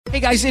Hey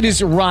guys, it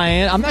is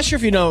Ryan. I'm not sure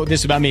if you know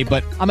this about me,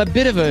 but I'm a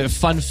bit of a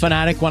fun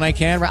fanatic when I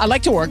can. I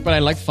like to work, but I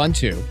like fun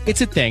too.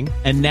 It's a thing.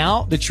 And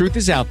now the truth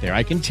is out there.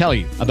 I can tell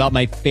you about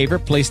my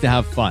favorite place to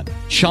have fun.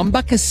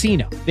 Chumba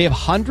Casino. They have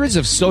hundreds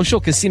of social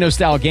casino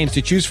style games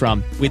to choose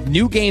from with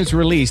new games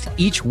released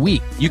each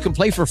week. You can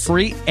play for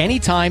free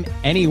anytime,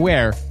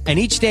 anywhere. And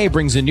each day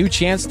brings a new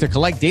chance to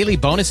collect daily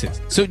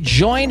bonuses. So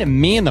join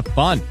me in the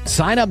fun.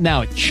 Sign up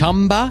now at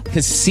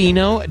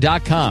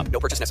ChumbaCasino.com. No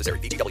purchase necessary.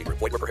 VGW.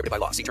 Void where prohibited by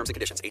law. See terms and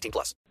conditions. 18+.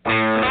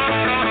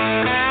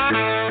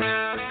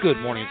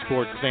 Good morning,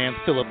 sports fans.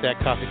 Fill up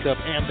that coffee cup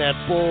and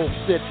that bowl.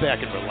 Sit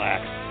back and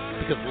relax.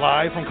 Because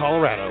live from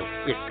Colorado,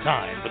 it's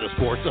time for the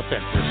Sports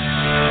Offensive.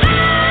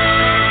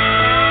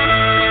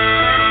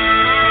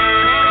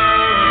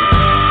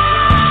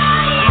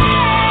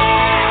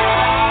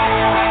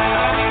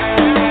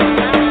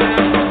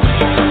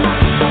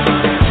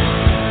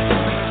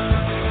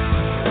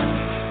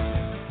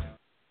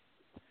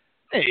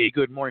 Hey,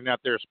 good morning out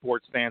there,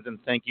 sports fans, and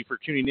thank you for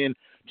tuning in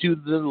to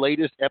the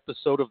latest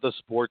episode of the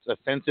Sports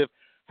Offensive.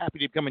 Happy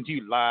to be coming to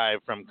you live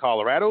from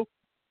Colorado.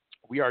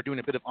 We are doing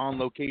a bit of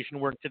on-location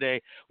work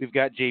today. We've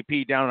got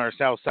JP down in our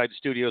south side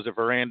studios at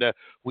Veranda.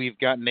 We've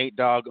got Nate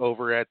Dogg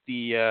over at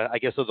the,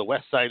 the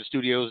west side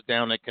studios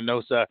down at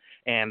Kenosha,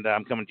 and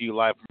I'm coming to you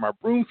live from our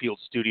Broomfield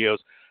studios.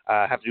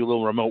 Have to do a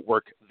little remote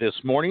work this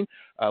morning.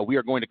 We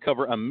are going to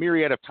cover a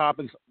myriad of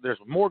topics. There's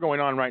more going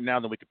on right now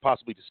than we could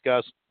possibly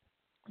discuss.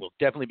 We'll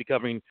definitely be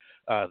covering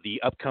the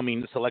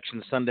upcoming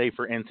Selection Sunday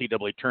for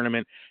NCAA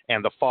tournament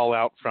and the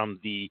fallout from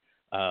the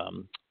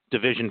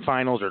division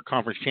finals or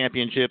conference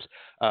championships.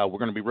 We're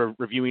going to be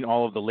reviewing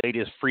all of the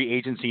latest free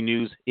agency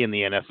news in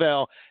the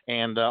NFL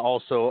and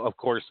also, of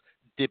course,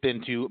 dip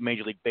into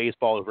Major League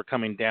Baseball as we're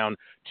coming down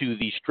to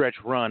the stretch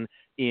run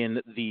in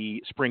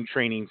the spring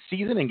training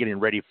season and getting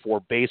ready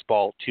for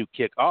baseball to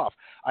kick off.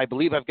 I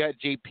believe I've got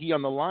JP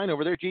on the line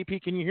over there.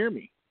 JP, can you hear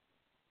me?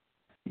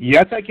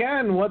 Yes, I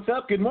can. What's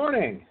up? Good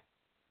morning.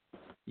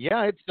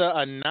 Yeah, it's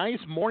a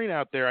nice morning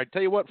out there. I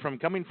tell you what,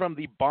 coming from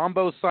the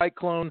Bombo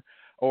Cyclone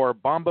or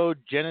Bombo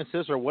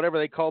Genesis or whatever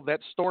they called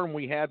that storm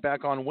we had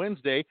back on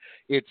Wednesday,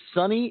 it's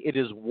sunny. It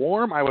is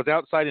warm. I was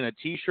outside in a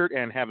T-shirt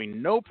and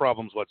having no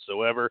problems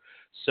whatsoever.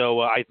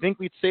 So I think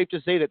it's safe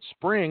to say that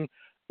spring,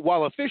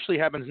 while officially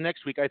happens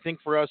next week, I think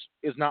for us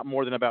is not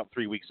more than about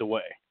 3 weeks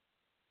away.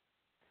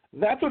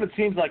 That's what it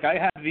seems like. I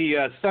had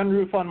the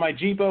sunroof on my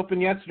Jeep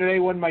open yesterday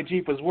when my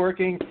Jeep was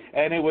working,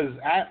 and it was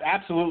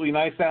absolutely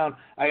nice down.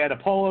 I had a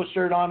polo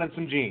shirt on and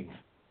some jeans.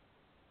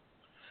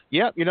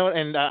 Yeah,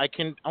 and I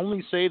can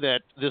only say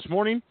that this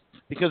morning,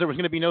 because there was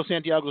going to be no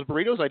Santiago's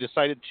Burritos, I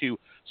decided to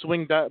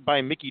swing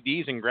by Mickey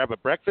D's and grab a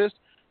breakfast.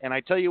 And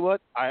I tell you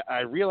what,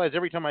 I realize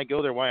every time I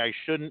go there why I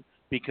shouldn't,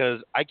 because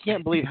I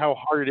can't believe how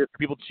hard it is for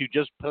people to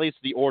just place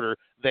the order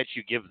that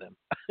you give them.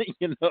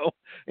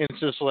 It's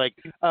just like,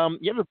 you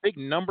have a big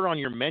number on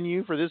your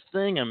menu for this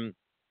thing, and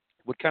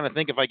would kind of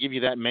think if I give you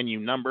that menu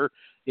number,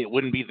 it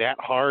wouldn't be that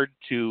hard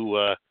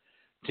to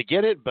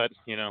get it, but,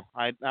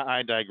 I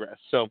digress.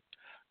 So,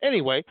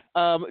 anyway,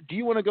 do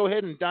you want to go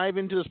ahead and dive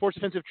into the Sports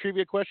Offensive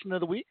Trivia question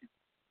of the week?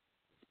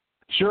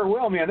 Sure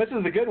will, man. This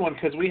is a good one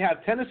because we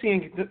have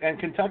Tennessee and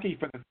Kentucky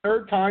for the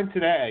third time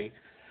today.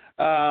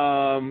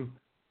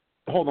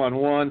 Hold on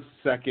one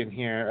second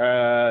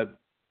here.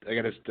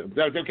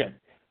 Okay.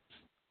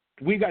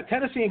 We've got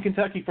Tennessee and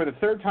Kentucky for the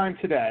third time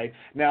today.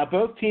 Now,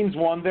 both teams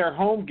won their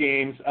home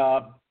games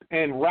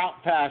in rout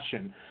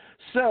fashion.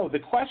 So the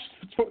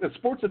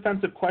Sports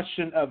Offensive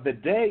question of the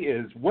day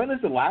is, when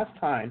is the last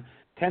time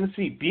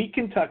Tennessee beat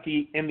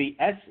Kentucky in the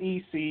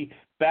SEC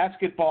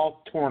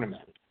basketball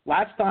tournament?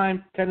 Last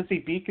time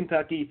Tennessee beat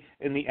Kentucky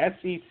in the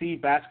SEC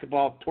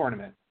basketball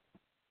tournament.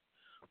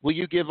 Will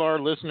you give our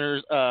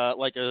listeners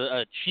like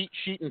a cheat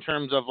sheet in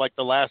terms of like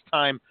the last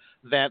time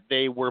that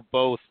they were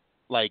both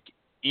like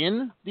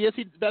in the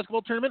SEC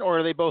basketball tournament, or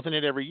are they both in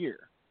it every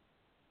year?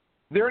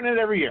 They're in it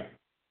every year.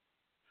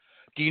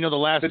 Do you know the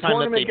last time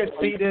tournament that gets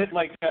seeded?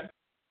 Like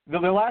the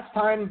last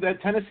time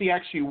that Tennessee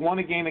actually won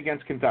a game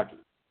against Kentucky.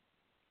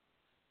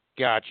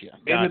 Gotcha.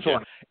 In the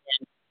tournament.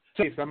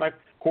 So my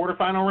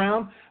quarterfinal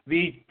round,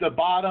 the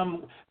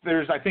bottom,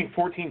 there's I think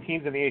 14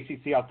 teams in the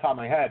ACC off the top of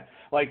my head.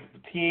 Like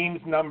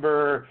teams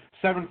number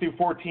 7 through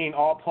 14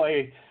 all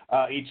play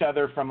each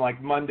other from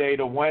like Monday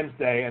to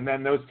Wednesday, and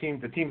then the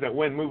teams that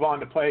win move on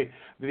to play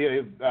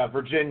the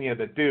Virginia,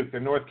 the Duke, the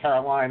North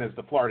Carolinas,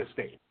 the Florida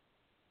State.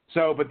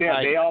 So, but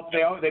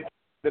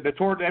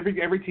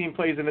every team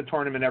plays in the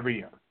tournament every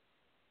year.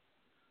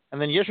 And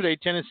then yesterday,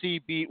 Tennessee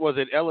beat, was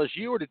it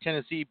LSU or did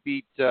Tennessee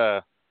beat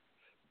Florida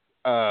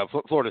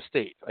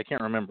State? I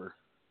can't remember.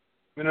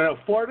 No.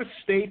 Florida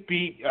State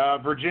beat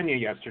Virginia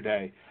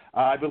yesterday.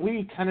 I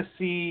believe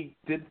Tennessee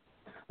did.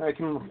 Let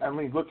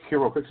me look here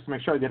real quick just to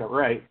make sure I get it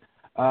right.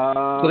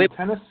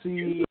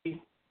 Tennessee.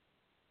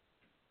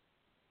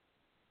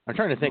 I'm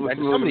trying to think. I can't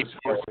remember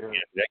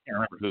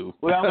who.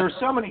 Well, there's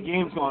so many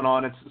games going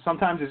on.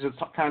 Sometimes it's just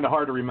kind of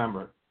hard to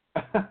remember.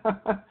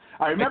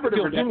 I remember the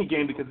Virginia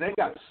game because they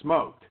got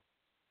smoked.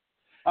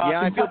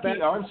 I feel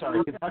bad. I'm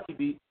sorry. Kentucky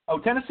beat.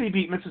 Tennessee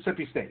beat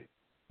Mississippi State.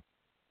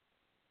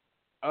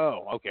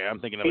 Oh, okay. I'm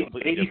thinking of a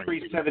completely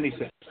different game.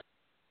 83-76.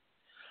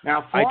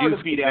 Now, Florida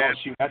beat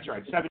LSU. That's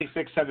right,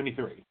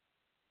 76-73.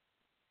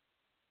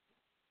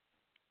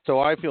 So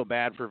I feel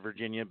bad for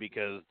Virginia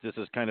because this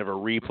is kind of a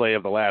replay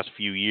of the last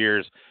few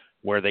years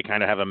where they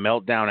kind of have a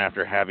meltdown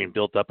after having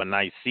built up a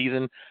nice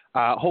season.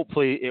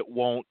 Hopefully it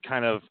won't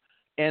kind of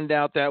end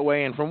out that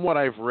way. And from what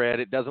I've read,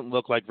 it doesn't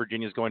look like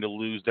Virginia's going to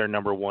lose their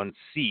number 1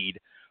 seed.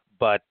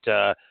 But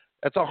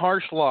that's a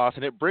harsh loss,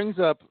 and it brings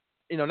up,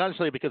 not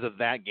necessarily because of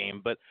that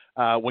game, but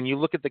when you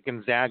look at the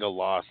Gonzaga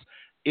loss,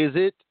 is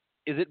it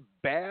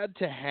bad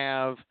to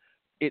have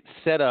it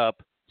set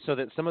up so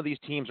that some of these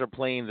teams are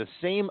playing the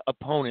same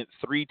opponent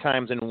 3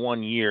 times in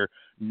 1 year,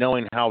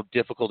 knowing how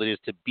difficult it is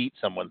to beat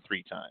someone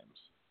 3 times?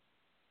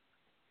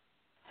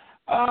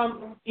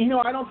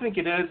 I don't think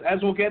it is. As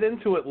we'll get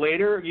into it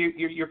later,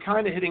 you're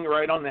kind of hitting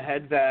right on the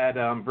head that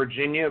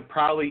Virginia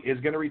probably is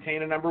going to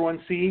retain a number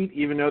 1 seed,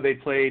 even though they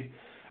played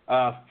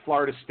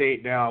Florida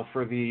State now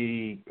for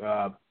the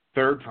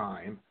 3rd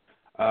time.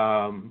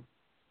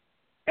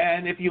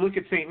 And if you look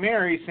at St.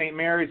 Mary's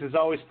has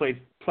always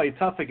played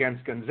tough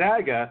against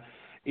Gonzaga.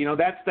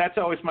 That's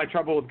always my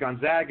trouble with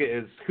Gonzaga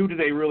is who do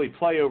they really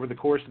play over the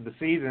course of the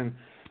season.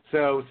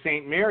 So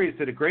St. Mary's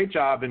did a great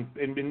job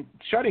in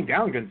shutting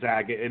down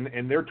Gonzaga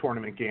in their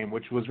tournament game,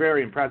 which was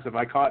very impressive.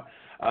 I caught,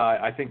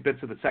 I think, bits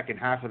of the second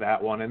half of that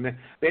one, and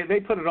they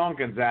put it on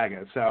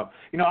Gonzaga. So,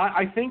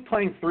 I think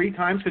playing 3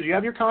 times, because you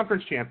have your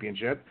conference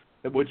championship,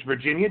 which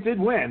Virginia did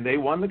win. They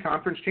won the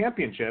conference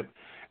championship,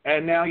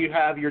 and now you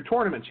have your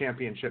tournament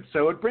championship.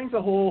 So it brings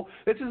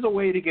this is a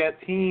way to get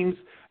teams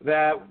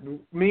that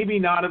maybe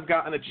not have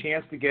gotten a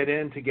chance to get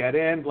in,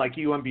 like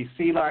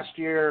UMBC last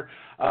year,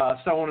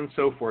 so on and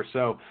so forth.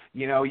 So,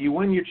 you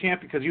win your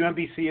champ because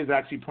UMBC is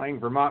actually playing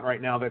Vermont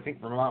right now. I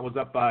think Vermont was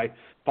up by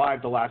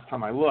 5 the last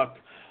time I looked.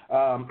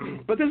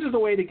 But this is a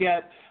way to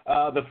get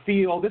the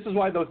field. This is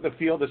why the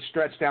field is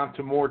stretched out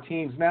to more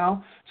teams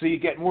now, so you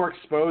get more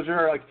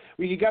exposure.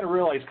 You got to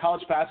realize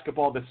college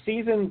basketball, the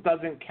season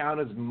doesn't count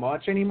as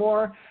much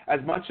anymore, as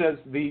much as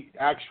the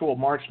actual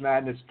March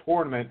Madness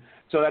tournament.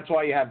 So that's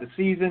why you have the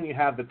season, you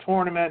have the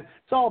tournament.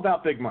 It's all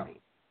about big money.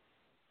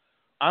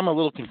 I'm a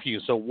little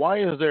confused. So why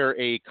is there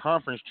a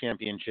conference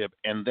championship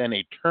and then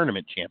a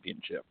tournament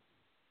championship?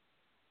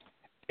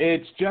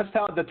 It's just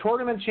how the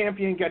tournament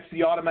champion gets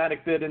the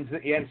automatic bid into the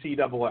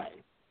NCAA.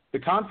 The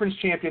conference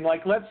champion,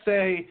 let's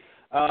say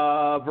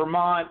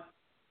Vermont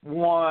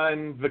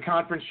won the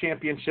conference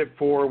championship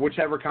for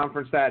whichever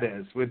conference that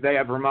is. They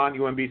have Vermont,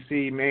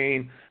 UMBC,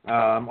 Maine,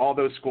 all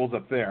those schools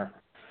up there.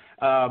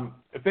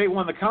 If they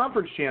won the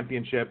conference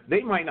championship,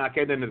 they might not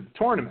get into the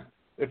tournament.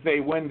 If they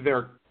win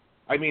their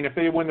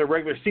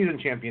regular season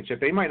championship,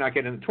 they might not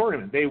get in the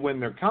tournament. They win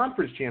their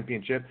conference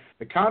championship.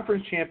 The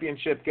conference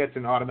championship gets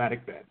an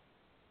automatic bid.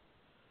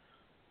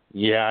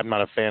 Yeah, I'm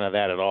not a fan of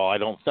that at all.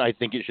 I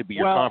think it should be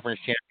your conference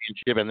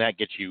championship, and that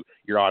gets you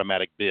your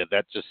automatic bid.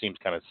 That just seems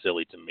kind of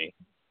silly to me.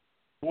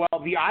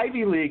 Well, the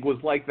Ivy League was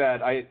like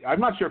that. I'm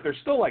not sure if they're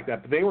still like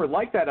that, but they were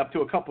like that up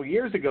to a couple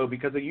years ago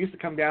because it used to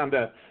come down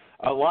to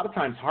a lot of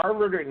times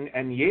Harvard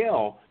and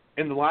Yale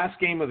in the last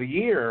game of the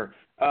year.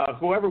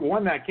 Whoever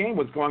won that game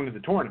was going to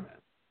the tournament.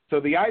 So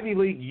the Ivy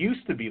League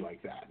used to be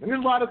like that. And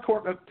there's a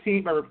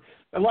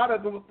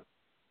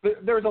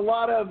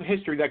lot of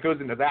history that goes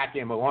into that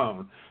game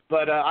alone.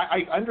 But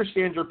I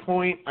understand your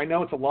point. I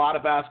know it's a lot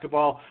of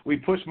basketball. We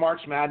push March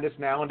Madness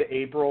now into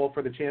April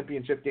for the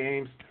championship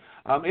games.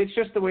 It's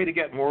just a way to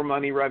get more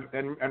money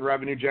and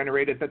revenue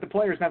generated that the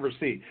players never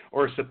see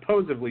or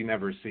supposedly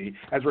never see,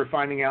 as we're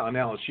finding out in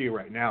LSU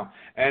right now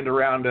and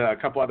around a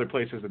couple other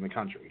places in the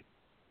country.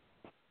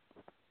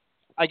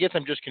 I guess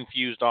I'm just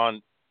confused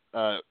on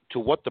to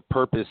what the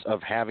purpose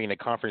of having a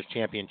conference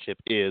championship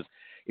is.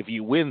 If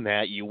you win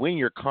that, you win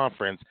your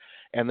conference,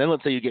 and then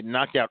let's say you get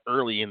knocked out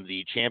early in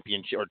the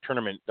championship or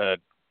tournament,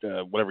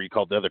 whatever you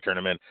call the other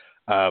tournament.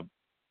 Why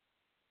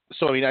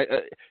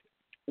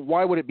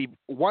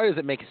does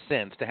it make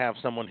sense to have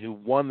someone who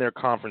won their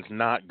conference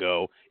not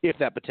go, if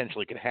that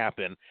potentially could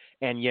happen,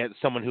 and yet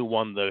someone who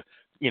won the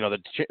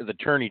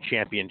tourney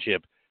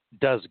championship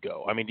does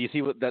go? I mean, do you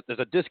see that there's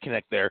a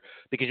disconnect there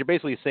because you're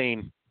basically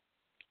saying,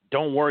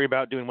 don't worry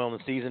about doing well in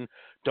the season.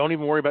 Don't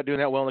even worry about doing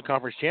that well in the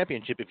conference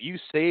championship. If you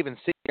save and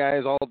sit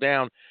guys all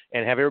down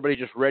and have everybody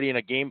just ready in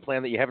a game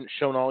plan that you haven't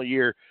shown all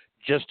year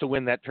just to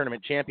win that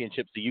tournament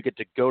championship so you get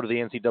to go to the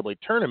NCAA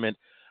tournament,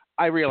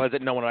 I realize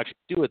that no one will actually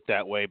do it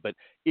that way, but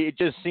it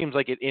just seems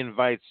like it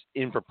invites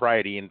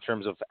impropriety in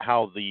terms of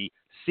how the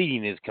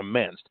seeding is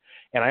commenced.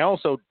 And I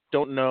also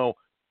don't know,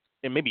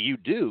 and maybe you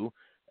do,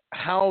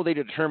 how they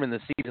determine the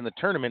seeds in the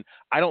tournament.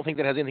 I don't think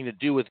that has anything to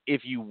do with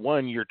if you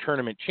won your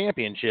tournament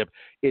championship.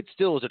 It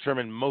still is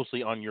determined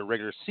mostly on your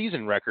regular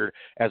season record,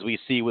 as we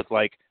see with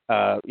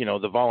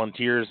the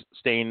Volunteers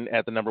staying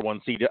at the number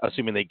 1 seed,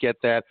 assuming they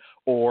get that,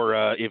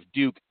 or if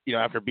Duke,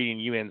 after beating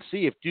UNC,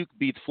 if Duke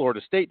beats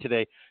Florida State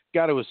today,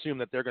 got to assume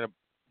that they're going to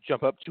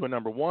jump up to a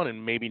number 1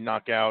 and maybe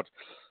knock out,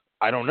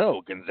 I don't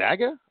know,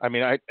 Gonzaga. I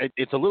mean,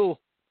 it's a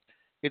little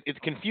it's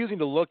confusing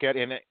to look at,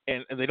 and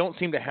they don't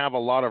seem to have a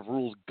lot of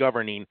rules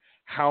governing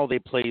how they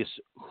place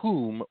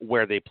whom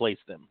where they place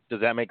them.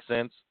 Does that make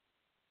sense?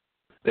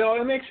 No,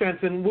 it makes sense,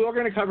 and we're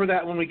going to cover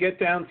that when we get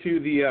down to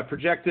the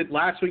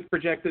last week's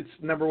projected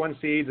number one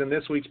seeds and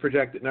this week's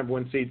projected number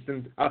one seeds.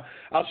 And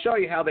I'll show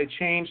you how they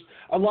changed.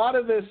 A lot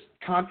of this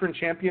conference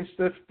champion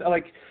stuff,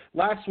 like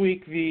last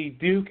week, the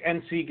Duke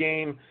NC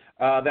game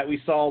that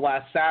we saw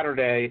last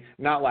Saturday,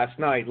 not last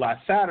night,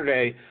 last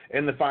Saturday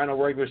in the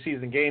final regular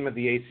season game of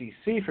the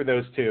ACC for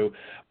those two.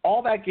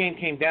 All that game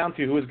came down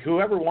to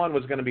whoever won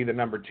was going to be the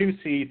number 2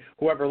 seed,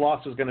 whoever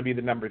lost was going to be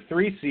the number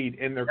 3 seed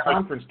in their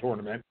conference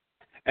tournament.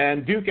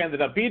 And Duke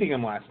ended up beating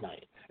them last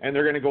night, and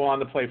they're going to go on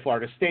to play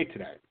Florida State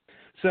today.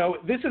 So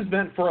this is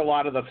meant for a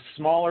lot of the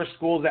smaller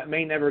schools that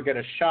may never get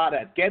a shot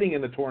at getting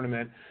in the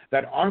tournament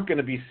that aren't going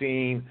to be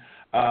seen.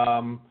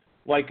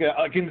 Like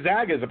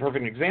Gonzaga is a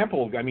perfect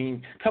example. I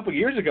mean, a couple of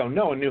years ago,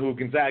 no one knew who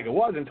Gonzaga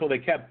was until they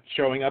kept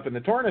showing up in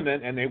the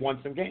tournament, and they won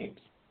some games.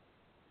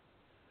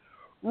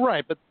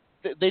 Right, but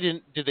they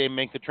didn't. Did they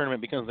make the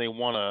tournament because they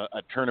won a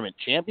tournament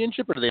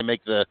championship, or did they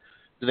make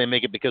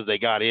it because they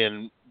got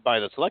in by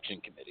the selection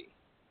committee?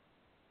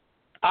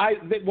 I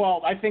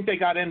think they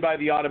got in by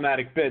the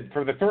automatic bid.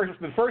 For the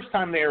first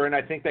time they were in,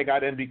 I think they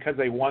got in because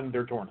they won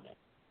their tournament.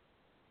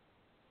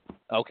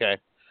 Okay.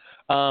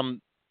 And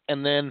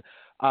then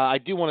I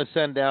do want to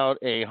send out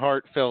a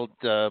heartfelt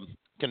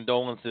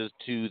condolences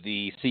to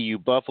the CU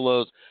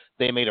Buffaloes.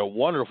 They made a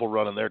wonderful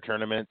run in their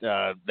tournament.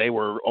 They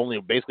were only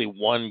basically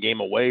one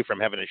game away from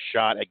having a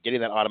shot at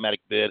getting that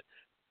automatic bid.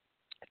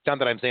 It's not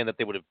that I'm saying that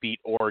they would have beat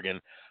Oregon,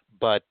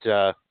 but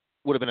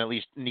would have been at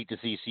least neat to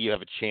see CU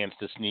have a chance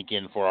to sneak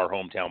in for our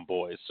hometown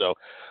boys. So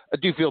I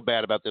do feel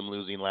bad about them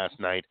losing last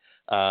night,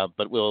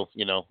 but we'll,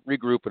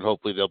 regroup, and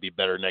hopefully they'll be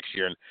better next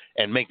year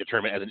and make the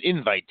tournament as an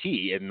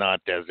invitee and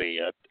not as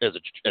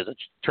a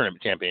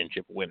tournament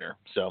championship winner.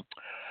 So,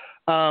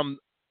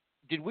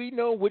 did we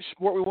know which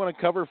sport we want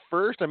to cover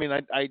first? I mean,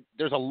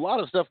 there's a lot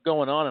of stuff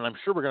going on, and I'm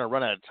sure we're going to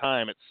run out of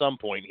time at some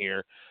point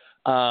here.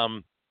 I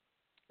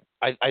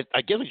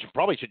guess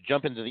we should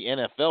jump into the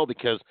NFL,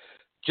 because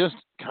just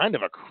kind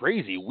of a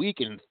crazy week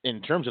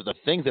in terms of the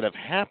things that have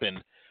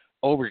happened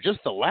over just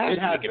the last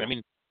week. I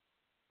mean,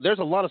 there's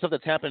a lot of stuff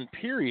that's happened,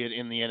 period,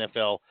 in the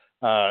NFL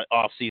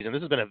offseason.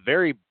 This has been a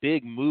very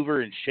big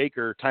mover and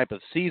shaker type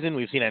of season.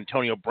 We've seen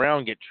Antonio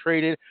Brown get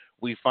traded.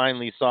 We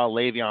finally saw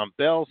Le'Veon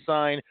Bell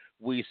sign.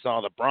 We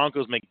saw the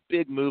Broncos make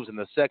big moves in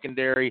the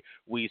secondary.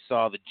 We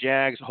saw the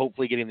Jags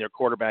hopefully getting their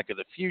quarterback of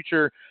the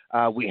future.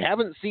 We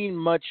haven't seen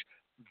much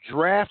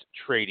draft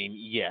trading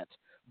yet.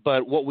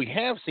 But what we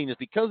have seen is,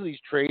 because of these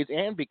trades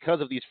and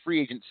because of these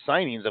free agent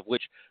signings, of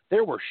which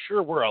there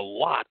were a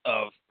lot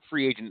of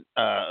free agent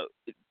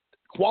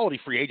quality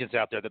free agents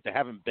out there that there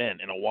haven't been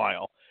in a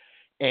while.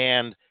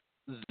 And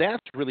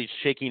that's really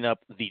shaking up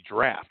the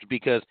draft,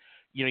 because,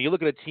 you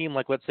look at a team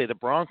like, let's say, the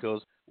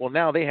Broncos. Well,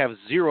 now they have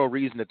zero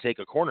reason to take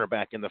a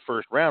cornerback in the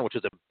first round, which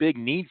is a big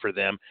need for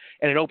them.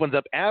 And it opens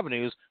up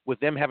avenues with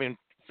them having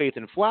faith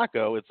in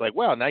Flacco. It's like,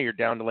 well, now you're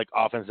down to like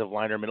offensive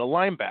line or middle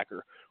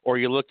linebacker. Or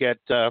you look at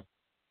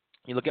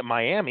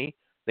Miami.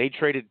 They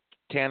traded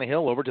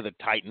Tannehill over to the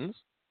Titans,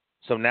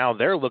 so now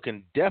they're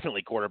looking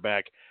definitely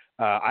quarterback.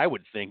 I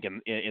would think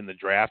in the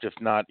draft, if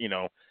not,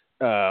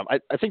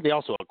 I think they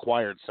also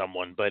acquired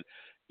someone. But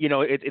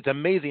it's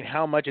amazing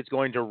how much it's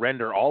going to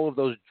render all of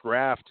those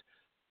draft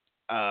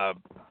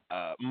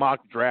mock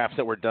drafts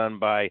that were done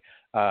by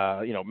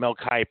Mel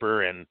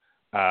Kiper and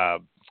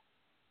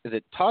is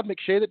it Todd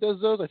McShay that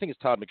does those? I think it's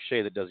Todd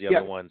McShay that does the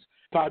other ones.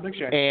 Todd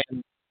McShay.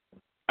 And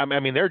I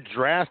mean, they're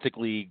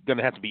drastically going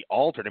to have to be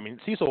altered. I mean,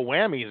 Cecil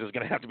Whammies is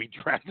going to have to be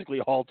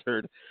drastically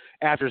altered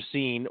after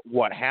seeing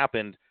what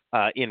happened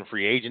in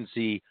free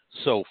agency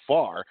so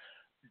far.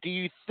 Do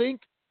you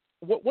think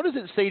what does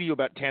it say to you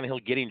about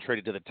Tannehill getting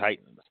traded to the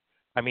Titans?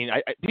 I mean,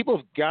 people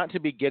have got to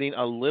be getting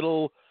a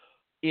little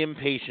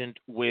impatient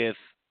with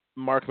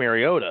Mark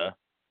Mariota,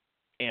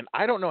 and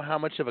I don't know how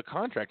much of a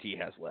contract he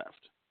has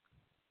left.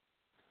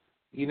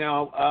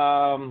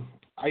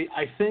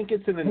 I think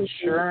it's an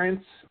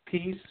insurance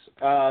piece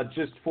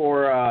just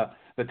for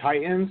the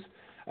Titans.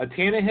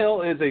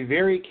 Tannehill is a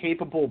very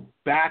capable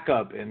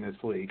backup in this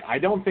league. I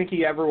don't think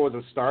he ever was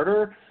a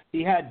starter.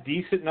 He had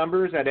decent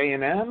numbers at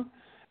A&M.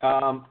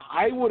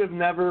 I would have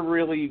never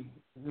really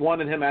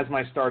wanted him as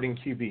my starting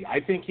QB. I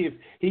think if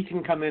he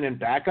can come in and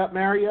back up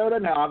Mariota.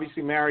 Now,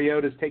 obviously,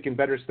 Mariota's taken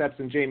better steps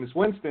than Jameis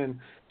Winston,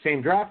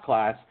 same draft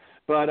class,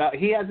 but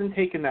he hasn't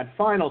taken that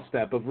final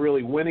step of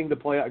really winning the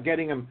playoff,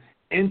 getting him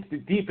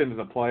deep into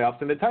the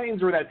playoffs. And the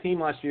Titans were that team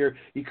last year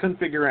you couldn't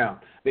figure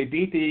out. They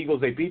beat the Eagles,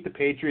 they beat the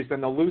Patriots,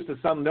 then they'll lose to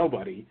some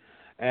nobody.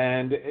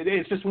 And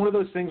it's just one of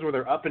those things where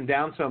they're up and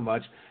down so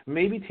much.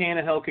 Maybe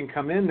Tannehill can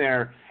come in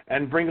there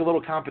and bring a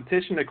little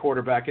competition to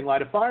quarterback and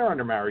light a fire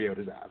under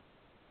Mariota's ass.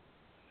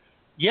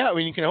 Yeah, I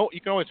mean, you can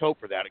always hope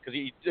for that, because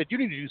you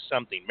need to do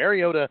something.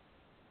 Mariota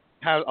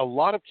has a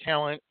lot of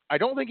talent. I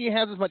don't think he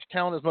has as much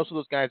talent as most of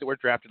those guys that were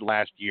drafted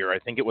last year. I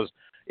think it was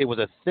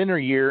a thinner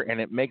year,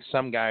 and it makes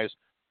some guys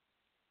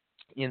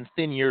in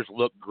thin years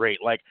look great.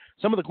 Like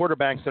some of the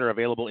quarterbacks that are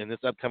available in this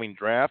upcoming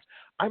draft,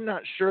 I'm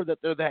not sure that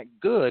they're that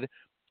good,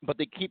 but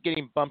they keep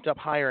getting bumped up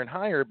higher and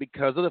higher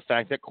because of the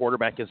fact that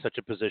quarterback is such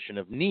a position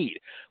of need.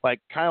 Like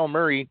Kyler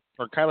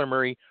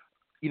Murray,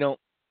 you know,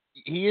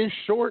 he is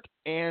short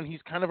and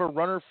he's kind of a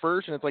runner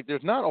first, and it's like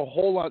there's not a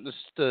whole lot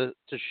to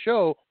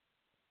show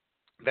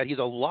that he's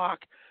a lock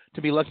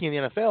to be lucky in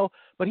the NFL,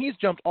 but he's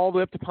jumped all the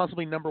way up to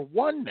possibly number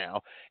one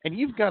now. And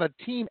you've got a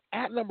team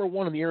at number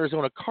one in the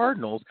Arizona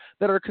Cardinals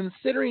that are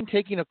considering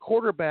taking a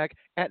quarterback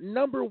at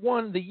number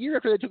one the year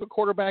after they took a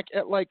quarterback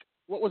at, like,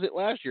 what was it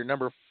last year,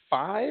 number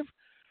 5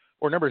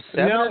 or number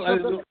 7 or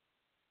something?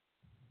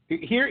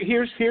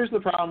 Here's the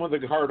problem with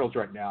the Cardinals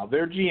right now.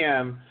 Their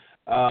GM,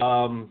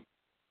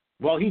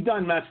 he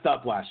done messed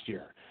up last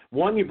year.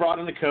 One, you brought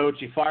in the coach,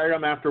 you fired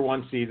him after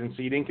one season,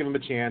 so you didn't give him a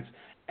chance.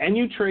 And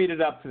you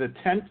traded up to the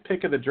 10th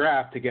pick of the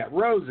draft to get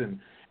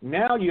Rosen.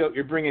 Now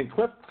you're bringing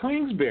Cliff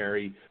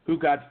Kingsbury, who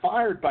got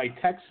fired by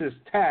Texas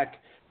Tech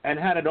and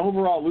had an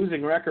overall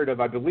losing record of,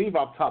 I believe,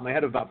 off the top of my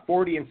head, of about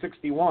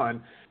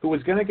 40-61, who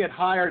was going to get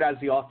hired as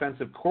the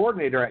offensive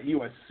coordinator at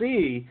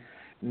USC.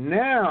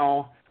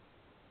 Now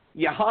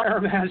you hire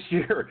him as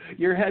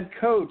your head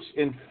coach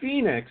in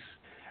Phoenix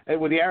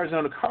with the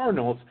Arizona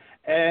Cardinals,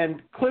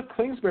 and Cliff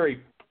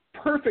Kingsbury,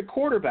 perfect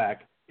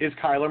quarterback, is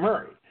Kyler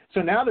Murray.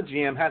 So now the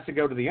GM has to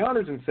go to the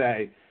owners and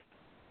say,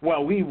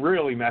 well, we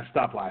really messed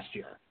up last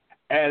year.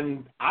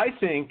 And I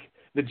think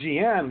the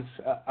GM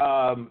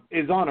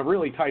is on a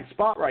really tight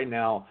spot right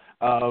now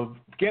of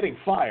getting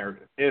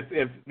fired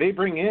if they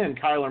bring in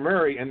Kyler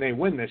Murray and they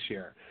win this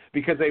year,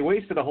 because they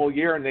wasted a whole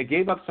year and they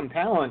gave up some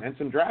talent and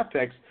some draft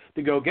picks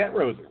to go get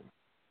Rosen.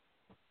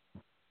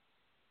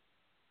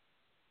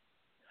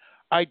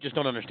 I just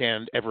don't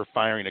understand ever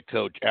firing a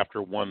coach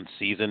after one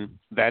season.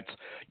 That's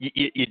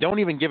you don't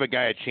even give a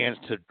guy a chance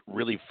to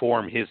really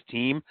form his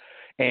team,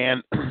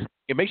 and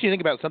it makes you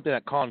think about something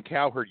that Colin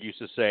Cowherd used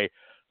to say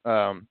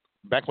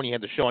back when he had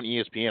the show on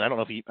ESPN. I don't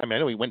know if I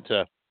know he went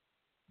to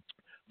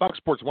Fox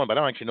Sports 1, but I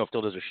don't actually know if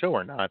still does a show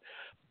or not.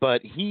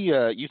 But he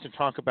used to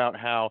talk about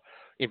how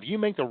if you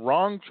make the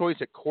wrong choice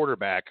at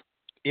quarterback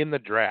in the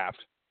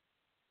draft,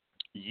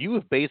 you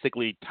have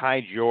basically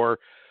tied your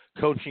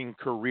coaching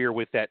career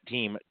with that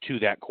team to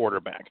that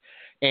quarterback.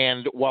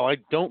 And while I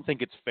don't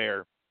think it's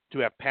fair to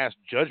have passed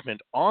judgment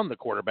on the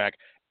quarterback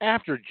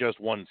after just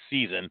one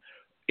season,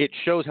 it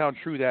shows how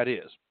true that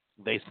is.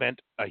 They spent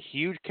a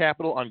huge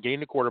capital on getting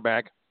the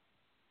quarterback.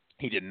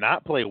 He did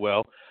not play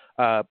well.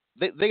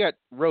 They got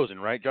Rosen,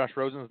 right? Josh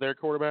Rosen's their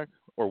quarterback,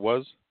 or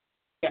was?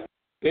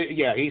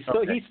 Yeah, he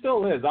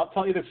still is. I'll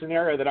tell you the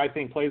scenario that I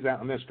think plays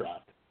out in this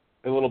draft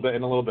in a little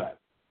bit.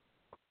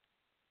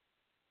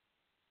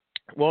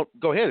 Well,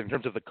 go ahead. In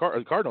terms of the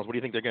Cardinals, what do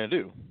you think they're going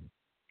to do?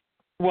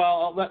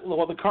 Well,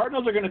 the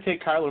Cardinals are going to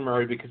take Kyler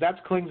Murray because that's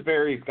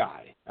Kingsbury's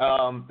guy.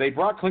 They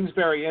brought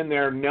Kingsbury in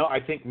there,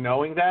 I think,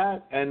 knowing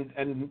that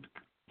and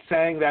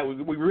saying that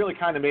we really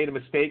kind of made a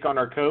mistake on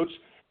our coach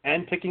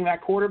and picking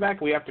that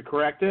quarterback. We have to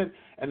correct it.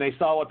 And they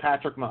saw what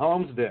Patrick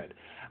Mahomes did.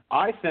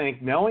 I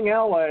think knowing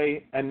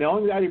LA and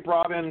knowing that he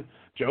brought in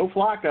Joe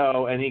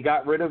Flacco and he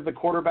got rid of the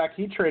quarterback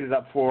he traded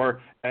up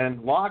for,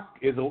 and Locke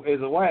is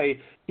away,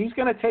 he's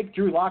going to take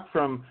Drew Lock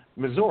from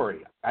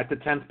Missouri at the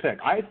 10th pick.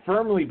 I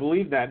firmly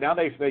believe that. Now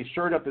they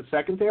shored up the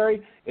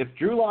secondary. If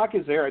Drew Lock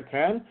is there at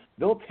 10,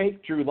 they'll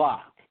take Drew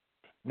Lock.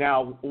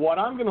 Now, what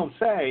I'm going to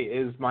say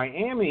is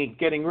Miami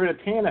getting rid of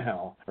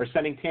Tannehill or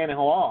sending Tannehill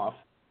off,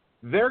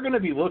 they're going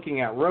to be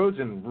looking at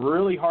Rosen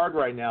really hard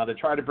right now to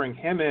try to bring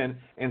him in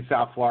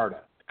South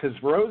Florida, because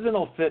Rosen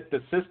will fit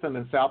the system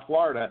in South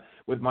Florida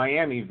with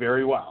Miami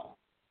very well.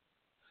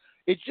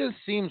 It just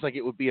seems like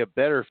it would be a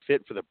better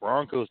fit for the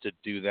Broncos to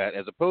do that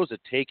as opposed to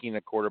taking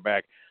a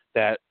quarterback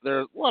that there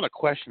are a lot of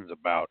questions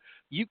about.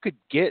 You could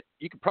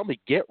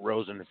probably get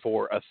Rosen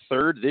for a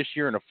third this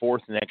year and a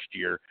fourth next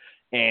year.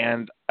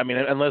 And, I mean,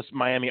 unless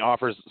Miami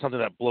offers something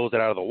that blows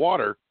it out of the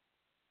water,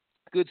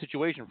 good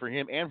situation for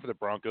him and for the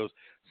Broncos.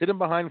 Sit him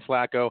behind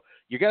Flacco.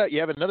 You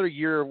have another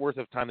year worth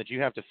of time that you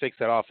have to fix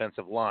that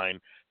offensive line.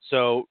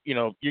 So,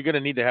 you're going to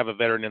need to have a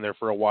veteran in there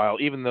for a while,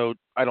 even though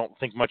I don't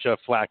think much of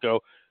Flacco.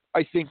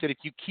 I think that if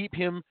you keep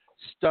him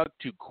stuck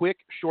to quick,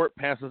 short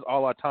passes a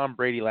la Tom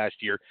Brady last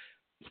year,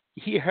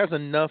 he has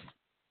enough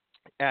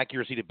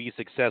accuracy to be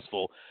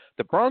successful.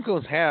 The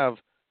Broncos have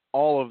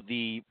all of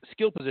the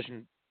skill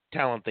position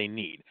talent they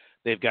need.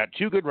 They've got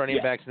 2 good running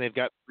backs, and they've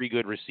got 3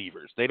 good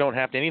receivers. They don't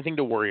have anything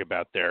to worry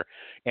about there.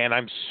 And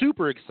I'm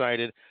super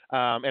excited.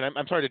 And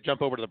I'm sorry to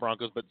jump over to the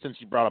Broncos, but since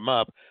you brought them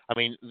up, I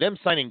mean, them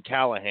signing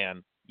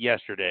Callahan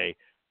yesterday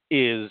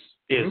is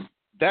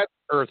that's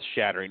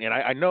earth-shattering. And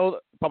I know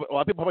a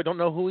lot of people probably don't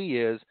know who he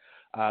is.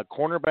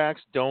 Cornerbacks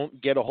don't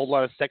get a whole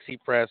lot of sexy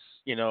press,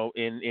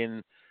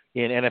 in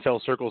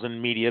NFL circles and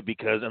media,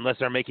 because unless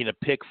they're making a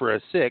pick for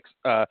a 6,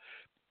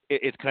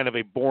 it's kind of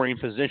a boring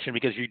position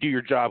because you do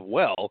your job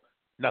well,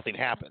 nothing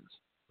happens,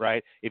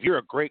 right? If you're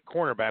a great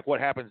cornerback, what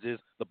happens is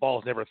the ball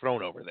is never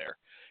thrown over there.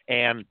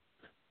 And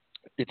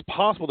it's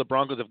possible the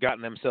Broncos have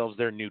gotten themselves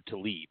their new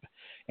Talib.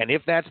 And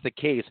if that's the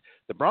case,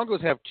 the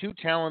Broncos have two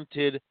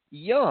talented,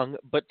 young,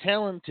 but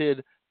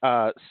talented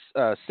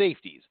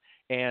safeties.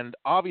 And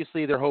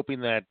obviously they're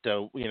hoping that,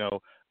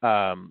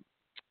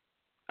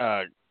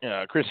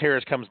 Chris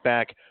Harris comes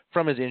back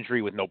from his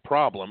injury with no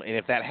problem. And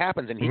if that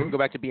happens and he can go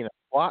back to being a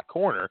slot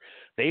corner,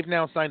 they've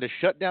now signed a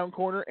shutdown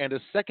corner and a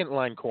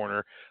second-line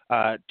corner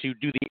to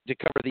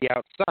cover the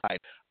outside.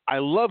 I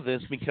love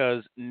this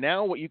because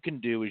now what you can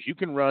do is you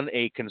can run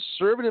a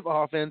conservative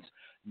offense,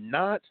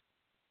 not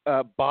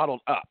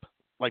bottled up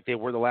like they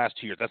were the last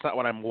 2 years. That's not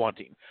what I'm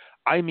wanting.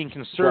 I mean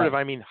conservative.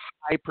 Right. I mean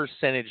high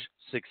percentage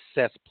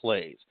success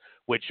plays,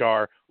 which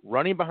are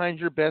running behind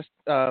your best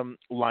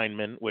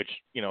linemen, which,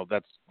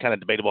 that's kind of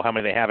debatable how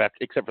many they have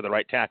except for the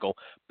right tackle.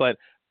 But,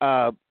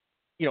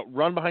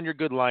 run behind your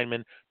good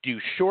linemen, do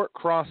short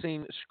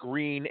crossing,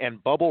 screen,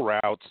 and bubble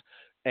routes,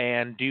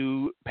 and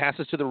do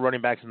passes to the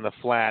running backs in the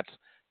flat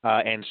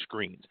and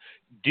screens.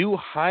 Do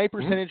high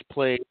percentage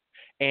plays.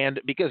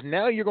 And because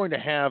now you're going to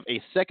have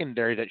a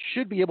secondary that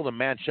should be able to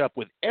match up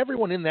with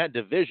everyone in that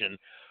division,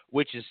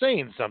 which is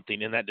saying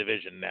something in that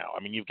division now.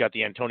 I mean, you've got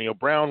the Antonio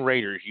Brown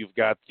Raiders, you've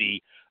got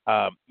the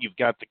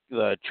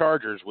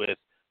Chargers with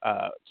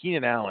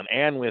Keenan Allen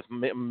and with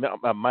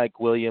Mike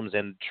Williams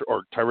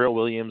or Tyrell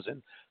Williams,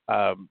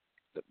 and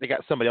they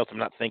got somebody else I'm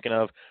not thinking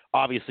of.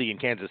 Obviously, in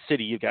Kansas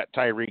City, you've got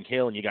Tyreek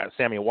Hill and you got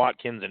Sammy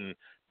Watkins and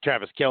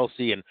Travis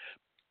Kelce and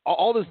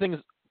all those things.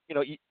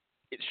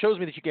 It shows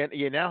me that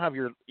you now have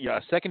your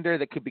secondary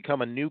that could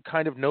become a new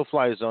kind of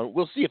no-fly zone.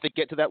 We'll see if they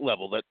get to that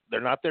level. That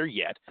they're not there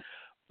yet,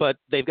 but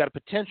they've got a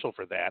potential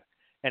for that.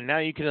 And now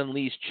you can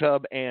unleash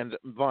Chubb and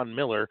Von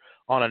Miller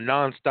on a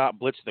nonstop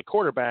blitz to the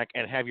quarterback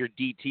and have your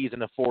DTs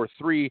in a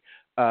 4-3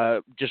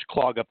 just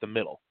clog up the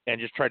middle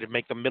and just try to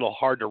make the middle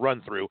hard to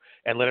run through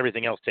and let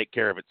everything else take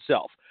care of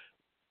itself.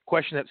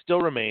 Question that still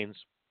remains,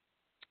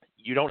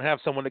 you don't have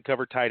someone to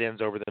cover tight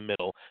ends over the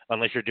middle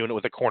unless you're doing it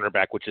with a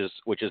cornerback, which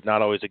is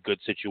not always a good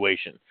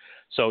situation.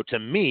 So to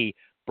me,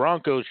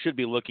 Broncos should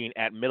be looking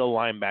at middle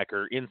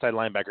linebacker, inside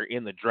linebacker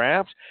in the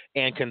draft,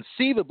 and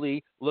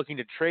conceivably looking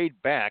to trade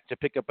back to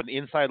pick up an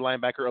inside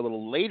linebacker a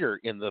little later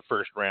in the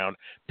first round,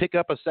 pick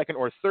up a second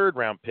or third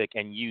round pick,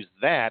 and use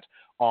that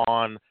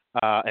on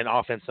an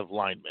offensive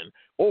lineman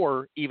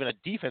or even a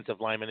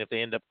defensive lineman if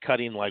they end up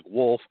cutting like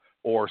Wolf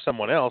or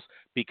someone else,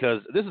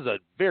 because this is a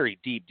very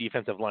deep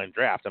defensive line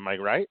draft. Am I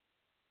right?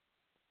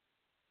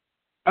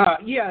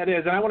 Yeah, it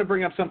is. And I want to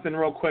bring up something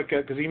real quick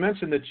because you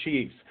mentioned the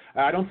Chiefs.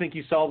 I don't think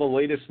you saw the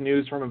latest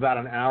news from about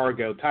an hour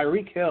ago.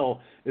 Tyreek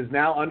Hill is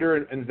now under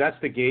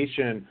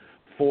investigation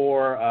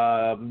for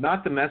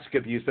not domestic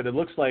abuse, but it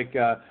looks like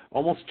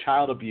almost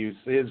child abuse.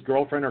 His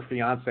girlfriend or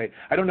fiance.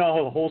 I don't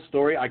know the whole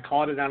story. I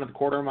caught it down at the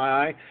corner of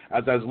my eye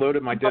as I was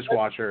loading my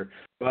dishwasher.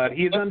 But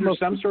he's under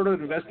some sort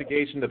of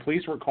investigation. The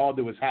police were called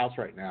to his house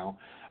right now,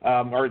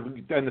 or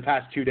in the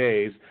past 2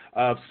 days.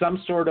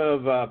 Some sort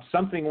of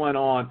something went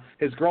on.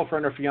 His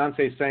girlfriend or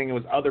fiance is saying it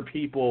was other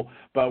people,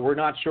 but we're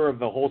not sure of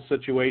the whole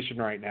situation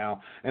right now.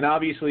 And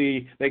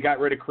obviously, they got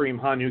rid of Kareem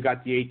Hunt, who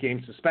got the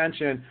 8-game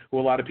suspension, who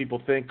a lot of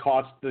people think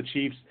cost the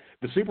Chiefs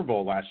the Super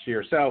Bowl last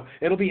year. So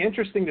it'll be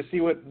interesting to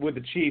see what with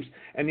the Chiefs.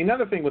 And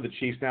another thing with the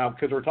Chiefs now,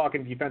 because we're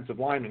talking defensive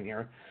linemen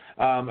here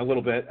a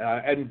little bit,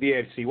 and the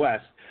AFC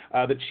West.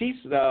 The Chiefs,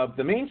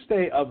 the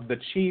mainstay of the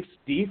Chiefs'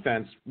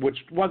 defense, which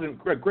wasn't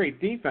a great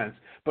defense,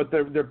 but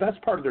their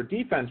best part of their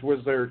defense was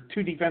their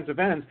two defensive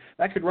ends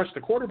that could rush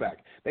the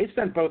quarterback. They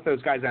sent both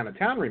those guys out of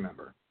town,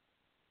 remember?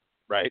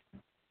 Right.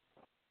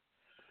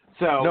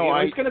 So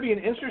it's going to be an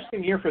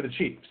interesting year for the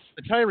Chiefs.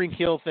 The Tyreek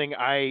Hill thing,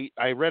 I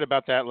read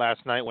about that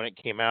last night when it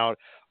came out.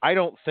 I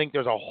don't think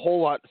there's a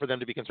whole lot for them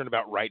to be concerned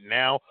about right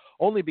now,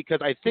 only because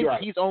I think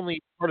he's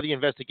only part of the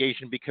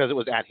investigation because it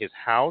was at his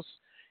house.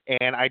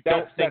 And I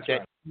don't think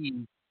that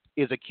he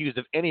is accused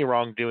of any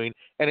wrongdoing.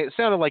 And it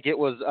sounded like it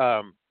was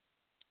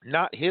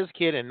not his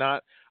kid and I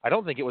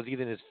don't think it was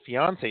even his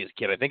fiance's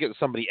kid. I think it was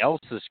somebody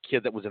else's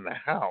kid that was in the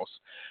house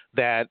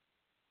that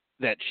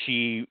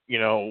she,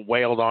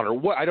 wailed on or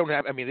what. I don't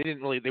have, I mean,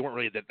 they weren't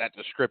really that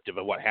descriptive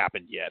of what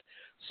happened yet.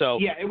 So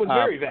yeah, it was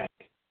very vague.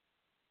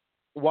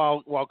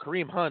 While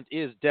Kareem Hunt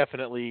is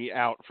definitely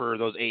out for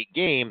those 8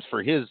 games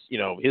for his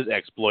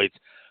exploits,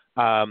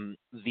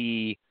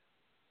 the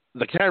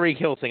Tyreek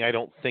Hill thing I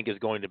don't think is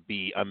going to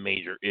be a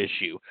major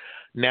issue.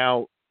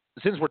 Now,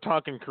 since we're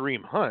talking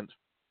Kareem Hunt,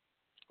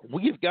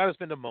 we've got to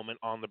spend a moment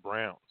on the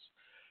Browns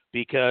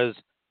because,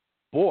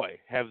 boy,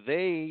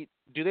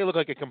 do they look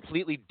like a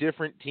completely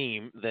different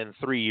team than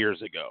 3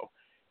 years ago.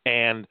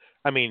 And,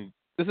 I mean,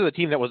 this is a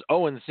team that was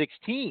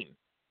 0-16,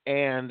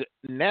 and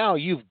now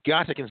you've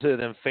got to consider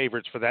them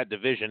favorites for that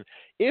division,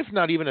 if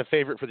not even a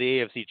favorite for the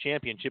AFC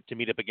Championship to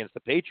meet up against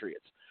the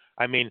Patriots.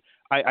 I mean,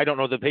 I don't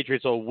know the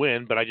Patriots will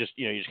win, but you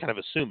just kind of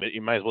assume it.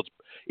 You might as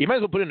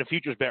well put in a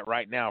futures bet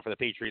right now for the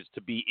Patriots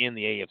to be in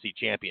the AFC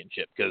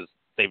Championship because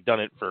they've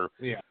done it for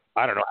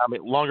I don't know how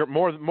many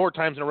more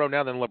times in a row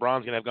now than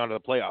LeBron's going to have gone to the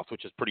playoffs,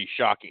 which is pretty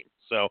shocking.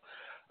 So,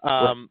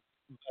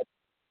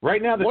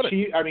 right now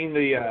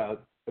the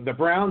The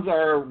Browns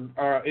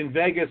are in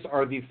Vegas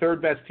are the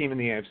third best team in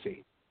the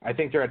AFC. I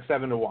think they're at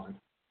 7-1.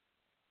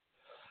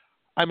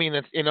 I mean,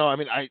 that's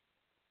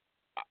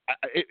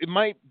it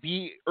might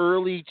be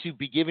early to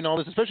be giving all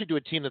this, especially to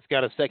a team that's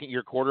got a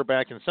second-year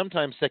quarterback, and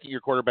sometimes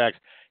second-year quarterbacks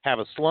have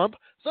a slump.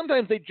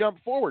 Sometimes they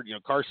jump forward.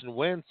 Carson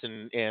Wentz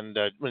and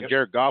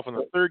Jared Goff in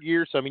the third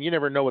year. So I mean, you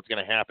never know what's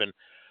going to happen.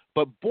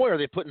 But boy, are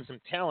they putting some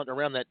talent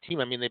around that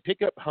team. I mean, they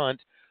pick up Hunt,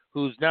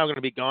 who's now going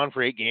to be gone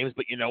for 8 games,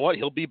 but you know what?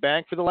 He'll be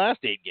back for the last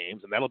 8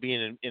 games, and that'll be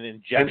an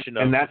injection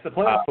and that's the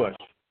playoff push.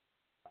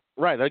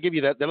 Right, that'll give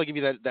you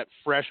that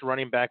fresh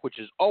running back, which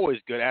is always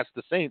good. Ask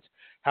the Saints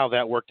how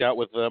that worked out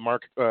with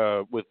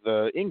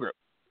Ingram.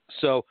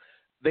 So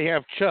they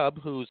have Chubb,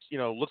 who's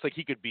looks like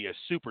he could be a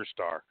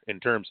superstar in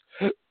terms,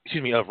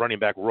 of running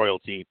back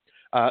royalty.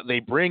 They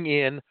bring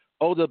in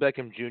Odell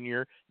Beckham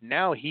Jr.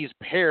 Now he's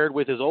paired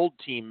with his old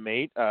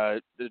teammate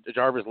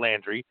Jarvis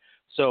Landry.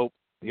 So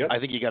I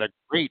think you got a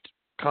great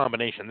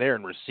combination there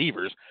in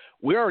receivers.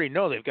 We already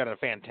know they've got a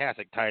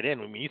fantastic tight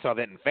end. I mean, you saw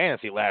that in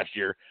fantasy last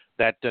year.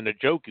 That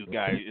Njoku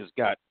guy has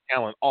got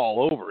talent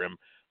all over him.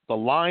 The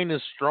line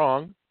is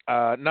strong,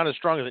 not as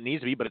strong as it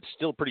needs to be, but it's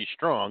still pretty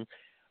strong.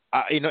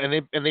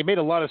 And they made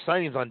a lot of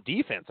signings on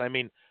defense. I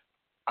mean,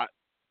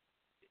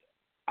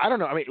 I don't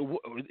know. I mean,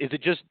 is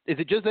it just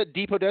that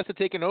Dee Podesta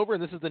taking over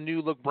and this is the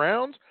new look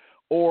Browns,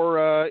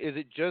 or is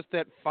it just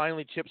that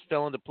finally chips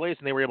fell into place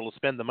and they were able to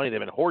spend the money they've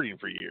been hoarding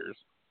for years?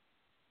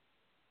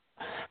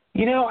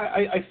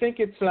 I think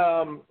it's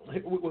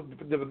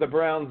the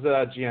Browns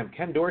GM,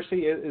 Ken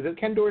Dorsey. Is it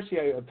Ken Dorsey?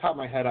 Off the top of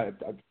my head, I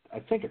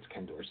think it's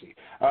Ken Dorsey.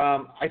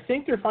 I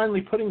think they're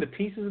finally putting the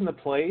pieces into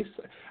place.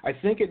 I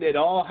think it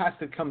all has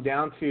to come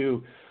down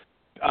to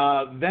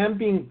them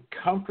being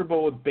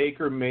comfortable with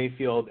Baker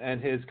Mayfield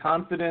and his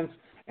confidence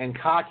and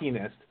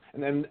cockiness.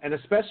 And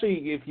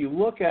especially if you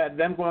look at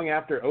them going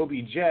after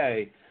OBJ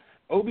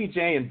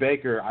and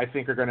Baker, I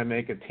think are going to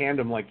make a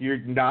tandem like you're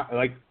not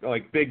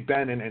like Big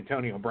Ben and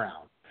Antonio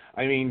Brown.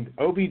 I mean,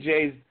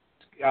 OBJ's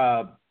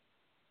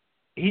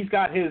he's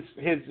got his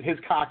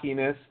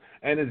cockiness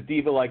and his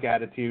diva-like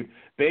attitude.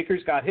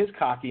 Baker's got his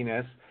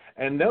cockiness,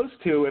 and those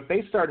two, if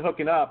they start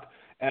hooking up,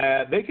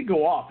 they could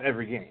go off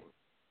every game.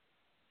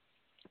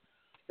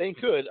 They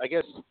could, I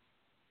guess.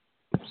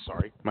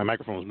 Sorry, my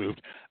microphone was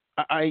moved.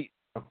 I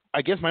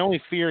guess my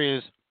only fear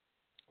is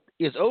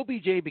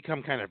OBJ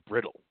become kind of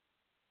brittle?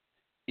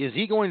 Is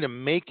he going to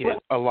make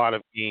it a lot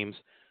of games?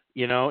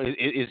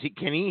 Is he?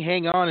 Can he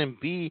hang on and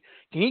can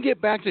he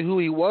get back to who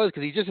he was?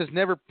 Because he just has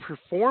never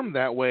performed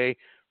that way,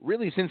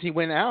 really, since he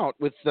went out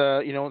with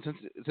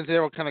since they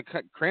all kind of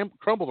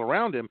crumbled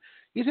around him.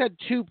 He's had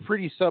 2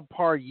 pretty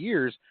subpar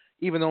years,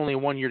 even though only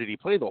 1 year did he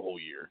play the whole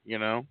year.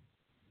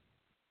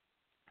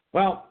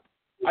 Well,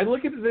 I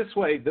look at it this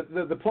way: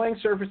 the playing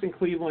surface in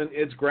Cleveland,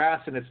 it's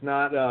grass and it's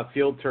not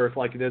field turf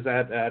like it is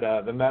at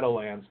the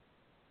Meadowlands.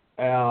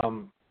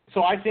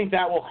 So I think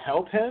that will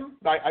help him.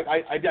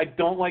 I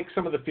don't like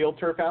some of the field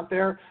turf out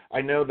there. I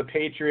know the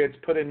Patriots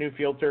put in new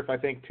field turf, I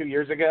think, 2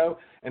 years ago,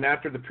 and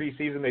after the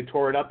preseason they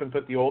tore it up and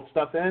put the old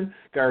stuff in,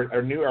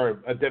 or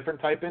a different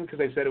type in because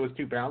they said it was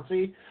too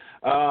bouncy.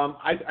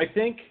 I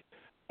think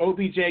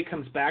OBJ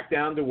comes back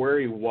down to where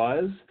he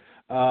was.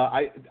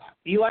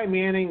 Eli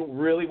Manning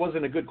really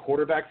wasn't a good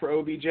quarterback for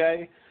OBJ.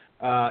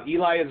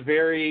 Eli is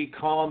very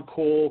calm,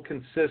 cool,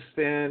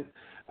 consistent.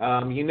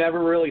 You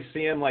never really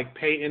see him like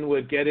Peyton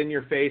would get in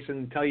your face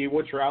and tell you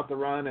which route to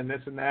run and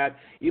this and that.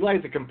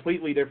 Eli's a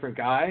completely different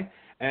guy,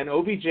 and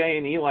OBJ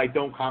and Eli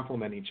don't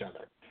complement each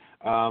other.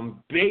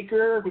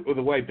 Baker,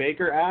 the way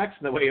Baker acts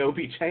and the way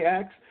OBJ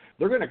acts,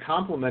 they're going to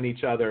complement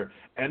each other,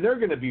 and they're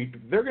going to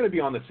be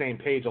on the same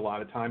page a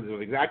lot of times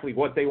with exactly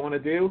what they want to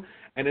do.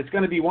 And it's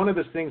going to be one of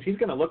those things. He's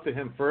going to look to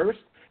him first.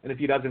 And if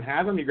he doesn't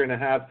have him, you're going to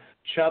have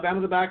Chubb out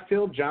of the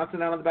backfield,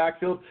 Johnson out of the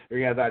backfield. You're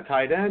going to have that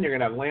tight end. You're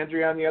going to have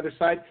Landry on the other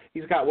side.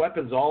 He's got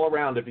weapons all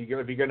around if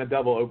you're going to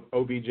double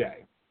OBJ.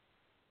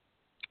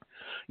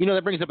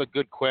 That brings up a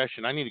good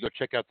question. I need to go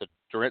check out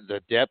the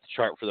depth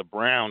chart for the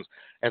Browns,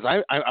 as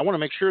I want to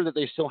make sure that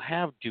they still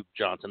have Duke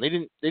Johnson. They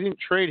didn't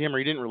trade him or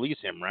he didn't release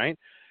him, right?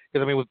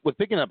 Because, I mean, with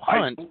picking up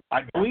Hunt.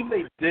 I believe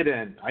they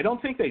didn't. I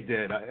don't think they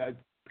did.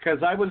 Because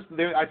I was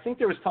there, I think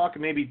there was talk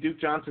of maybe Duke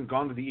Johnson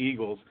gone to the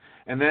Eagles,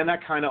 and then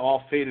that kind of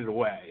all faded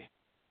away.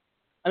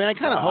 I mean, I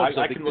kind of hope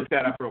so. I can look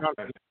that up real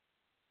quick.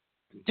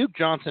 Duke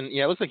Johnson,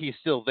 it looks like he's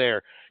still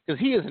there because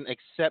he is an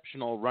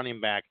exceptional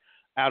running back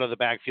out of the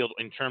backfield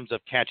in terms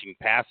of catching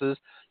passes.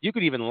 You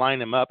could even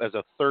line him up as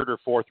a 3rd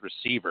or 4th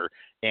receiver,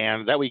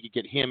 and that way you could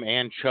get him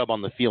and Chubb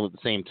on the field at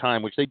the same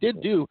time, which they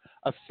did do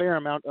a fair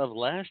amount of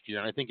last year,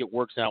 and I think it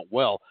works out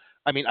well.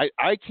 I mean,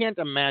 I can't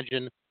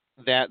imagine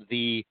that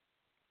the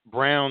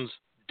Browns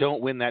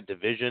don't win that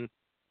division.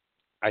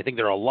 I think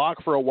they're a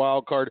lock for a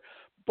wild card,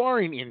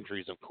 barring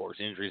injuries, of course.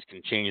 Injuries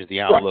can change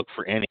the outlook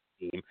for any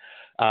team.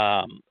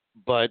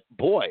 But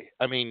boy,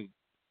 and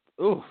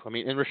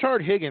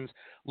Rashard Higgins,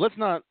 let's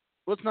not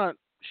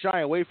shy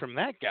away from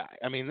that guy.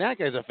 I mean, that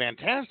guy's a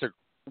fantastic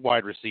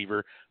wide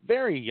receiver,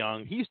 very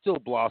young. He's still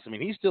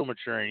blossoming. He's still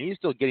maturing. He's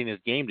still getting his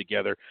game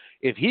together.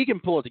 If he can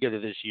pull it together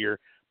this year,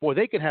 boy,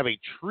 they could have a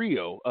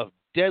trio of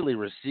deadly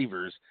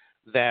receivers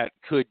that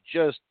could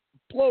just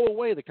blow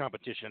away the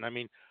competition. I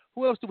mean,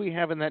 who else do we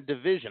have in that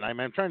division?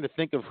 I'm trying to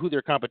think of who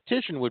their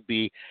competition would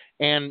be,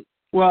 and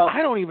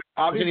I don't even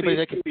know anybody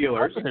that can.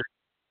 Steelers.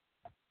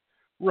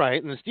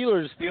 Right, and the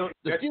Steelers are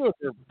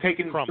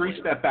taking crumbling.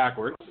 3 steps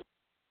backwards.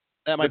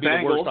 That might be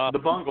Bengals, the worst off. The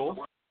Bungles.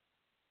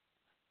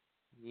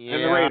 Yeah,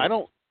 and the Ravens. I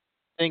don't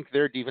think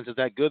their defense is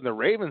that good. And the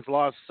Ravens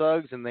lost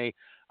Suggs, and they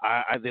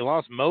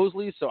lost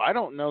Mosley, so I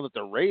don't know that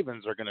the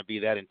Ravens are going to be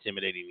that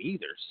intimidating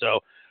either. So,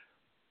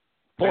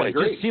 boy, it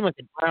just seems like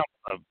the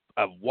Browns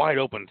a wide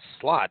open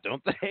slot,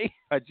 don't they?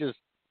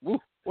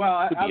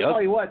 Well, I'll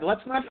tell you what.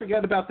 Let's not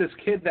forget about this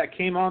kid that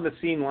came on the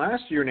scene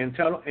last year,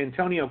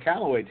 Antonio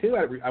Callaway, too,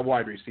 a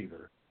wide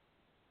receiver.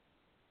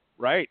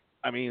 Right.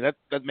 I mean, that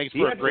makes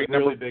for a great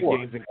really number big 4.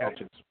 games and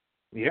catches.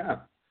 Yeah.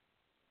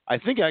 I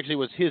think actually it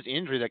was his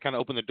injury that kind of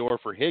opened the door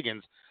for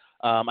Higgins.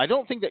 I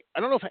don't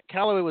know if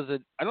Callaway was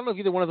I don't know if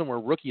either one of them were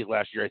rookies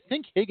last year. I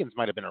think Higgins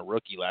might have been a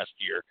rookie last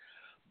year.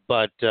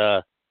 But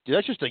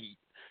that's just a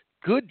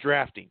good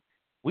drafting.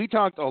 We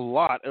talked a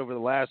lot over the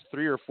last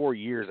 3 or 4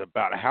 years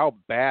about how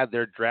bad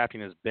their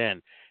drafting has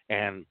been,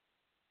 and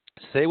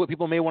say what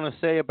people may want to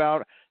say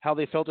about how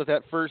they felt at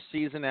that first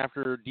season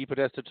after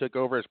DePodesta took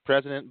over as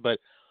president, but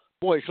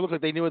boy, it sure looks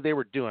like they knew what they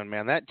were doing,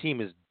 man. That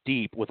team is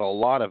deep with a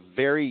lot of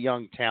very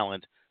young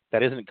talent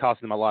that isn't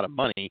costing them a lot of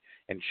money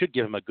and should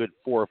give them a good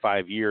 4 or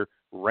 5 year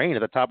reign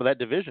at the top of that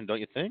division,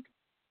 don't you think?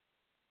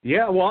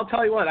 Yeah, well, I'll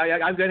tell you what.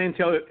 I've got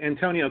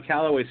Antonio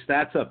Callaway's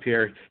stats up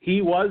here.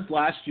 He was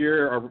last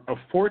year a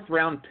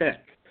 4th-round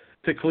pick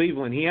to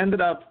Cleveland. He ended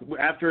up,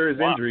 after his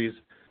injuries,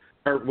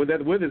 or with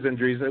his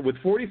injuries, with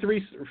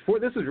 43.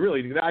 This is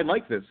really, I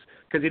like this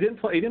because he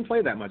didn't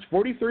play that much.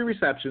 43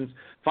 receptions,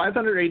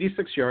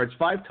 586 yards,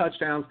 5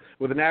 touchdowns,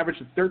 with an average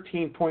of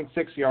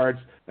 13.6 yards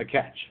a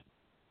catch.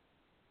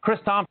 Chris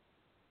Thompson.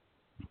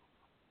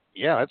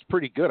 Yeah, that's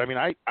pretty good. I mean,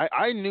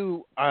 I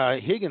knew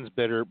Higgins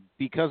better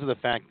because of the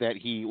fact that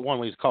he,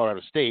 one, he's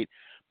Colorado State,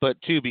 but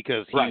 2,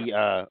 because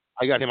I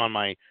got him on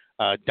my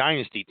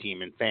dynasty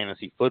team in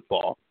fantasy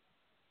football.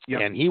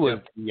 Yep. And he was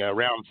the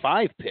round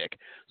 5 pick.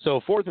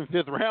 So 4th and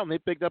 5th round, they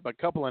picked up a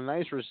couple of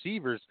nice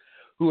receivers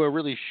who have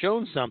really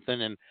shown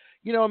something. And,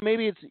 you know,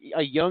 maybe it's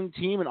a young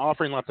team and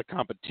offering lots of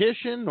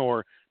competition,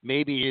 or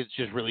maybe it's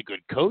just really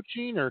good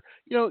coaching, or,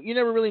 you know, you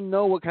never really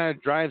know what kind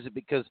of drives it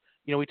because,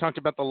 you know, we talked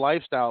about the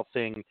lifestyle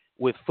thing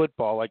with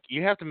football. Like,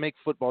 you have to make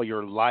football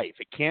your life.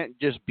 It can't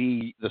just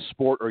be the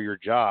sport or your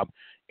job.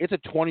 It's a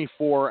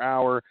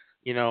 24-hour,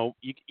 you know,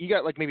 you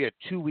got like maybe a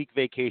 2-week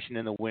vacation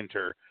in the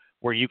winter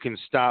where you can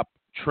stop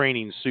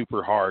training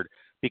super hard,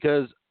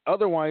 because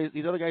otherwise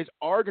these other guys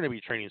are going to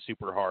be training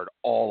super hard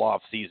all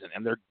off season,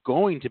 and they're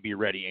going to be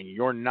ready, and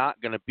you're not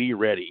going to be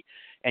ready,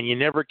 and you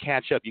never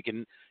catch up. You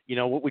can, you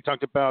know, what we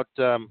talked about,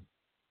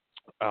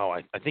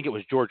 I think it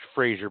was George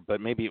Frazier, but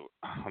maybe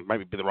it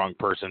might be the wrong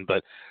person,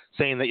 but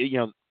saying that, you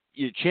know,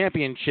 your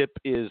championship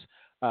is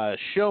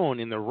shown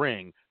in the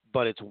ring,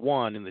 but it's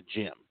won in the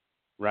gym,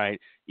 right?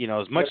 You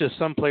know, as much as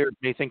some players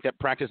may think that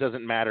practice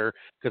doesn't matter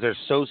because they're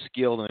so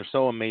skilled and they're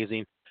so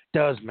amazing,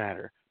 does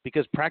matter,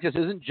 because practice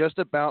isn't just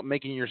about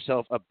making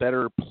yourself a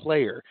better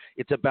player.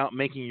 It's about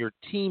making your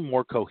team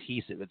more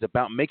cohesive. It's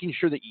about making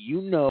sure that you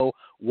know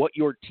what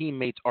your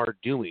teammates are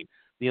doing.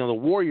 You know, the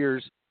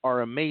Warriors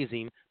are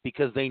amazing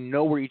because they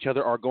know where each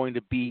other are going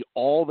to be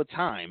all the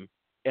time,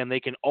 and they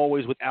can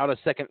always, without a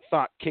second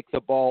thought, kick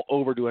the ball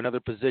over to another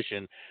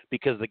position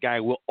because the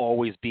guy will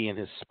always be in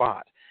his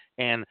spot.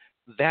 And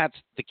that's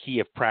the key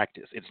of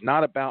practice. It's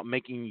not about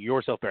making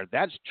yourself better.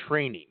 That's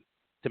training.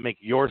 To make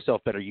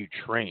yourself better, you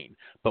train.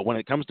 But when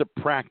it comes to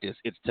practice,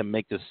 it's to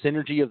make the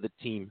synergy of the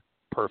team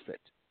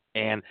perfect.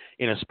 And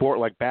in a sport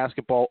like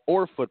basketball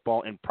or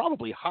football, and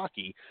probably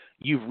hockey,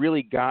 you've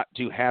really got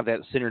to have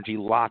that synergy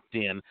locked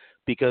in,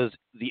 because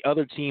the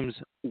other teams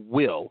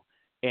will.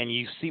 And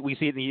we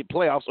see it in the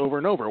playoffs over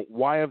and over.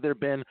 Why have there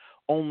been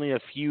only a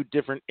few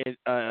different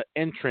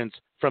entrants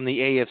from the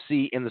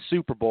AFC in the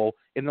Super Bowl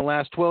in the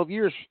last 12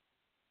 years?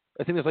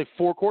 I think there's like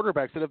 4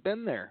 quarterbacks that have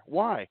been there.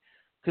 Why?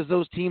 Because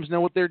those teams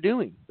know what they're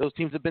doing. Those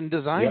teams have been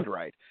designed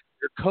right.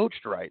 They're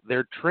coached right.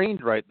 They're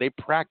trained right. They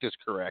practice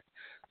correct.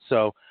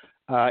 So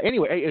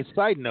anyway, a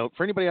side note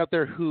for anybody out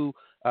there who,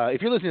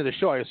 if you're listening to the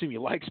show, I assume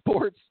you like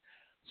sports.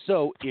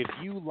 So if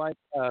you like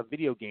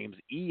video games,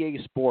 EA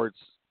Sports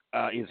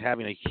is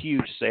having a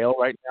huge sale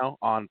right now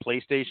on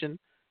PlayStation.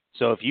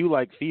 So if you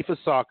like FIFA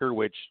Soccer,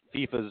 which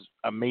FIFA's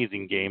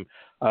amazing game,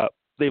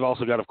 they've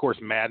also got, of course,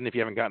 Madden, if you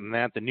haven't gotten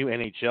that, the new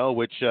NHL,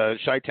 which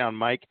Chi-Town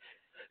Mike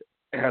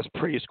has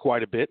praised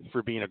quite a bit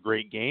for being a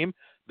great game.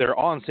 They're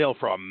on sale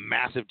for a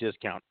massive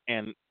discount.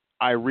 And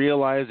I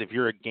realize if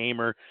you're a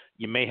gamer,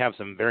 you may have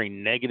some very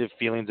negative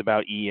feelings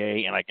about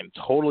EA, and I can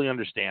totally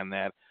understand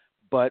that.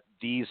 But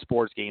these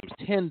sports games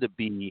tend to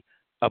be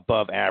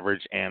above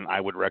average, and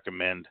I would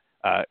recommend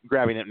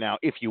grabbing it now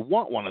if you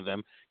want one of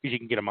them, because you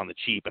can get them on the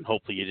cheap, and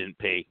hopefully you didn't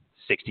pay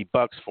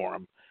 $60 for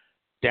them.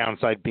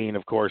 Downside being,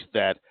 of course,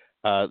 that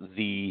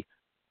the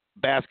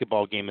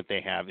basketball game that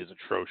they have is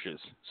atrocious.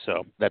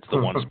 So that's the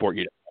one sport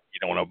you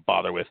don't want to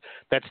bother with.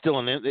 That's still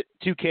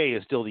 2K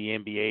is still the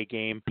NBA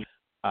game.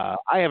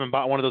 I haven't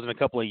bought one of those in a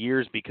couple of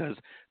years because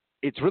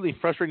it's really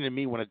frustrating to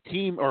me when a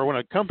team or when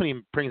a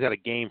company brings out a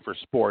game for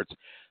sports.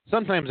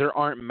 Sometimes there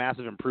aren't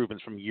massive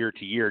improvements from year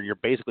to year. You're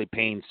basically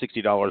paying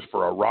 $60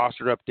 for a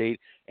roster update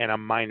and a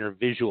minor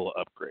visual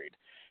upgrade.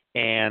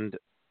 And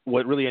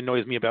what really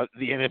annoys me about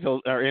the NFL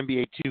or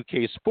NBA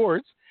 2K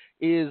Sports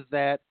is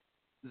that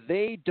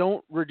they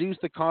don't reduce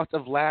the cost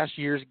of last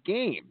year's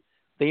game.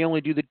 They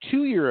only do the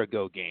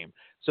 2-year-ago game.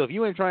 So if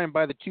you want to try and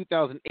buy the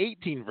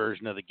 2018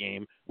 version of the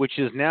game, which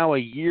is now a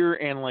year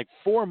and like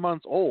 4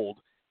 months old,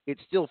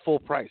 it's still full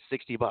price,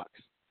 $60.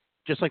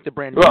 Just like the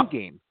brand new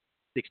game,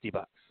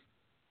 $60.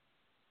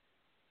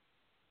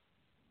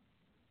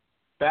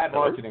 Bad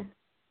marketing.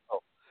 Oh.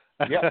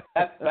 Yeah,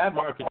 bad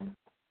marketing.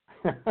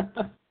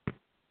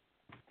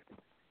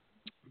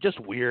 Just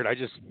weird. I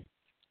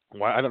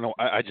don't know.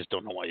 I just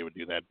don't know why you would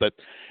do that. But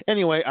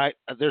anyway,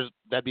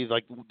 that'd be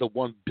like the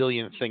 1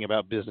 billionth thing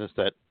about business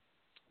that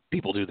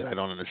people do that I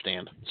don't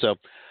understand. So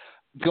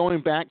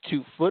going back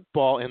to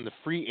football and the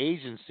free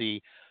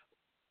agency.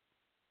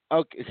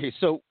 Okay,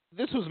 so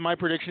this was my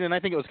prediction, and I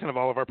think it was kind of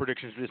all of our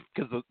predictions just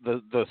because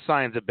the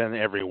signs have been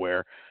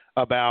everywhere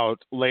about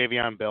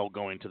Le'Veon Bell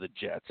going to the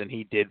Jets, and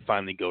he did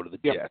finally go to the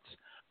Jets.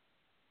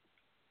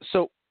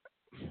 So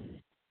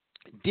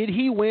did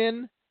he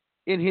win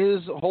in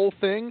his whole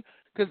thing?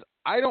 Because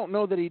I don't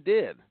know that he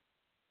did.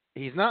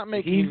 He's not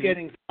making. He's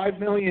getting $5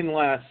 million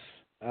less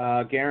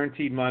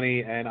guaranteed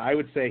money, and I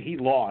would say he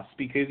lost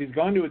because he's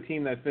going to a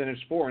team that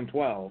finished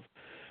 4-12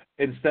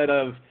 instead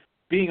of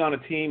being on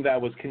a team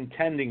that was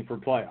contending for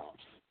playoffs.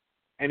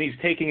 And he's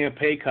taking a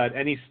pay cut,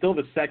 and he's still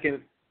the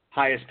second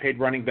highest paid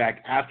running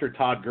back after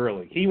Todd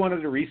Gurley. He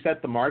wanted to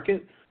reset the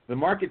market. The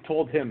market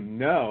told him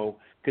no,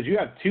 because you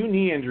have 2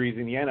 knee injuries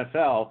in the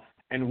NFL,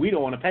 and we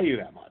don't want to pay you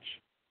that much.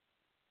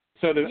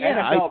 So the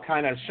NFL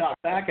kind of shot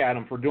back at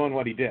him for doing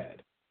what he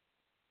did.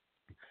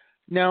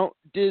 Now,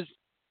 do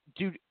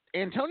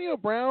Antonio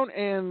Brown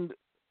and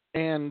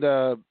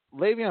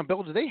Le'Veon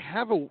Bell, do they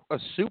have a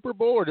Super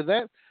Bowl, or did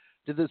the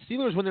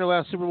Steelers win their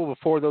last Super Bowl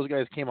before those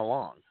guys came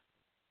along?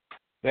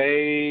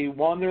 They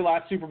won their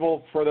last Super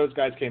Bowl before those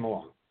guys came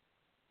along.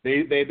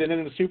 They've been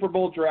in the Super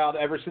Bowl drought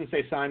ever since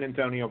they signed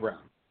Antonio Brown.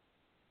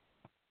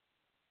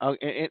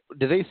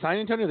 Did they sign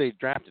Antonio or they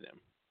drafted him?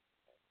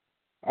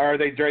 Or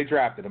they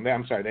drafted him.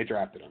 I'm sorry, they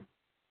drafted him.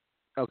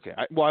 Okay.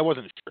 I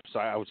wasn't sure,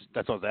 so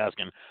that's what I was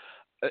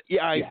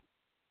asking.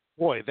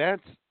 Boy,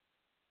 that's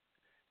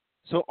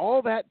so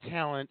all that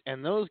talent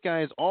and those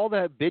guys, all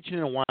that bitching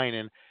and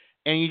whining,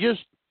 and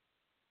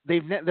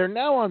they're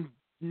now on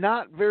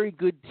not very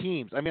good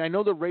teams. I mean, I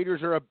know the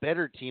Raiders are a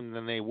better team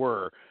than they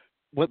were,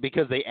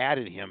 because they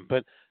added him,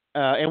 but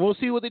and we'll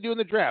see what they do in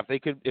the draft. They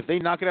could, if they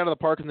knock it out of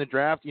the park in the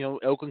draft,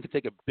 Oakland could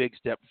take a big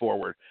step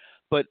forward.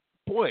 But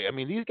boy, I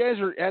mean, these guys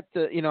are at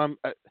the,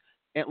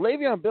 and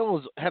Le'Veon Bell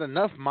has had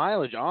enough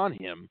mileage on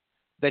him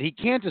that he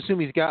can't assume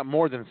he's got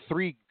more than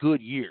 3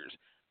 good years.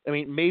 I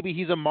mean, maybe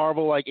he's a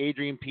marvel like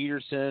Adrian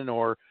Peterson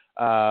or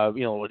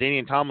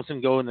LaDainian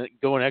Tomlinson go an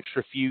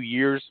extra few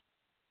years.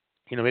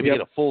 Maybe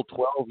get a full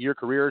 12-year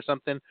career or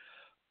something.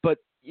 But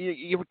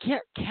you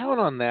can't count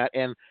on that.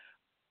 And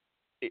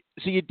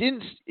so you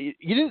didn't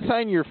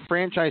sign your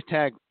franchise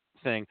tag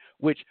thing,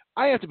 which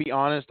I have to be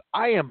honest,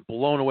 I am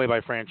blown away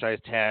by franchise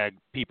tag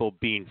people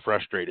being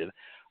frustrated.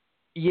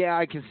 Yeah,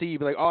 I can see you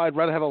be like, oh, I'd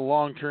rather have a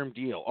long-term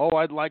deal. Oh,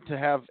 I'd like to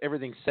have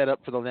everything set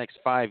up for the next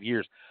 5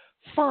 years.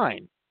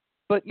 Fine.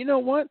 But you know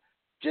what?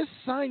 Just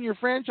sign your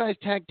franchise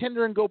tag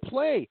tender and go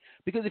play.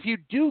 Because if you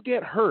do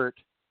get hurt,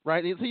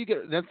 right,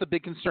 that's the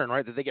big concern,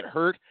 right, that they get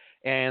hurt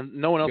and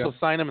no one else will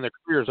sign them and their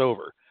career is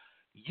over.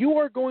 You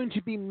are going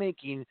to be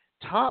making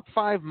top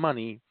 5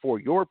 money for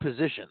your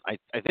position. I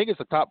think it's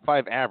the top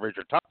 5 average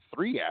or top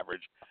 3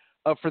 average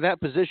for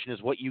that position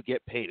is what you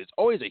get paid. It's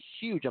always a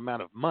huge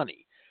amount of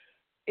money.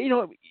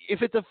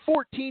 If it's a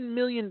 $14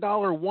 million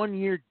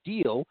 1-year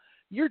deal,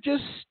 you're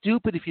just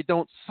stupid if you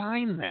don't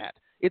sign that.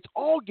 It's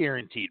all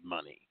guaranteed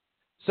money.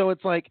 So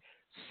it's like,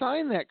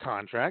 sign that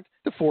contract,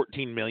 the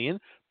 $14 million,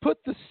 put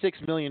the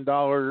 $6 million,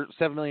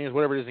 $7 million,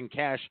 whatever it is in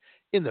cash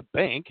in the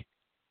bank.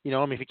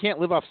 If you can't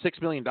live off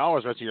 $6 million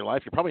the rest of your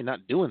life, you're probably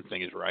not doing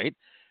things right.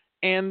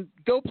 And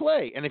go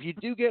play. And if you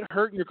do get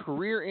hurt and your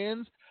career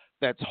ends,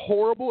 that's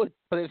horrible.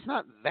 But it's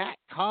not that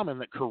common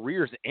that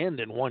careers end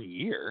in 1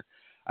 year.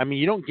 I mean,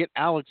 you don't get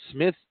Alex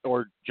Smith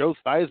or Joe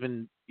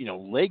Theismann,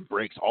 leg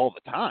breaks all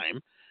the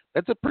time.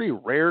 That's a pretty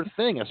rare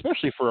thing,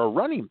 especially for a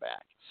running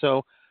back.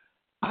 So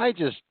I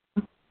just,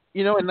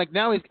 and like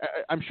now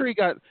I'm sure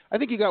I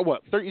think he got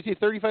what,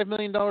 $35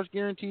 million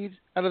guaranteed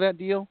out of that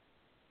deal?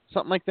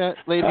 Something like that?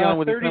 30,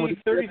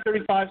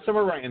 35,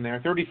 somewhere right in there.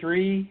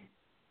 33.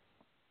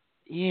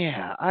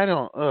 Yeah, I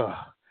don't, well,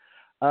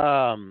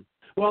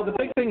 the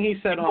big thing he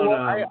said on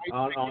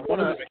one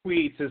of his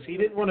tweets is he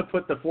didn't want to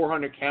put the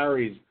 400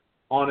 carries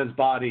on his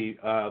body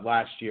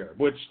last year,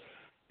 which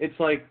it's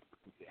like,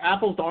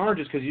 apples to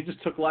oranges because you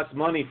just took less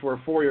money for a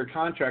 4-year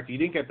contract. You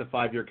didn't get the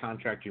 5-year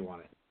contract you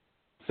wanted.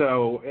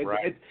 So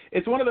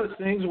it's one of those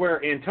things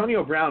where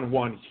Antonio Brown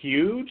won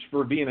huge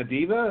for being a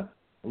diva.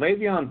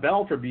 Le'Veon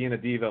Bell, for being a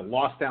diva,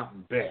 lost out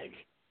big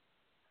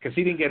because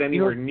he didn't get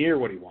anywhere near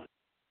what he wanted.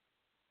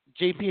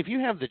 JP, if you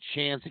have the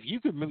chance, if you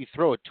could maybe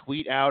throw a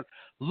tweet out,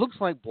 looks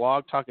like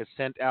Blog Talk has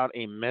sent out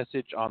a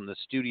message on the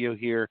studio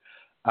here.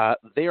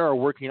 They are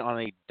working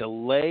on a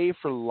delay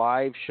for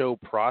live show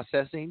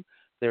processing.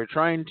 They're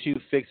trying to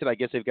fix it. I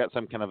guess they've got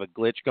some kind of a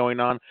glitch going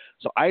on.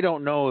 So I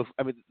don't know if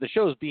the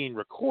show is being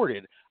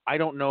recorded. I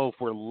don't know if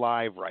we're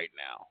live right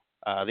now.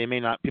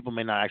 People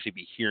may not actually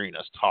be hearing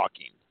us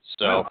talking.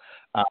 So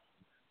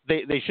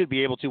they should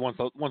be able to once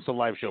the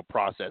live show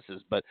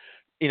processes. But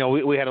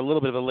we had a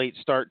little bit of a late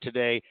start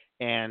today,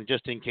 and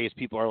just in case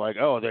people are like,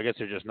 oh, I guess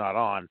they're just not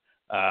on.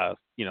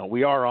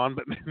 We are on,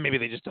 but maybe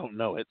they just don't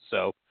know it.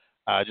 So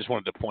I just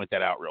wanted to point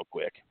that out real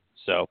quick.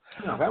 So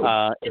that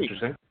was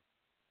interesting.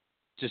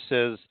 Just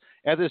says,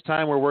 at this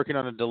time, we're working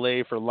on a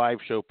delay for live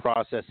show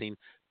processing.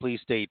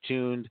 Please stay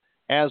tuned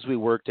as we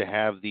work to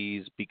have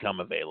these become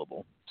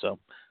available. So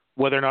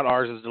whether or not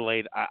ours is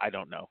delayed, I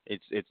don't know.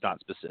 It's not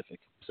specific.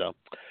 So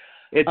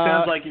it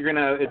sounds like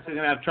it's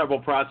gonna have trouble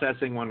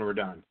processing when we're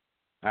done.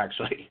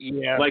 Actually,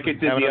 yeah, like it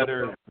did the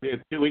other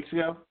 2 weeks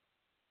ago.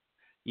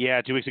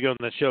 Yeah, 2 weeks ago, and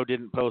the show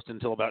didn't post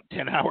until about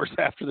 10 hours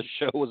after the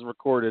show was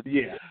recorded.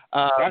 Yeah,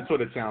 that's what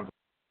it sounds like.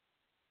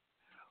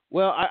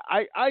 Well,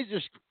 I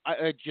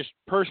just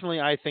personally,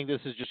 I think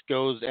this just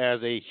goes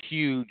as a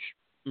huge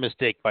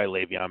mistake by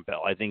Le'Veon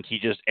Bell. I think he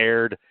just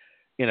erred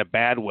in a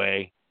bad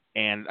way,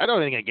 and I don't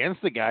think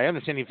against the guy. I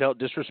understand he felt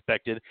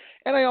disrespected,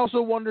 and I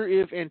also wonder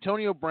if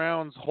Antonio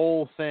Brown's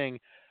whole thing,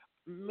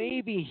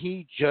 maybe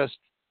he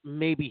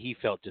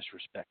felt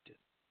disrespected.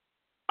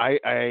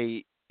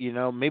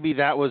 Maybe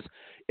that was.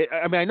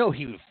 I mean, I know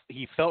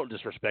he felt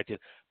disrespected,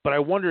 but I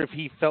wonder if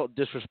he felt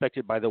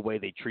disrespected by the way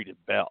they treated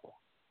Bell.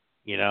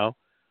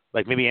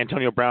 Like maybe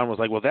Antonio Brown was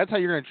like, well, that's how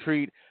you're going to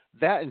treat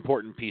that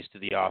important piece to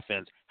the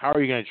offense. How are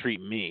you going to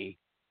treat me?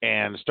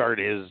 And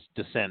started his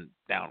descent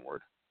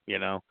downward. I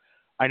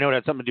know it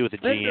had something to do with the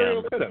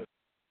GM.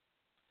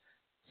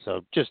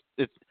 So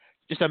it's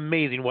just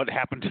amazing what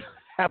happened to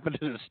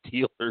the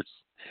Steelers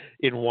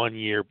in 1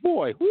 year.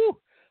 Boy, whoo,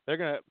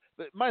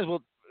 might as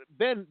well.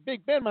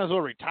 Big Ben might as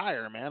well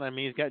retire, man. I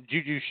mean, he's got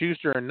Juju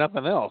Schuster and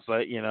nothing else.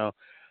 I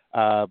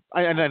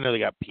know they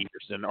got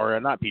Peterson, or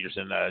not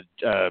Peterson.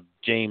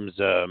 James.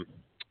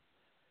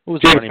 Who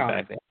was the running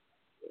back?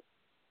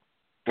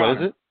 What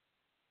is it?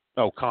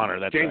 Oh, Connor.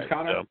 That's James right.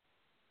 Connor.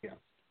 So,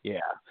 yeah.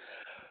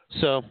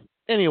 So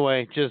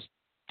anyway, just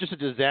a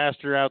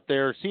disaster out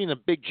there. Seeing a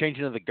big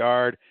changing of the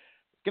guard.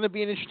 It's going to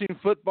be an interesting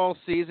football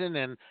season,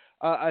 and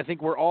I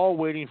think we're all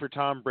waiting for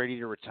Tom Brady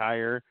to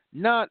retire.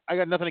 I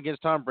got nothing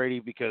against Tom Brady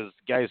because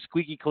the guy's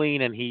squeaky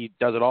clean and he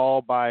does it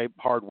all by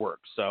hard work.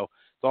 So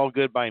it's all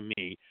good by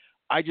me.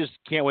 I just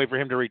can't wait for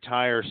him to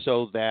retire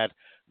so that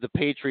the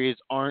Patriots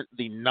aren't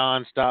the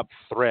nonstop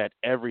threat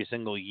every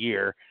single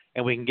year,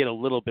 and we can get a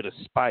little bit of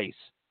spice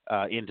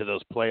into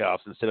those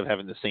playoffs instead of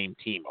having the same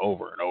team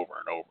over and over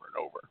and over and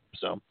over.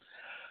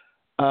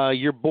 So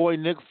your boy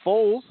Nick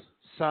Foles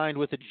signed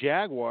with the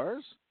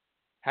Jaguars.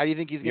 How do you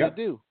think he's going to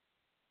do?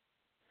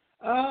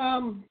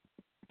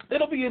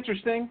 It'll be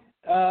interesting.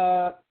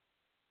 I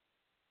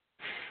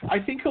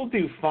think he'll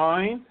do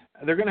fine.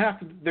 They're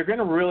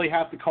gonna really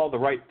have to call the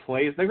right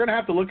plays. They're gonna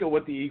have to look at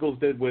what the Eagles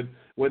did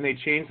when they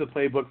changed the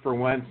playbook for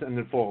Wentz and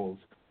then Foles,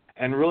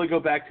 and really go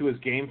back to his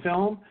game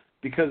film,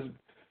 because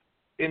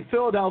in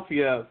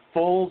Philadelphia,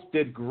 Foles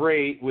did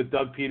great with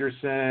Doug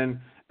Peterson,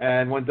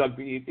 and when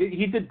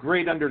he did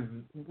great under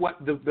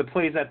what the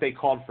plays that they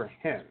called for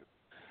him.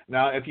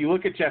 Now, if you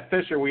look at Jeff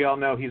Fisher, we all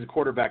know he's a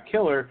quarterback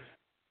killer.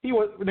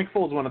 Nick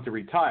Foles wanted to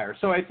retire.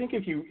 So I think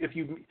if you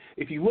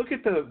look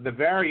at the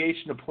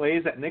variation of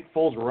plays that Nick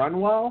Foles run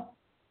well,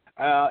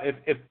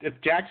 if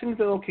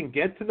Jacksonville can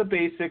get to the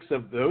basics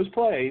of those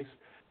plays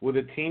with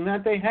a team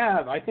that they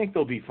have, I think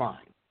they'll be fine.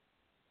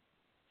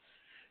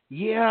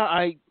 Yeah,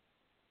 I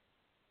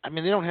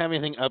mean, they don't have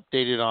anything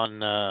updated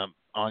on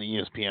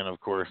ESPN, of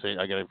course.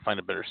 I got to find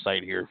a better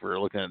site here for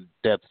looking at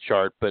depth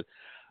chart, but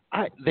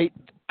I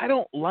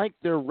don't like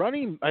their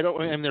running.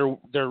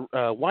 Their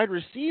wide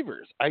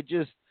receivers. I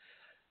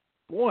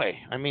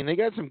mean, they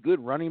got some good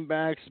running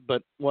backs,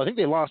 but I think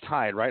they lost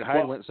Hyde, right?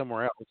 Hyde went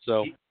somewhere else.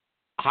 So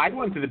Hyde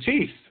went to the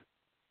Chiefs.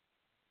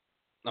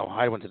 No,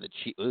 Hyde went to the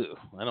Chiefs. Ooh,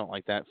 I don't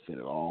like that fit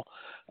at all.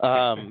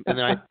 And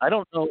then I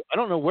don't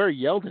know where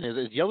Yeldon is.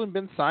 Has Yeldon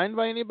been signed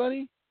by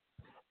anybody?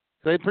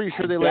 I'm pretty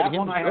sure they let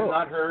him go. I have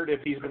not heard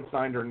if he's been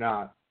signed or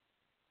not.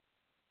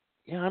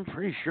 Yeah, I'm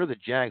pretty sure the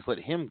Jags let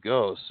him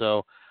go.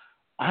 So,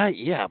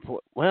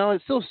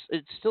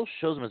 it still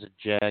shows him as a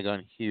Jag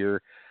on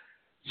here.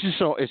 It's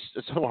so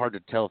hard to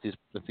tell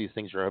if these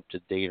things are up to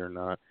date or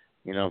not.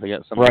 They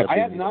got some. Right. I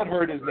have not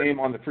heard his name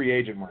on the free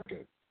agent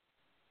market.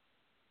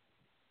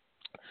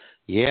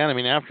 Yeah, I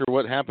mean, after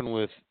what happened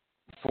with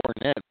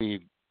Fournette,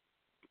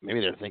 maybe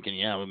they're thinking,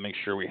 we'll make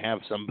sure we have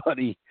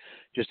somebody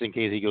just in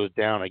case he goes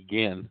down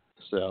again.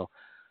 So,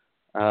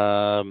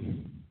 Yeah.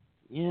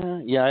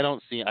 I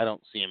don't see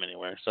him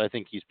anywhere. So I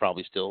think he's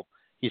probably still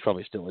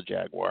a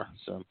Jaguar.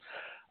 So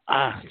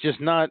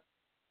just not.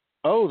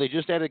 Oh, they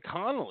just added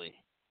Connolly.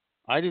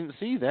 I didn't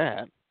see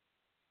that.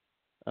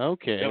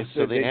 Okay,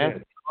 so they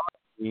added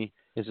Connolly.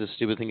 Is this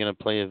stupid thing going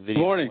to play a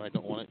video? Morning. I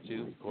don't want it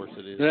to. Of course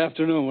it is. Good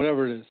afternoon,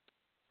 whatever it is.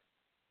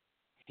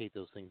 I hate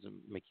those things that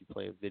make you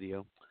play a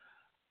video.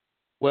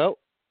 Well,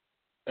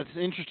 that's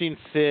an interesting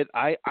fit.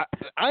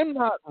 I'm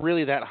not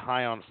really that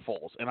high on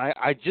Foles, and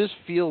I just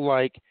feel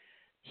like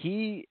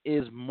he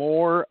is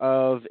more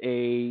of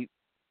a.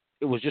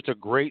 It was just a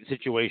great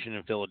situation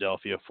in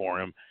Philadelphia for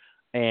him,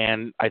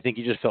 and I think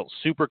he just felt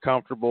super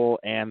comfortable.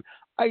 And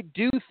I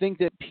do think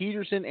that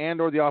Peterson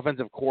or the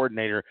offensive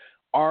coordinator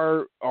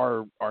are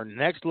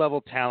next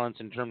level talents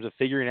in terms of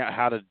figuring out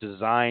how to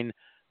design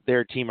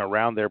their team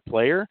around their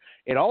player.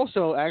 It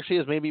also actually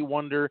has made me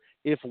wonder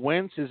if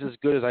Wentz is as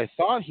good as I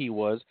thought he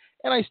was,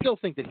 and I still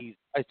think he's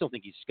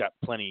got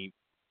plenty.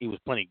 He was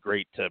plenty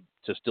great to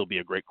still be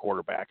a great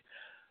quarterback,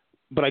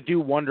 but I do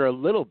wonder a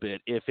little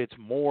bit if it's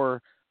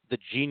more the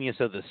genius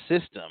of the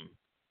system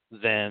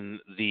than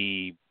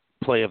the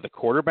play of the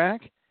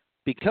quarterback,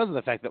 because of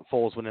the fact that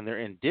Foles went in there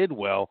and did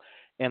well.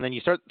 And then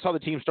you saw the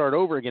team start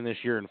over again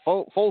this year, and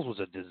Foles was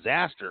a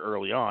disaster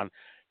early on.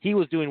 He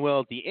was doing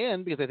well at the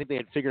end because I think they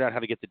had figured out how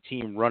to get the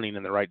team running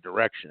in the right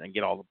direction and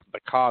get all the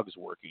cogs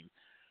working.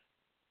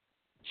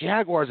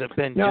 Jaguars have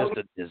been just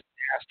a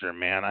disaster,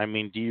 man. I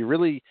mean, do you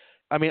really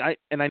 – I mean, I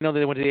know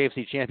they went to the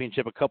AFC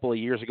Championship a couple of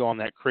years ago on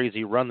that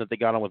crazy run that they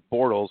got on with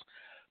Bortles,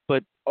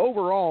 but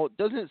overall,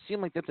 doesn't it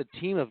seem like that's a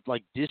team of,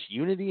 like,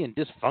 disunity and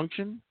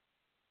dysfunction?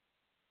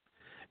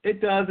 It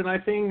does, and I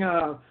think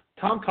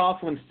Tom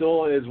Coughlin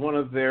still is one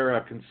of their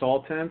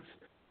consultants.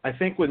 I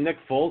think with Nick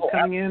Foles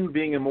coming in,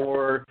 being a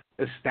more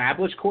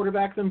established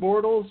quarterback than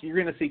Bortles,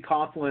 you're going to see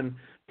Coughlin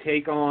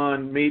take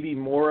on maybe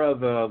more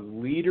of a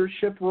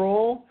leadership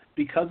role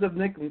because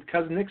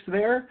Nick's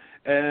there.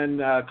 And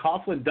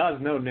Coughlin does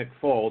know Nick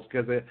Foles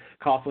because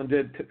Coughlin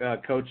did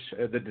coach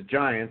the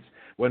Giants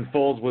when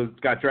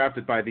Foles got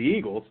drafted by the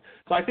Eagles.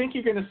 So I think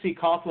you're going to see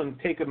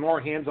Coughlin take a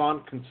more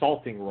hands-on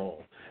consulting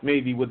role,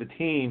 maybe with the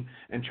team,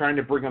 and trying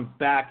to bring them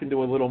back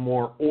into a little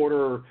more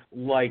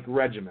order-like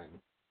regimen.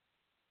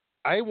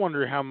 I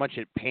wonder how much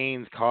it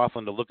pains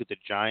Coughlin to look at the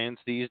Giants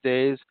these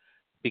days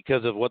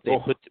because of what he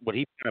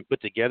kind of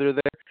put together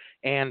there,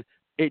 and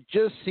it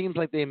just seems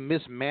like they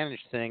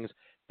mismanaged things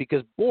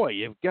because, boy,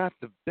 you've got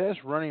the best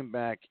running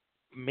back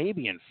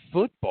maybe in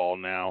football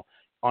now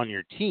on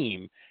your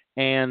team,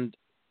 and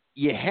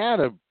you had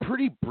a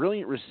pretty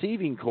brilliant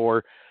receiving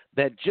core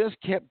that just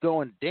kept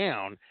going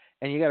down,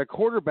 and you got a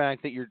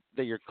quarterback that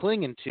you're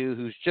clinging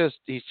to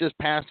he's just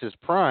past his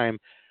prime.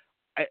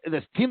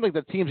 It seems like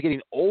the team's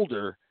getting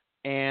older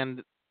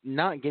and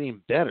not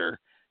getting better,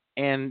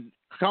 and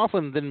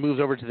Coughlin then moves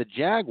over to the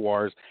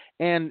Jaguars,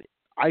 and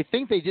I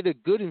think they did a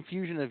good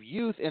infusion of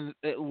youth, and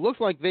it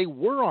looked like they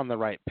were on the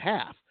right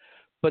path.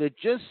 But it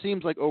just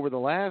seems like over the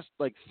last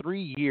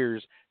 3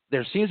 years,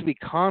 there seems to be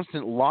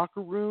constant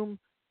locker room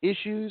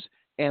issues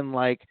and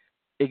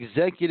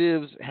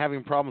executives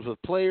having problems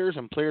with players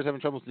and players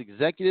having troubles with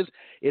executives.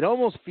 It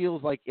almost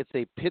feels like it's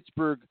a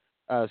Pittsburgh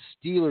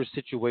Steelers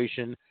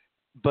situation,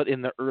 but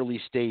in the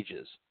early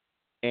stages,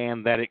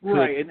 and that it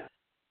could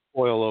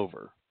boil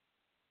over.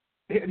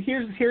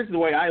 Here's the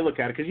way I look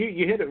at it, because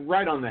you hit it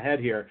right on the head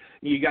here.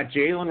 You got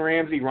Jalen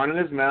Ramsey running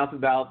his mouth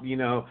about,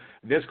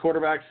 this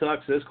quarterback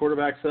sucks, this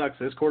quarterback sucks,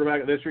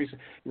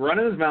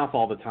 running his mouth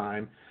all the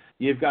time.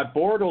 You've got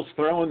Bortles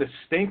throwing the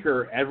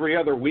stinker every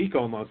other week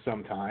almost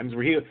sometimes,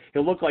 where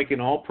he'll look like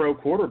an all-pro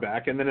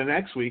quarterback, and then the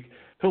next week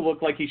he'll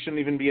look like he shouldn't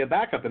even be a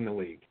backup in the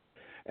league.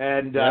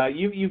 And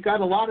you've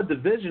got a lot of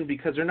division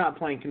because they're not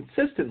playing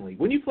consistently.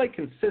 When you play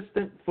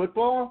consistent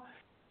football,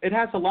 it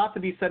has a lot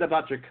to be said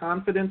about your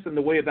confidence and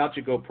the way about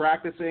you go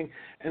practicing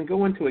and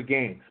go into a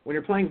game. When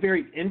you're playing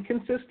very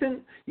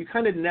inconsistent, you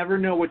kind of never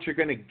know what you're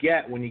going to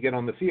get when you get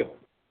on the field.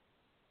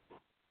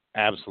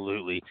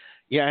 Absolutely.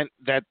 Yeah, and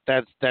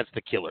that's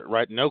the killer,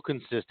 right? No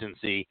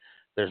consistency.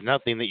 There's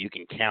nothing that you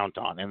can count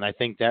on, and I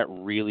think that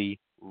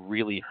really,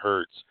 really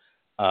hurts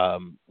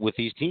with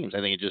these teams. I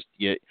think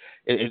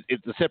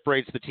it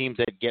separates the teams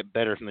that get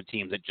better from the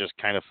teams that just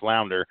kind of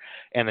flounder.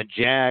 And the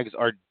Jags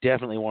are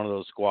definitely one of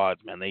those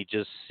squads, man. They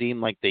just seem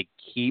like they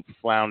keep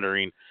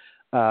floundering,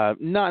 not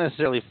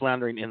necessarily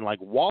floundering in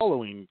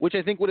wallowing, which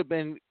I think would have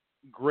been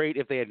great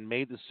if they had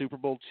made the Super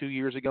Bowl 2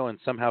 years ago and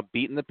somehow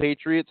beaten the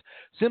Patriots,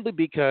 simply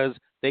because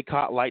they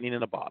caught lightning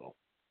in a bottle.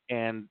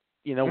 And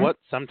you know what?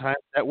 Sometimes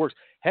that works.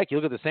 Heck, you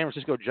look at the San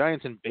Francisco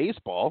Giants in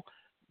baseball,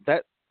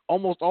 that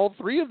almost all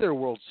three of their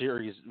World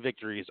Series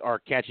victories are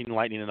catching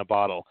lightning in a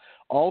bottle.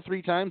 All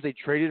three times they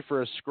traded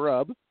for a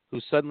scrub who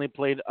suddenly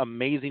played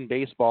amazing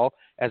baseball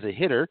as a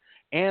hitter,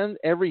 and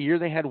every year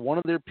they had one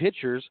of their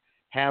pitchers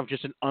have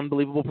just an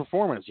unbelievable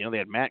performance. They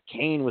had Matt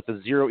Cain with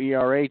a 0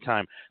 ERA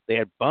time. They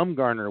had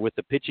Bumgarner with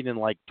the pitching in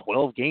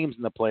 12 games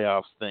in the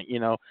playoffs thing.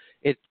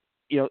 If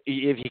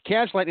you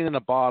catch lightning in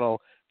a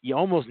bottle, you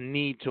almost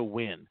need to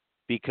win,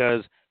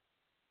 because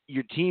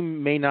your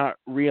team may not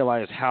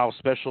realize how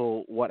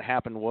special what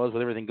happened was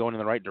with everything going in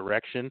the right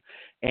direction,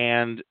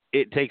 and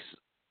it takes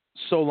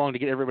so long to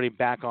get everybody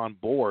back on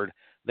board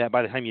that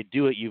by the time you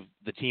do it,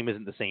 the team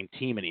isn't the same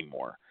team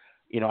anymore.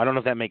 I don't know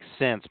if that makes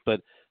sense,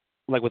 but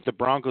like with the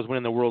Broncos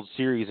winning the World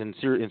Series in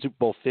Super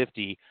Bowl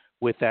 50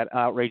 with that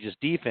outrageous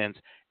defense,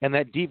 and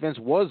that defense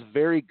was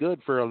very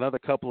good for another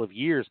couple of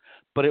years,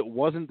 but it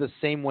wasn't the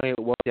same way it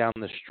was down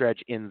the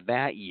stretch in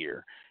that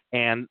year.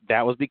 And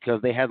that was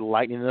because they had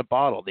lightning in a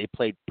bottle. They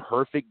played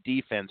perfect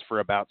defense for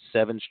about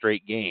 7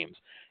 straight games,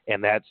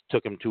 and that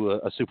took them to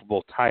a Super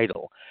Bowl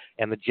title.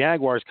 And the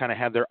Jaguars kind of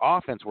had their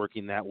offense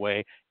working that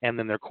way, and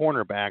then their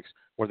cornerbacks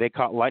where they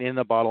caught lightning in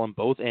the bottle on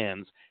both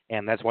ends,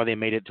 and that's why they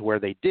made it to where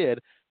they did.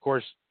 Of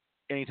course,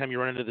 anytime you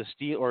run into the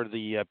Steel or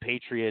the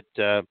Patriot,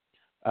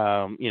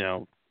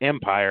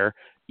 empire,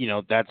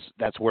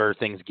 that's where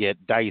things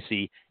get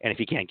dicey. And if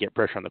you can't get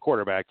pressure on the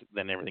quarterback,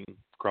 then everything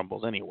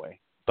crumbles anyway.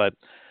 But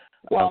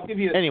well, I'll give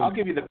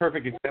you the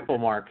perfect example,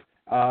 Mark.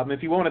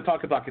 If you want to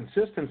talk about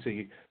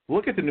consistency,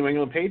 look at the New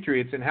England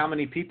Patriots and how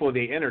many people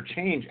they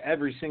interchange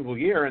every single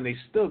year, and they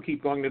still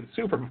keep going to the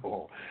Super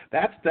Bowl.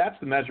 That's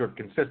the measure of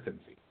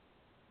consistency.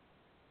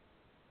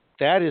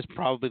 That is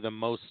probably the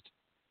most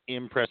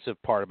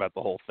impressive part about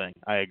the whole thing.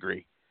 I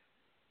agree.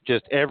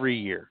 Just every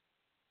year.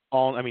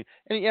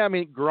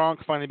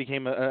 Gronk finally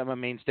became a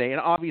mainstay,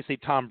 and obviously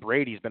Tom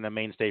Brady's been a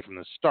mainstay from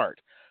the start.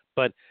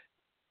 But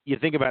you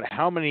think about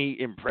how many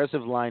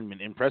impressive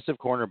linemen, impressive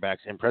cornerbacks,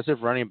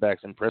 impressive running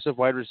backs, impressive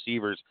wide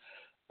receivers,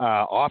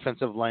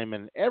 offensive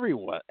linemen,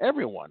 everyone.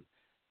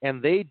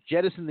 And they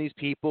jettison these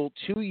people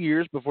 2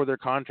 years before their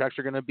contracts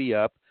are going to be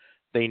up.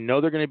 They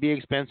know they're going to be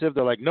expensive.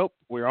 They're like, nope,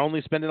 we're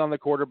only spending on the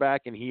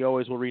quarterback, and he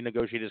always will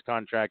renegotiate his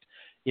contract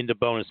into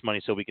bonus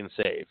money so we can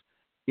save.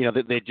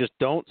 They just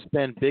don't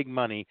spend big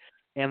money.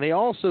 And they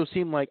also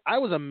seem like, I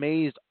was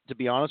amazed, to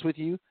be honest with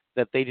you,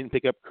 that they didn't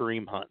pick up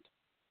Kareem Hunt,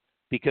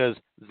 because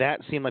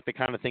that seemed like the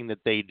kind of thing that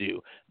they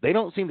do. They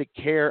don't seem to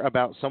care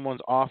about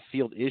someone's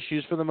off-field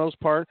issues for the most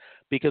part,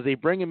 because they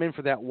bring him in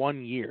for that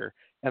 1 year,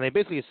 and they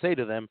basically say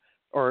to them,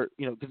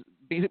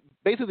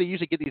 basically they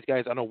usually get these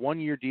guys on a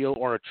 1-year deal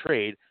or a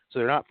trade, so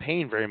they're not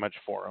paying very much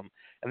for them.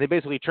 And they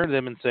basically turn to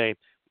them and say,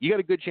 you got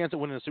a good chance of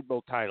winning a Super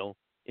Bowl title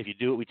if you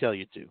do what we tell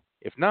you to.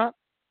 If not,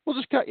 we'll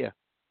just cut you.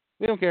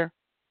 We don't care.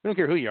 We don't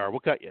care who you are. We'll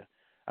cut you.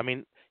 I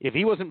mean, if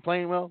he wasn't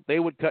playing well, they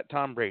would cut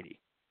Tom Brady.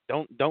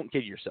 Don't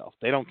kid yourself.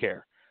 They don't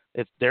care.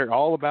 They're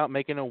all about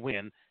making a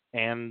win,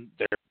 and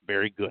they're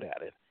very good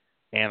at it.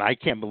 And I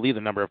can't believe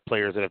the number of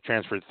players that have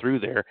transferred through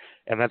there.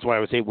 And that's why I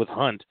would say with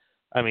Hunt,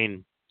 I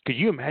mean, could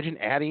you imagine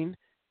adding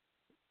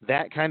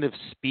that kind of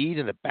speed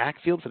in the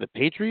backfield for the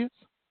Patriots?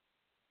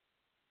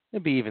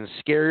 It'd be even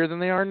scarier than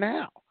they are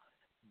now.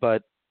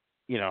 But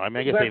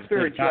I guess that's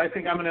very true. I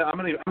think I'm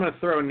gonna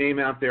throw a name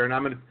out there,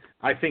 and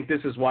I think this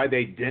is why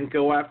they didn't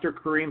go after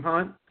Kareem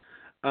Hunt.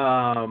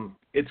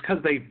 It's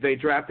because they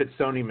drafted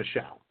Sony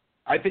Michel.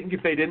 I think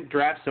if they didn't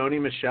draft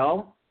Sony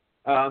Michel,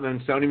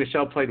 and Sony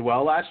Michel played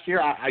well last year,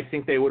 I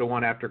think they would have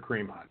won after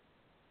Kareem Hunt.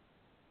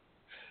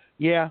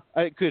 Yeah,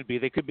 it could be.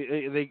 They could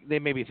be. They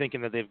may be thinking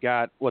that they've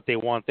got what they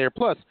want there.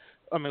 Plus,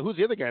 I mean, who's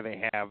the other guy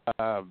they have?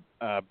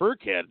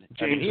 Burkhead,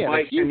 James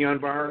White, Kenyon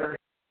Barner.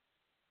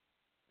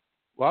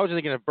 Well, I was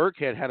thinking if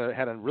Burkhead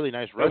had a really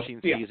nice rushing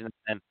season,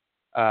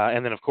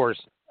 and then of course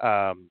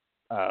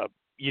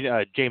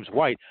James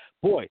White.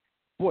 Boy,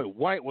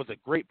 White was a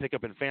great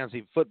pickup in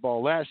fantasy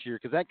football last year,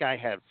 because that guy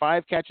had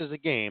 5 catches a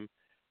game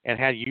and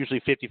had usually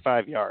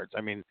 55 yards.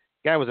 I mean,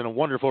 guy was a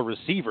wonderful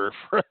receiver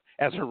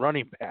as a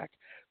running back.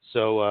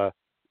 So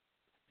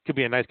could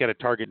be a nice guy to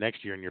target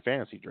next year in your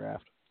fantasy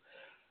draft.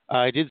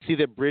 I did see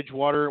that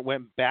Bridgewater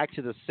went back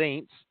to the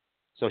Saints,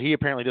 so he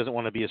apparently doesn't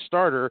want to be a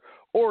starter,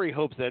 or he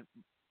hopes that,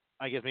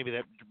 I guess maybe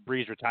that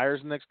Breeze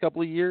retires in the next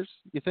couple of years,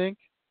 you think?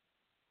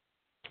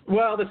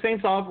 Well, the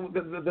Saints,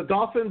 the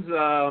Dolphins'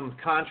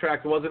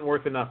 contract wasn't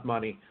worth enough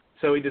money,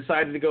 so he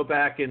decided to go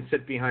back and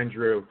sit behind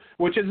Drew,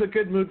 which is a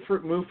good move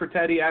for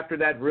Teddy after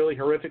that really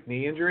horrific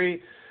knee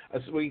injury.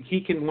 So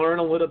he can learn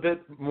a little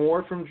bit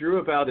more from Drew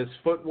about his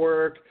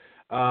footwork,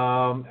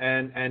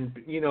 and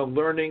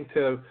learning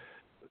to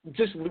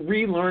just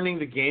relearning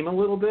the game a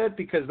little bit,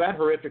 because that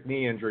horrific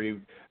knee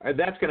injury,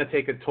 that's going to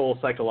take a toll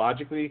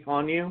psychologically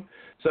on you.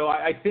 So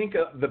I think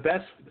the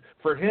best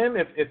for him,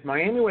 if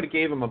Miami would have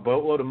gave him a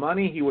boatload of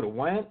money, he would have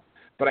went.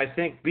 But I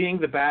think being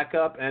the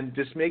backup and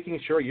just making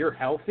sure you're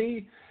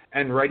healthy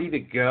and ready to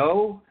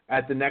go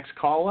at the next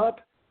call-up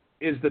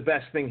is the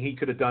best thing he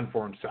could have done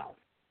for himself.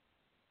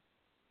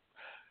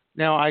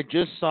 Now, I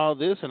just saw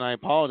this, and I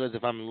apologize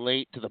if I'm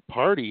late to the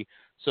party.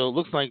 So it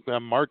looks like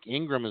Mark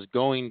Ingram is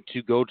going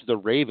to go to the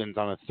Ravens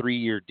on a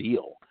 3-year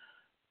deal.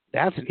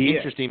 That's an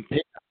interesting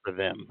pickup for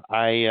them.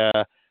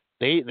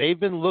 They've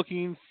been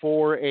looking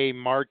for a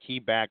marquee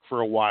back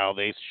for a while.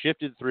 They've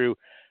shifted through.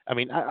 I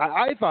mean,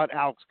 I thought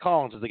Alex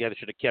Collins is the guy they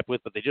should have kept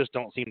with, but they just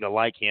don't seem to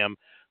like him.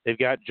 They've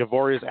got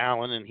Javorius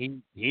Allen, and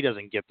he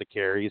doesn't get the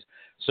carries.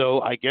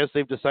 So I guess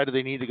they've decided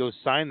they need to go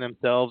sign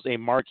themselves a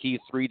marquee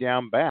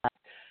 3-down back.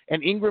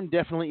 And Ingram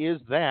definitely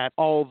is that,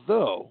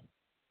 although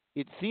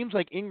it seems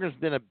like Ingram's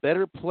been a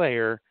better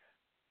player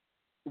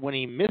when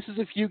he misses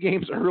a few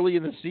games early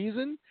in the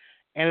season,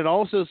 and it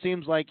also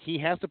seems like he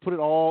has to put it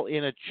all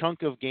in a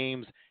chunk of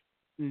games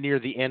near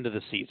the end of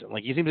the season.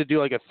 Like he seems to do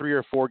like a 3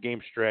 or 4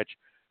 game stretch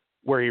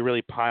where he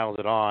really piles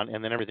it on,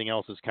 and then everything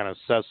else is kind of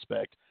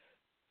suspect.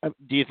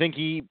 Do you think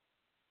he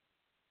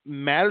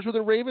matters with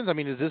the Ravens? I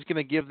mean, is this going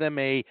to give them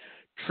a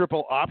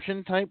triple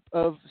option type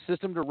of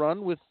system to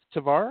run with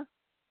Tavar?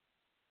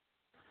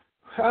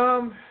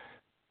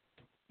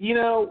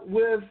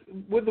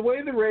 With the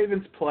way the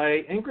Ravens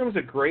play, Ingram's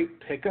a great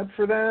pickup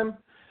for them.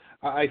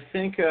 I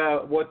think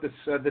what the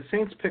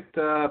Saints picked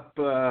up,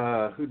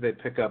 who'd they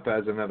pick up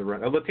as another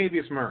run?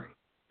 Latavius Murray.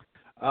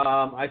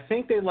 I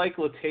think they like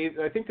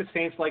I think the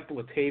Saints like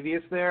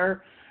Latavius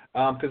there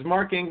because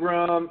Mark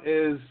Ingram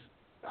is.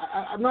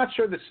 I'm not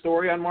sure the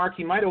story on Mark.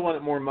 He might have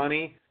wanted more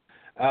money,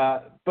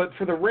 but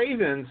for the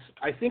Ravens,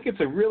 I think it's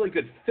a really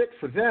good fit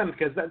for them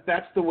because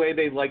that's the way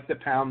they like to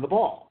pound the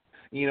ball.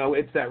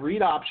 It's that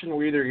read option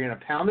where either you're going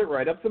to pound it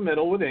right up the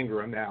middle with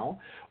Ingram now,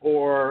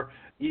 or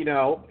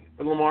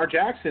Lamar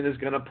Jackson is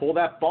going to pull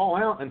that ball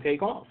out and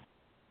take off.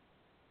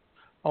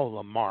 Oh,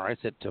 Lamar. I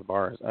said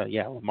Tavares.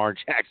 Yeah, Lamar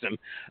Jackson.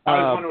 I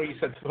was wondering when you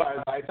said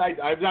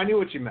Tavares. I knew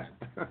what you meant.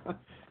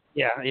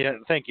 Yeah.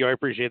 Thank you. I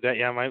appreciate that.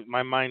 Yeah,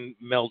 my mind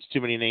melds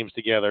too many names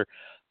together.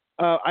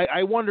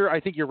 I wonder, I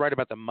think you're right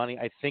about the money.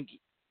 I think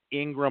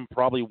Ingram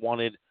probably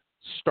wanted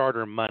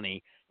starter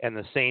money, and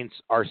the Saints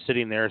are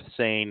sitting there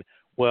saying,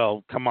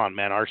 well, come on,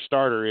 man, our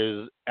starter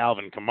is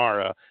Alvin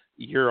Kamara.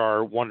 You're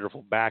our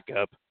wonderful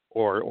backup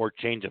or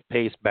change of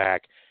pace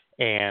back.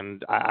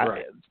 And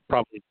I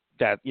probably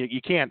that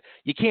you can't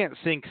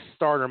sink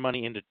starter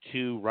money into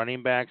 2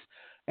 running backs.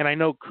 And I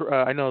know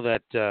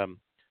that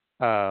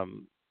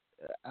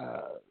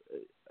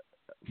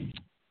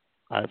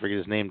I forget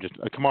his name, just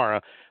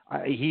Kamara.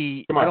 I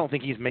don't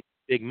think he's making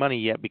big money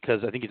yet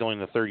because I think he's only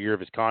in the 3rd year of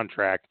his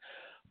contract.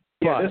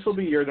 Yeah, this will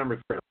be year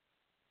number 3.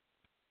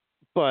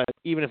 But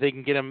even if they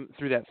can get him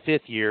through that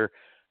 5th year,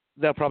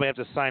 they'll probably have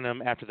to sign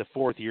him after the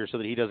 4th year so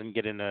that he doesn't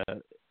get into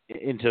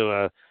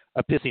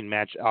a pissing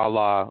match a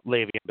la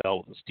Le'Veon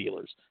Bell with the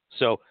Steelers.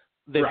 So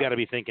they've got to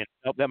be thinking,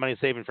 oh, that money's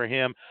saving for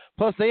him.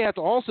 Plus, they have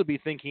to also be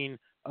thinking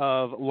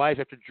of life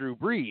after Drew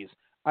Brees.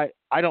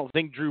 I don't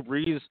think Drew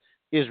Brees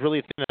is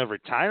really thinking of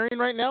retiring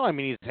right now. I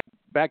mean, he's had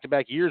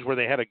back-to-back years where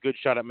they had a good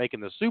shot at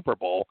making the Super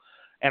Bowl,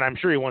 and I'm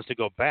sure he wants to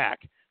go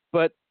back.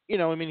 But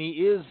I mean,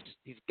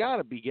 he's got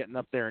to be getting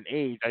up there in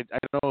age. I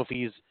don't know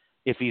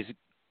if he's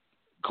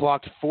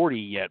clocked 40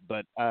 yet,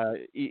 but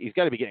he's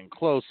got to be getting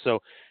close.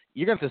 So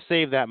you're going to have to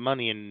save that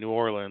money in New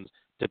Orleans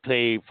to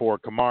pay for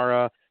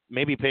Kamara,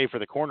 maybe pay for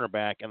the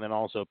cornerback, and then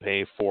also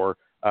pay for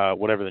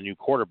whatever the new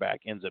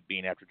quarterback ends up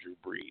being after Drew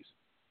Brees.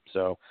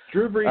 So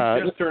Drew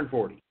Brees just turned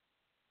 40.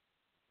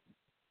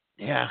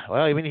 Yeah,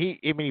 well, I mean,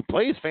 he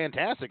plays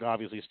fantastic,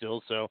 obviously,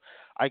 still. So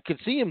I could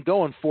see him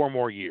going 4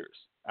 more years.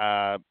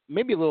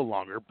 Maybe a little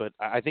longer, but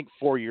I think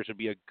 4 years would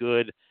be a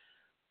good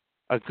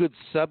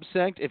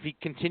subsect if he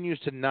continues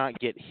to not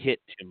get hit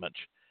too much.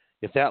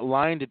 If that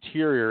line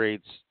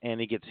deteriorates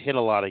and he gets hit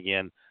a lot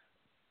again,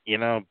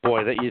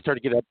 boy, that you start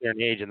to get up there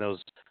in age and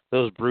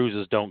those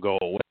bruises don't go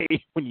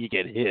away when you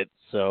get hit.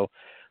 So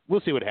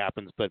we'll see what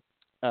happens. But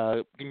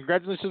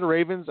congratulations to the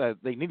Ravens.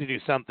 They need to do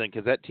something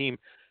because that team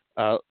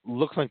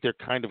looks like they're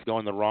kind of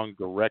going the wrong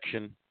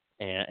direction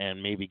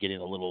and maybe getting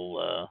a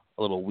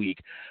little weak.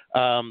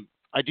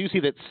 I do see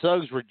that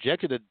Suggs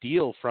rejected a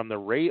deal from the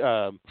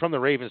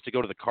Ravens to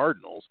go to the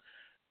Cardinals.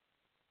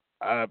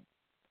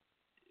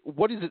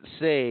 What does it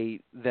say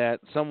that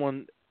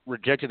someone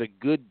rejected a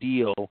good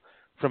deal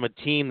from a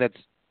team that's,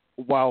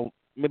 while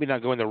maybe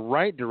not going the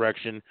right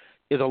direction,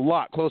 is a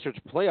lot closer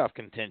to playoff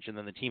contention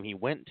than the team he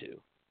went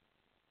to?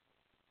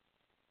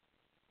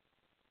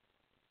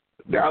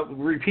 I'll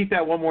repeat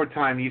that one more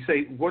time. You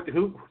say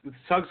who?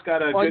 Suggs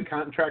got a good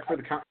contract for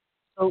the.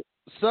 So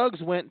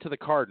Suggs went to the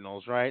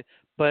Cardinals, right?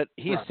 But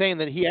he's saying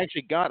that he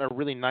actually got a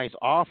really nice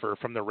offer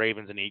from the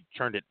Ravens and he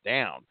turned it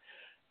down.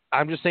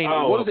 I'm just saying,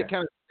 what does it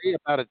kind of say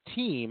about a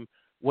team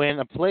when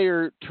a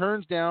player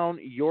turns down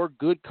your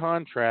good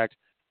contract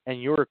and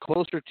you're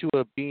closer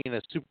to being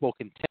a Super Bowl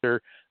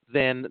contender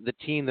than the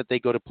team that they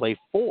go to play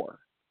for?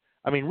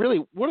 I mean,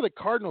 really, what are the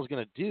Cardinals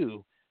going to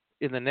do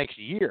in the next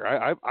year?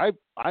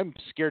 I'm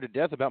scared to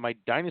death about my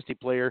dynasty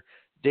player,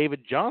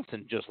 David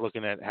Johnson, just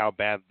looking at how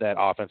bad that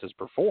offense has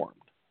performed.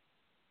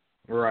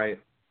 Right.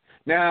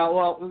 Now,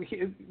 well,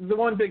 the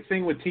one big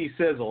thing with T.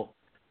 Sizzle,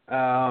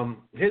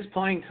 his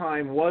playing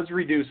time was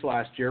reduced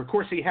last year. Of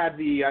course, he had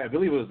I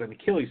believe it was an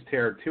Achilles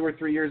tear 2 or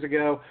 3 years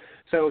ago.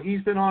 So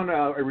he's been on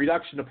a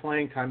reduction of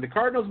playing time. The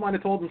Cardinals might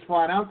have told him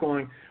flat out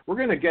going, we're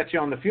going to get you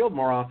on the field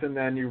more often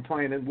than you're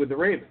playing with the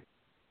Ravens.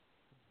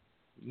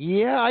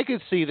 Yeah, I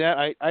could see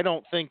that. I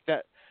don't think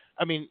that –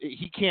 I mean,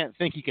 he can't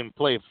think he can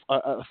play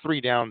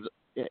 3 downs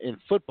in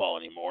football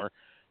anymore.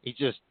 He's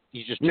just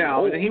too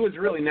old. He was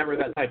really never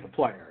that type of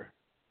player.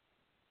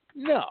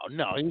 No.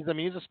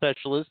 He's a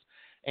specialist.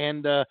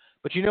 And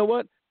but you know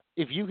what?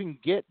 If you can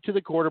get to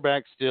the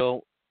quarterback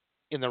still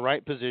in the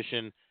right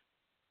position,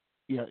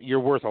 you're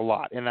worth a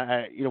lot.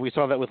 And we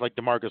saw that with like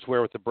DeMarcus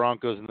Ware with the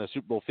Broncos in the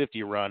Super Bowl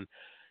 50 run.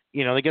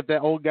 They get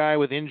that old guy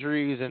with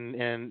injuries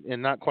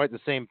and not quite the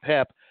same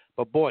pep,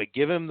 but boy,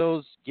 give him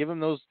those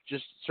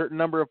just certain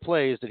number of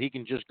plays that he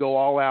can just go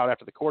all out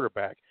after the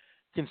quarterback,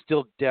 can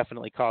still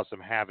definitely cause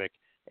some havoc.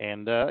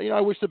 And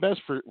I wish the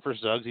best for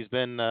Suggs. He's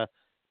been a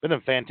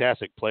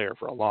fantastic player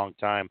for a long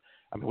time.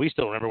 I mean, we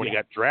still remember when he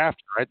got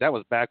drafted, right? That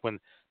was back when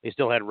they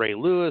still had Ray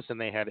Lewis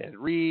and they had Ed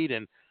Reed,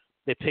 and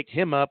they picked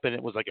him up, and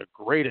it was like a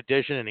great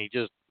addition. And he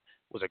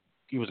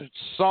was a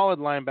solid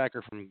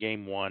linebacker from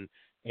game one.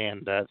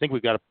 And I think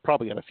we've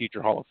probably got a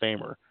future Hall of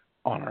Famer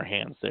on our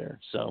hands there.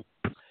 So,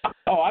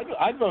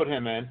 I'd vote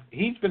him in.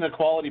 He's been a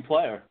quality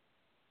player.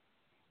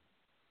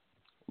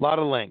 A lot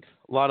of length.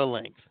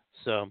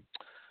 So,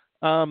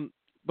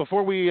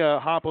 before we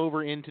hop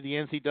over into the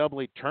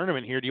NCAA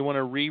tournament here, do you want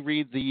to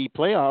reread the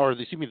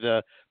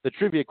the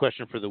trivia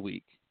question for the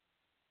week?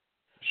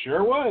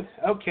 Sure would.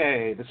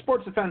 Okay, the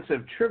Sports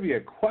Offensive trivia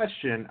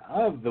question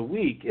of the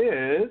week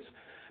is: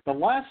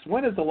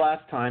 when is the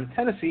last time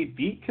Tennessee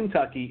beat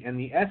Kentucky in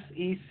the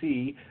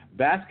SEC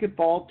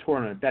basketball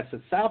tournament? That's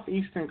the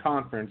Southeastern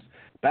Conference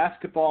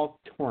basketball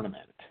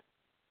tournament.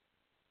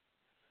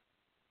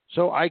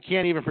 So I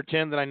can't even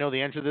pretend that I know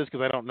the answer to this because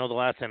I don't know the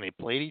last time they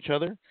played each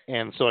other,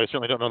 and so I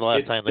certainly don't know the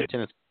last time that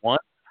Tennessee won.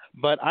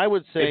 But I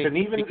would say it's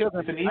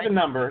an even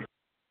number.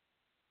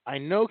 I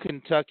know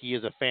Kentucky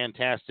is a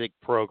fantastic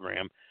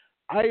program.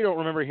 I don't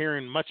remember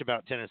hearing much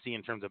about Tennessee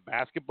in terms of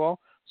basketball,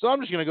 so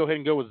I'm just going to go ahead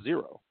and go with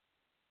 0.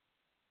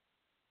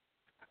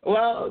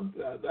 Well,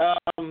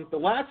 that's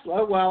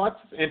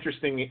an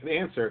interesting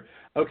answer.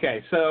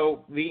 Okay,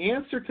 so the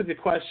answer to the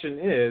question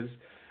is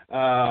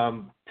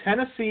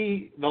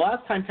Tennessee. The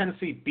last time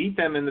Tennessee beat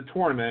them in the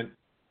tournament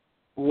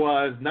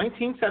was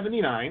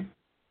 1979,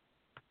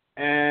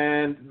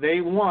 and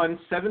they won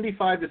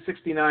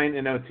 75-69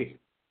 in OT.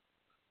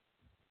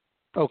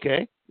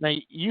 Okay. Now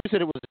you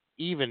said it was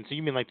even, so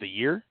you mean like the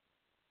year?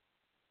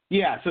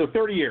 Yeah. So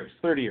 30 years,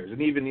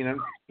 an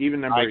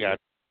even number. I got it.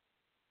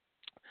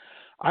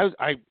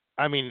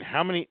 I mean,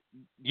 how many?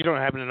 You don't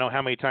happen to know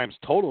how many times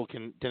total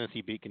can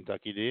Tennessee beat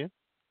Kentucky, do you?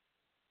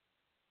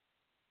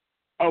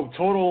 Oh,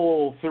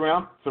 total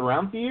throughout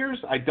the years?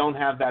 I don't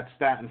have that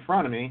stat in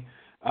front of me,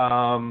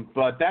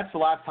 but that's the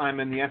last time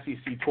in the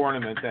SEC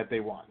tournament that they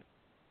won.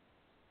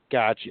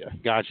 Gotcha.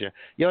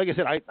 Yeah, like I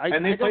said,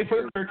 and they played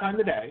for the third time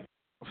today.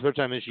 Third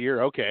time this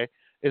year, okay.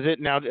 Is it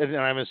now? And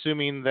I'm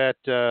assuming that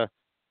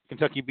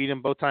Kentucky beat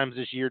them both times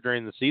this year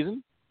during the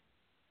season.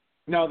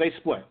 No, they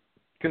split.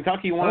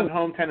 Kentucky won at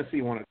home.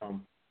 Tennessee won at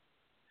home.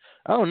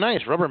 Oh, nice.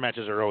 Rubber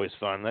matches are always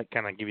fun. That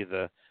kind of give you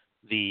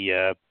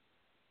the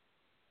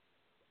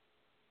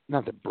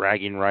not the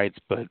bragging rights,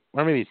 but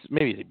or maybe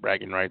the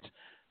bragging rights.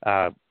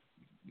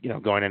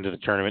 Going into the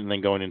tournament and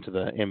then going into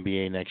the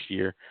NBA next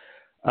year.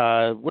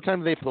 What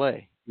time do they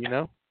play? You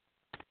know?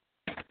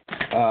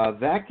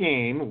 That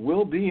game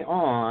will be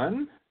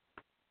on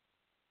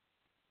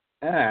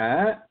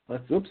at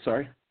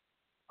sorry.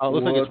 Oh, it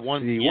looks like it's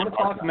 1 p.m. 1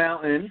 o'clock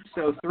Mountain,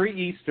 so 3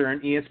 Eastern,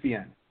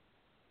 ESPN.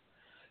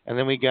 And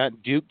then we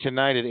got Duke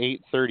tonight at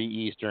 8:30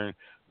 Eastern.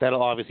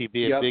 That'll obviously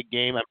be a big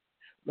game.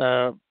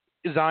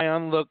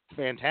 Zion looked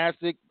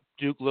fantastic.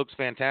 Duke looks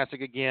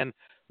fantastic again.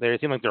 They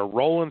seem like they're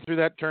rolling through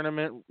that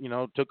tournament.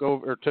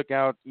 Took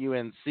out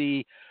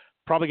UNC.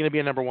 Probably going to be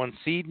a number 1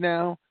 seed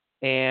now.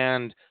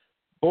 And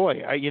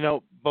boy,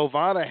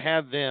 Bovada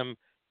had them.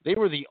 They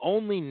were the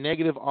only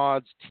negative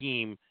odds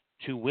team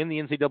to win the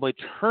NCAA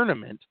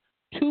tournament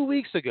 2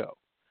 weeks ago.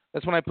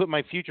 That's when I put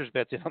my futures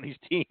bets in on these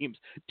teams.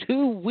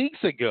 2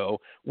 weeks ago,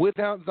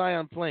 without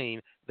Zion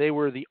playing, they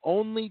were the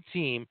only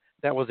team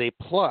that was a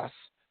plus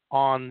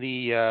on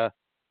a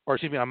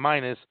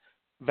minus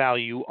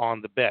value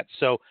on the bet.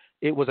 So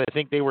it was, I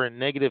think they were a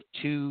negative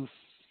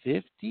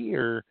 250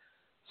 or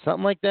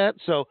something like that.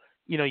 So,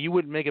 you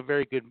wouldn't make a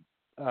very good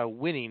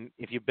winning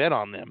if you bet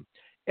on them.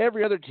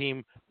 Every other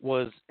team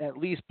was at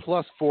least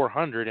plus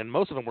 400, and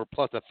most of them were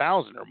plus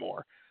 1,000 or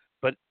more.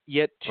 But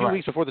yet 2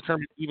 weeks before the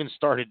tournament even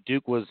started,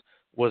 Duke was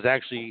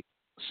actually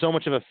so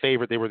much of a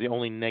favorite. They were the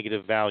only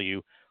negative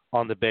value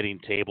on the betting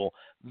table.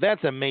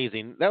 That's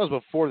amazing. That was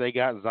before they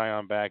got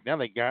Zion back. Now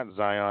they got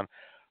Zion.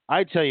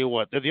 I tell you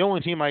what, they're the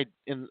only team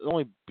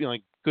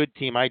good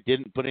team I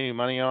didn't put any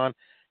money on,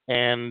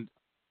 and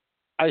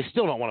I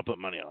still don't want to put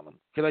money on them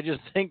because I just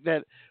think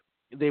that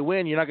they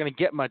win, you're not going to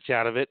get much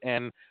out of it,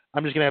 and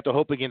I'm just going to have to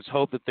hope against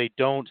hope that they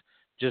don't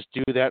just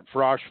do that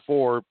Frosh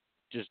 4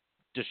 just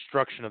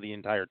destruction of the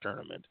entire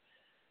tournament.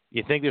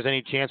 You think there's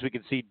any chance we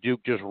could see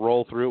Duke just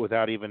roll through it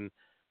without even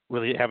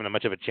really having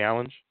much of a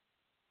challenge?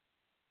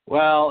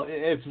 Well,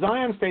 if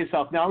Zion stays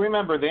healthy. Now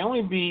remember, they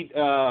only beat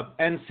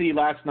NC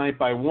last night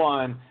by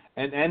 1,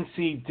 and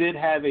NC did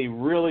have a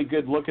really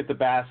good look at the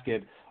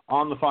basket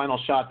on the final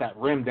shot that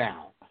rimmed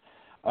down.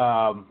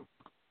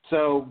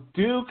 So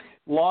Duke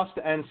lost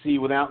to NC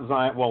without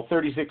Zion. Well,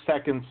 36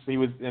 seconds he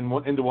was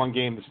into one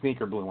game. The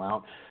sneaker blew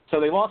out. So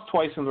they lost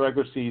twice in the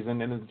regular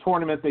season, and in the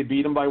tournament they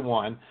beat them by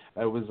 1.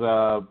 It was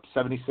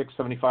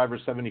 76-75 or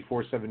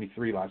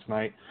 74-73 last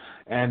night.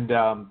 And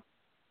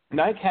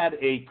Nike had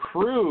a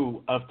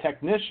crew of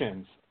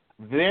technicians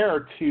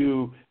there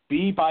to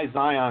be by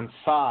Zion's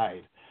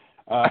side,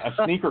 a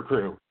sneaker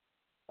crew.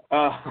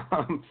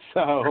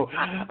 So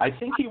I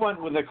think he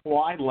went with a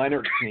Kawhi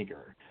Leonard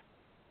sneaker.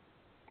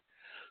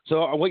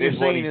 So what you're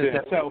saying is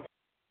that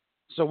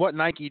so what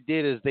Nike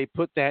did is they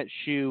put that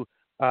shoe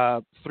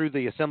through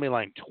the assembly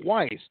line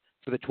twice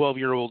for the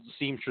 12-year-old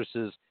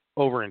seamstresses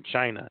over in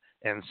China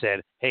and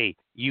said, "Hey,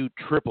 you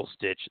triple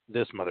stitch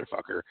this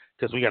motherfucker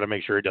because we got to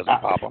make sure it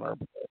doesn't pop on our."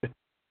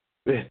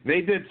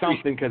 They did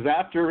something because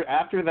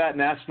after that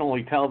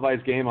nationally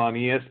televised game on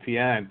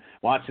ESPN,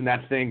 watching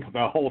that thing,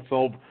 the whole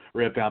soul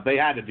rip out, they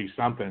had to do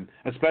something,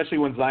 especially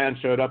when Zion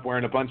showed up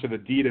wearing a bunch of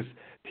Adidas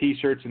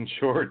T-shirts and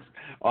shorts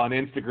on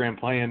Instagram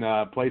playing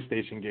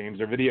PlayStation games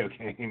or video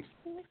games.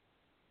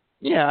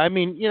 Yeah, I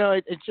mean,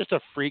 it's just a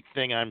freak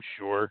thing, I'm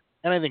sure,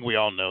 and I think we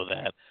all know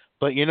that.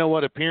 But you know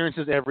what? Appearance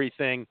is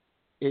everything.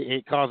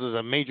 It causes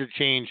a major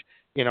change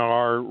in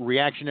our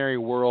reactionary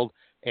world,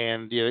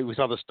 and we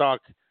saw the stock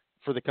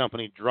for the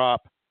company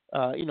drop,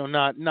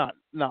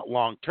 not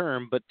long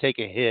term, but take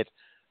a hit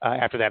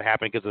after that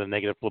happened because of the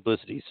negative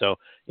publicity. So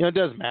it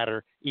does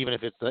matter, even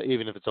if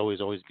it's always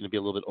going to be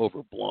a little bit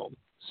overblown.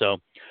 So,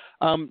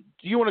 do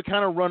you want to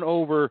kind of run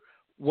over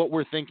what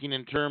we're thinking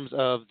in terms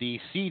of the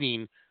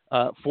seeding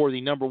for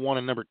the number 1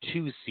 and number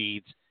 2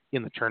 seeds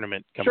in the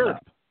tournament coming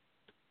up?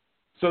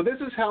 So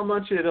this is how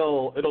much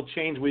it'll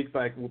change week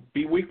by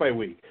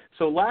week.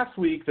 So last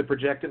week the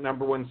projected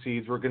number 1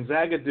 seeds were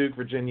Gonzaga, Duke,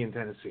 Virginia, and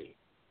Tennessee.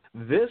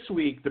 This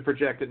week, the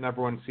projected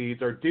number 1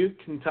 seeds are Duke,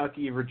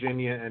 Kentucky,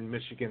 Virginia, and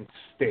Michigan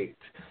State.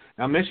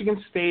 Now,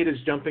 Michigan State is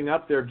jumping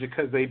up there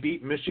because they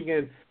beat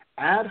Michigan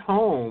at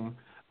home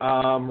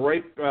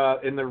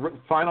in the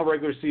final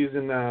regular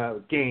season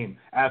game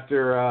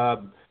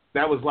after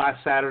that was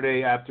last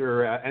Saturday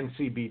after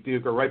NC beat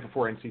Duke, or right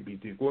before NC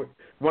beat Duke.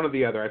 One or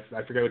the other.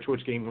 I forget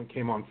which game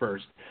came on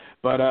first.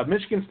 But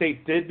Michigan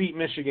State did beat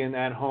Michigan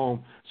at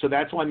home, so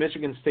that's why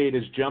Michigan State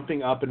is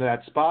jumping up into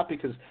that spot,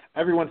 because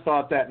everyone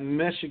thought that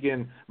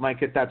Michigan might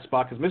get that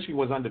spot because Michigan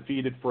was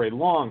undefeated for a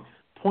long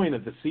point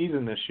of the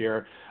season this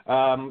year.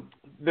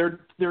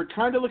 They're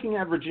kind of looking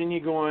at Virginia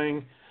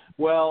going,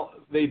 well,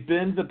 they've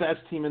been the best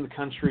team in the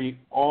country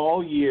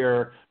all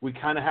year. We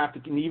kind of have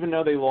to, and even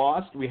though they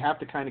lost, we have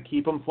to kind of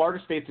keep them.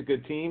 Florida State's a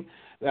good team.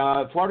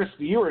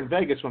 You were in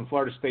Vegas when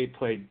Florida State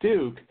played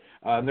Duke.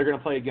 They're going to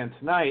play again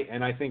tonight,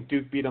 and I think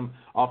Duke beat them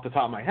off the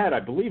top of my head.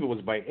 I believe it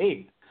was by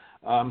 8.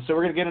 So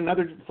we're going to get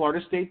another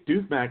Florida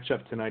State-Duke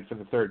matchup tonight for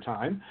the third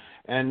time,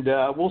 and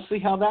we'll see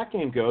how that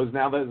game goes.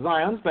 Now that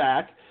Zion's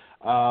back,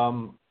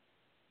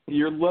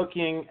 you're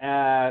looking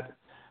at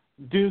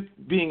Duke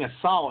being a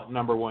solid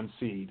number 1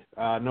 seed,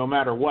 no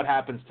matter what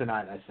happens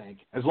tonight, I think.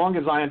 As long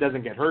as Zion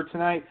doesn't get hurt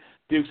tonight,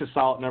 Duke's a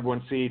solid number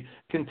 1 seed.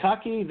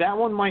 Kentucky, that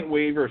one might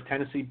waver if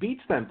Tennessee beats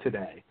them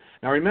today.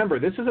 Now, remember,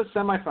 this is a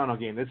semifinal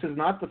game. This is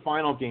not the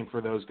final game for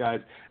those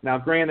guys. Now,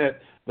 granted,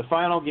 the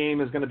final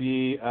game is going to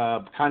be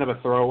kind of a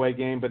throwaway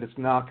game, but it's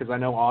not, because I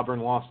know Auburn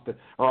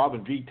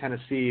beat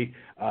Tennessee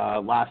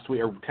last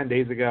week or 10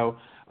 days ago.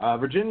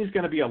 Virginia's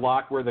going to be a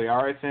lock where they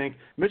are, I think.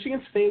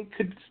 Michigan State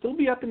could still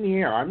be up in the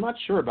air. I'm not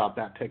sure about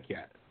that pick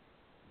yet.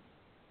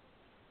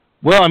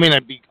 Well, I mean,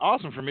 it'd be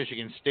awesome for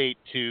Michigan State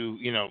to,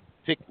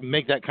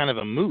 make that kind of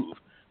a move,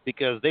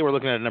 because they were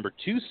looking at a number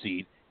 2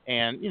 seed,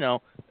 and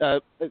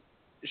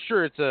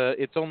sure,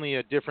 it's only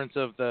a difference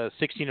of the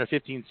 16 or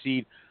 15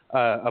 seed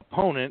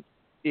opponent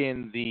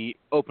in the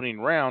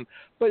opening round,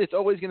 but it's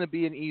always going to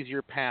be an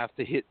easier path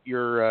to hit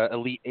your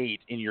Elite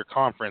 8 in your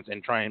conference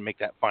and try and make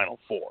that Final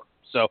Four.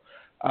 So,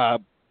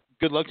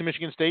 good luck to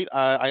Michigan State.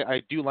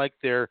 I do like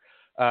their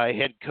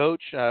head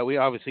coach. There's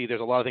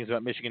a lot of things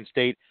about Michigan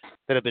State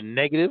that have been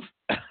negative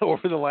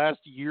over the last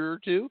year or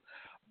two,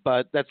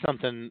 but that's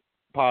something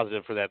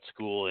positive for that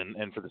school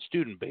and for the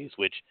student base,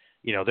 which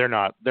they're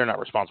not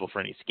responsible for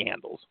any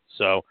scandals.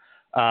 So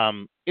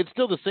it's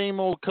still the same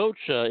old coach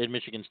in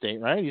Michigan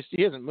State, right?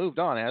 He hasn't moved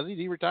on, has he?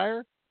 Did he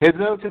retire?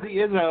 Izzo to the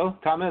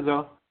Izzo, Tom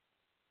Izzo.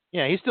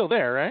 Yeah, he's still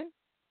there, right?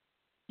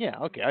 Yeah,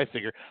 okay, I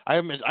figure. I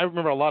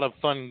remember a lot of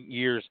fun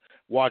years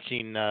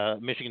watching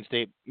Michigan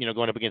State,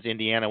 going up against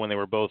Indiana when they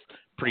were both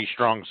pretty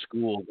strong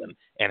schools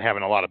and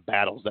having a lot of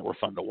battles that were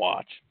fun to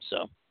watch.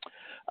 So,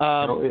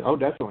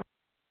 definitely.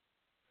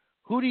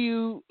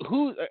 Who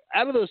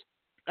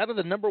out of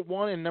the number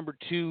 1 and number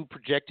 2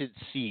 projected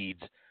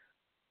seeds,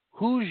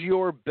 who's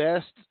your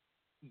best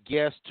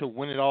guess to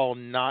win it all,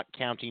 not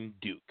counting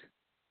Duke?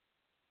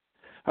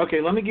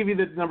 Okay, let me give you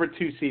the number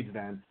 2 seeds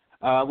then.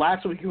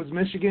 Last week it was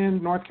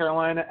Michigan, North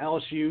Carolina,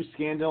 LSU,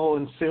 scandal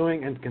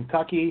ensuing, and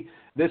Kentucky.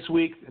 This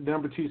week, the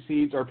number 2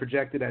 seeds are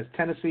projected as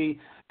Tennessee,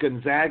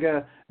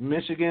 Gonzaga,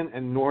 Michigan,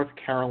 and North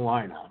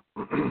Carolina.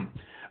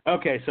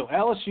 Okay, so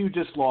LSU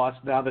just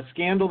lost. Now, the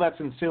scandal that's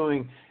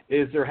ensuing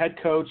is their head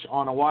coach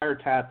on a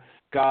wiretap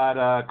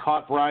got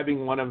caught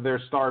bribing one of their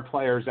star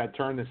players that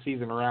turned the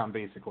season around,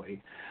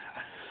 basically.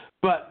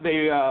 But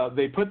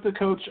they put the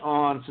coach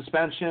on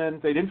suspension.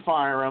 They didn't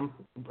fire him.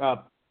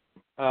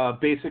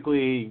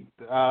 Pending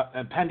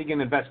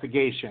an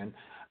investigation.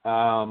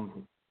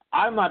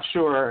 I'm not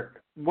sure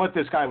what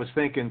this guy was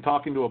thinking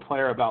talking to a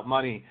player about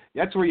money.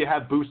 That's where you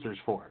have boosters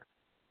for.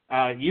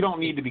 You don't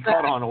need to be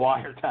caught on a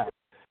wiretap.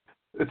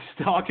 It's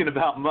talking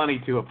about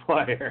money to a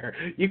player.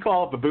 You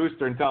call up a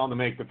booster and tell him to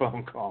make the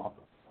phone call.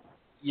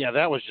 Yeah,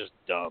 that was just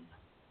dumb.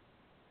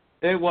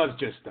 It was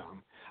just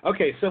dumb.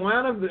 Okay, so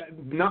out of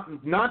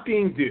not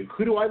being Duke,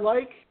 who do I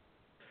like?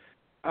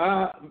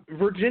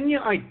 Virginia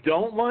I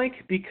don't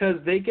like because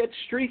they get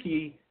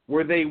streaky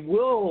where they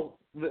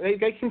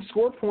can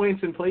score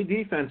points and play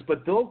defense,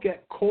 but they'll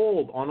get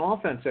cold on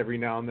offense every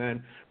now and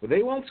then where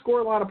they won't score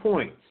a lot of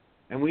points.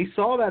 And we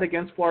saw that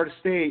against Florida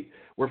State,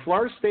 where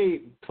Florida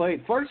State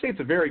played. Florida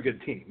State's a very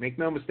good team. Make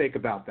no mistake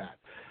about that.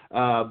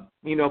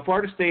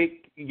 Florida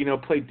State,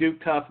 played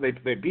Duke tough.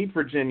 They beat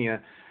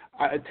Virginia.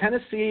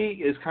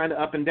 Tennessee is kind of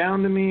up and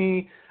down to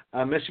me.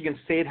 Michigan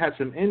State has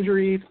some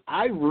injuries.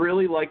 I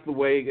really like the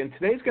way, and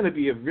today's going to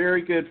be a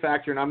very good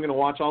factor, and I'm going to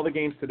watch all the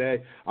games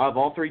today. I have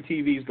all 3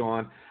 TVs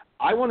going.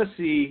 I want to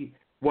see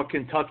what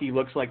Kentucky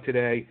looks like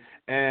today.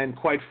 And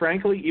quite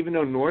frankly, even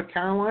though North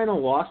Carolina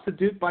lost to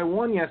Duke by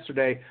 1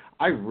 yesterday,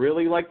 I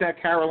really like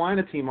that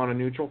Carolina team on a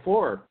neutral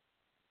floor.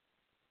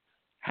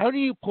 How do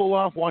you pull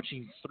off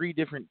watching 3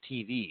 different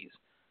TVs?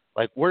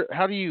 Like,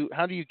 how do you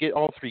get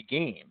all 3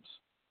 games?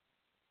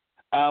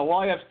 Well,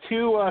 I have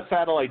 2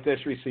 satellite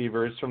dish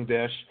receivers from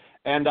Dish,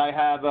 and I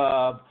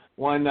have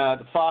when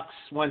Fox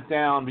went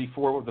down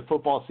before the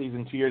football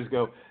season 2 years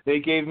ago, they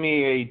gave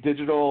me a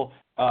digital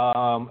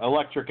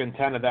electric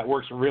antenna that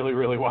works really,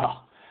 really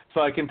well. So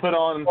I can put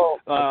on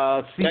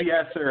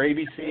CBS or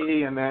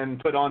ABC and then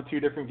put on 2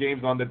 different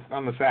games on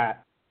the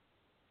SAT.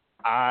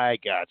 I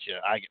gotcha.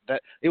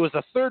 It was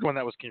the third one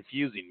that was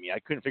confusing me. I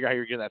couldn't figure out how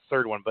you were getting that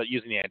third one, but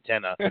using the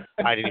antenna,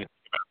 I didn't even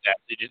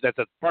think about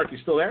that. Mark, you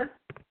still there?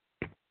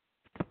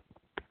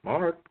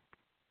 Mark.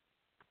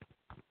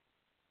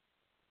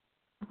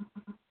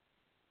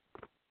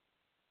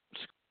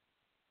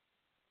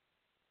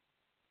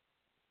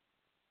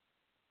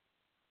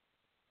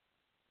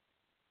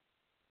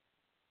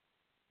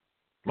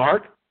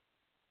 Mark?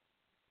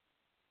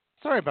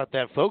 Sorry about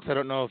that, folks. I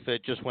don't know if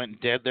it just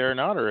went dead there or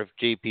not, or if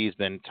JP's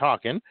been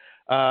talking.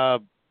 JP,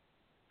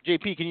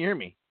 can you hear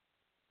me?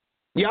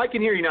 Yeah, I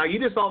can hear you now. You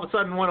just all of a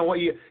sudden went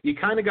away. You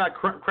kind of got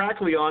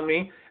crackly on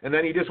me, and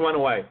then you just went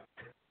away.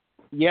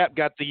 Yep,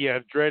 got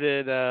the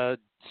dreaded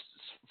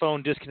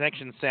phone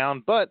disconnection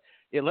sound, but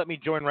it let me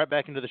join right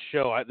back into the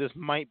show. This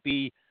might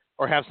be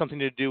or have something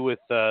to do with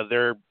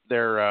their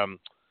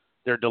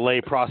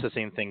delay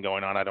processing thing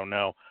going on. I don't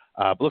know.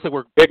 But looks like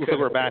we're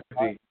back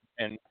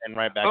and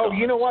right back. Oh,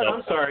 you know what?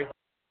 I'm sorry.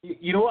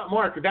 You know what,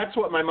 Mark? That's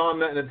what my mom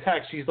meant in the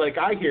text. She's like,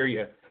 I hear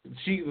you.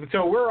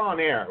 So we're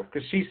on air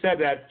because she said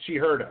that she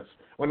heard us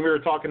when we were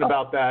talking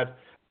about that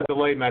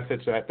delay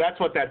message. That's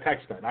what that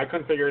text meant. I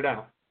couldn't figure it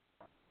out.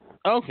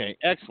 Okay,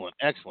 excellent.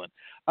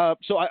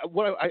 So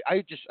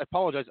I just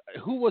apologize.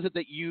 Who was it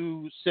that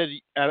you said,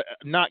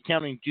 not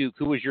counting Duke,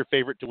 who was your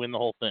favorite to win the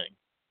whole thing?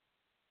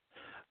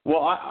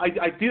 Well,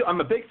 I do.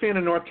 I'm a big fan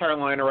of North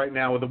Carolina right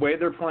now with the way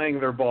they're playing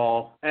their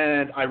ball,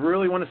 and I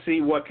really want to see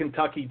what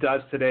Kentucky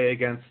does today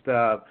against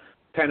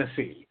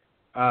Tennessee.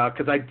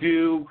 Because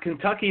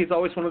Kentucky is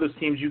always one of those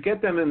teams. You get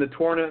them in the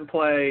tournament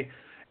play,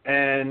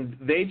 and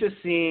they just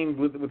seem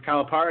with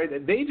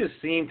Calipari, they just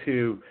seem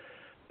to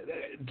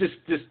just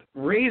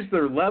raise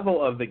their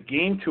level of the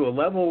game to a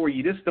level where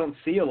you just don't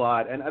see a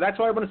lot, and that's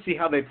why I want to see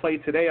how they play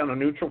today on a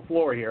neutral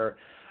floor here.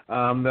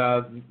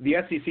 The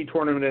SEC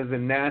tournament is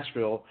in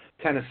Nashville,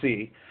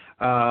 Tennessee.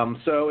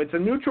 So it's a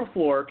neutral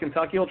floor.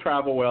 Kentucky will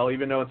travel well,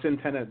 even though it's in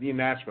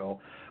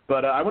Nashville.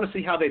 But I want to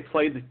see how they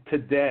play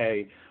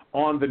today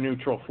on the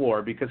neutral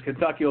floor because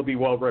Kentucky will be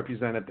well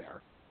represented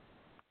there.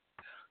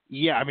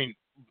 Yeah, I mean,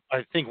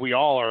 I think we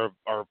all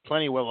are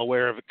plenty well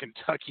aware of it.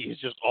 Kentucky is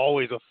just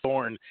always a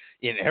thorn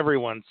in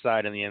everyone's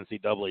side in the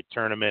NCAA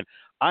tournament.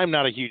 I'm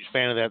not a huge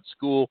fan of that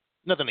school.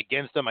 Nothing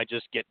against them. I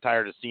just get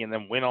tired of seeing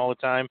them win all the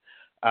time.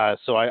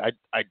 So I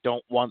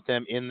don't want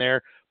them in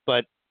there.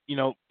 But,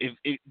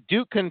 if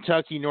Duke,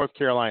 Kentucky, North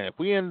Carolina, if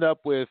we end up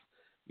with,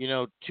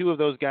 2 of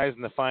those guys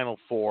in the Final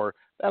Four,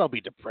 that'll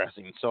be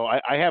depressing. So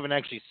I haven't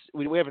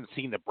we haven't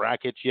seen the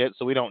brackets yet,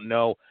 so we don't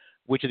know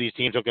which of these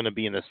teams are going to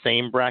be in the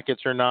same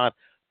brackets or not.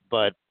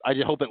 But I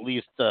just hope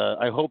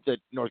I hope that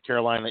North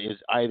Carolina is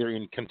either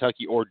in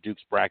Kentucky or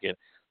Duke's bracket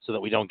so that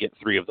we don't get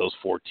 3 of those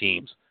 4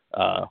 teams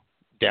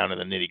down in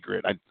the nitty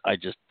grit.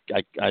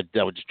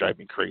 That would just drive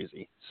me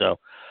crazy. So,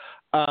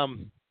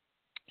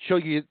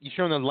 you're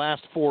showing the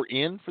last 4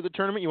 in for the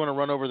tournament. You want to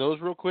run over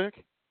those real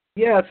quick?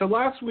 Yeah, so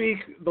last week,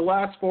 the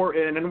last 4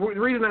 in, and the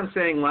reason I'm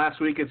saying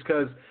last week is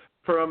because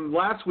from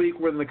last week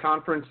when the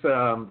conference,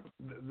 the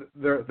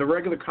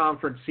regular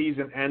conference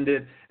season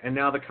ended, and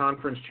now the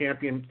conference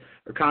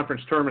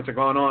conference tournaments are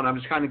going on, I'm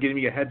just kind of giving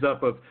you a heads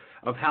up of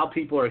how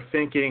people are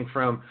thinking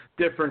from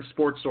different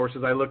sports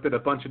sources. I looked at a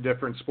bunch of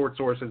different sports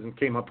sources and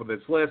came up with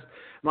this list.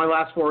 My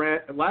last four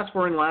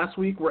in last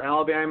week were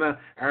Alabama,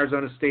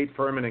 Arizona State,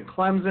 Furman, and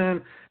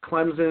Clemson.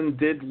 Clemson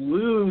did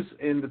lose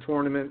in the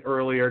tournament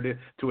earlier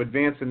to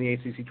advance in the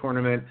ACC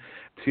tournament.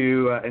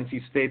 to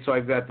NC State. So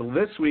I've got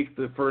this week,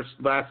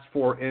 last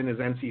four in is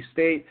NC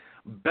State,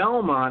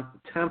 Belmont,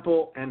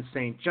 Temple, and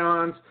St.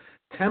 John's.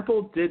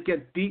 Temple did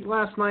get beat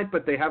last night,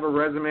 but they have a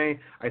resume.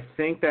 I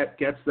think that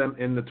gets them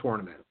in the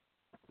tournament.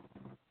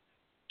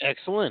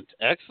 Excellent.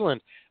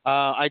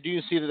 I do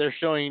see that they're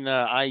showing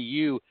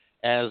IU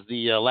as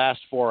the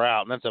last four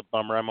out, and that's a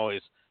bummer. I'm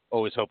always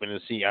hoping to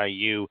see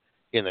IU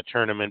in the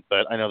tournament,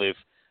 but I know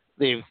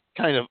they've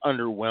kind of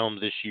underwhelmed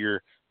this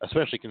year,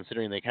 especially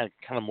considering they had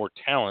kind of more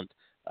talent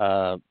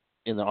on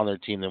their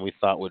team than we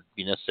thought would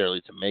be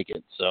necessarily to make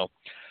it. So,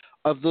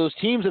 of those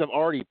teams that have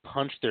already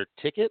punched their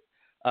ticket,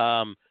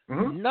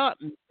 not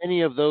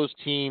many of those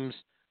teams.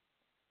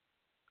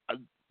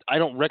 I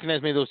don't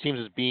recognize many of those teams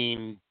as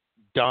being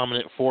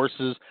dominant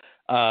forces.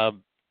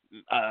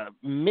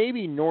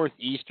 Maybe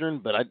Northeastern,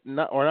 but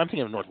I'm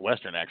thinking of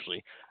Northwestern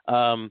actually.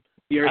 I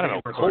don't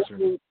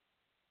know.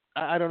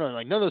 I don't know.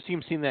 Like, none of those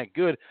teams seem that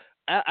good.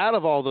 Out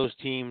of all those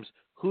teams,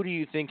 who do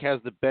you think has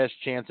the best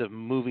chance of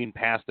moving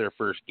past their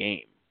first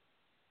game?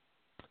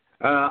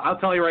 I'll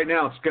tell you right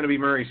now, it's going to be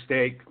Murray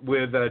State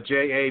with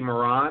J.A.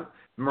 Morant.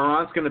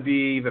 Morant's going to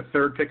be the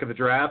third pick of the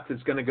draft.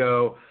 It's going to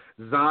go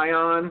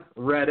Zion,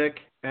 Reddick,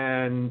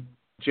 and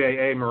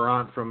J.A.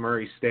 Morant from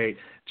Murray State.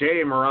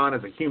 J.A. Morant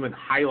is a human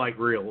highlight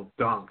reel of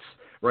dunks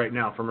right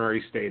now for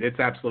Murray State. It's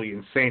absolutely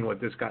insane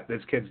what this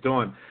kid's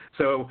doing.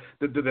 So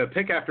the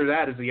pick after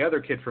that is the other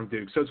kid from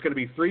Duke. So it's going to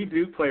be three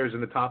Duke players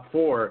in the top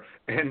four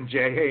and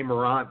J.A.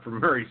 Morant from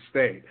Murray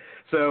State.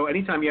 So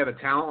anytime you have a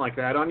talent like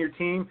that on your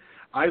team,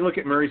 I look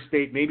at Murray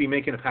State maybe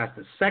making it past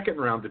the second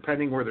round,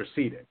 depending where they're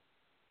seated.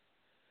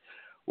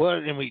 Well,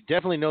 and we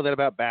definitely know that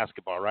about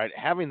basketball, right?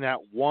 Having that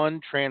one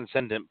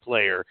transcendent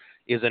player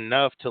is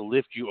enough to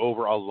lift you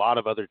over a lot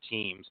of other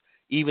teams,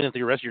 even if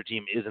the rest of your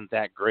team isn't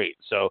that great.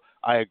 So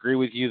I agree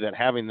with you that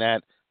having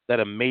that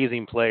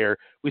amazing player,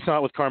 we saw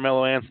it with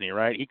Carmelo Anthony,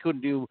 right? He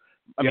couldn't do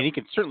 – I mean, he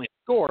could certainly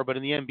score, but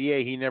in the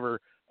NBA he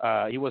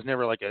was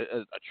never like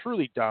a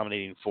truly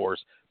dominating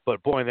force.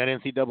 But, boy, in that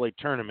NCAA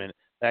tournament,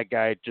 that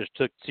guy just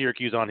took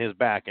Syracuse on his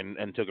back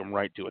and took him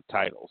right to a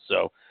title.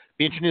 So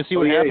be interesting to see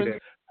what happens.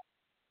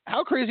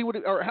 How crazy would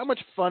it, or how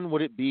much fun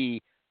would it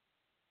be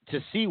to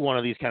see one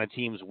of these kind of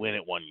teams win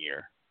it one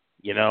year?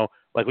 You know,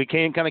 like we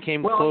came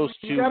close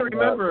to. You got to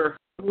remember,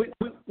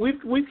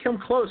 we've come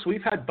close.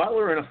 We've had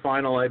Butler in a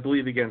final, I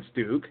believe, against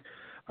Duke.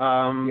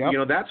 You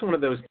know, that's one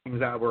of those teams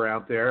that were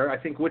out there. I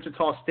think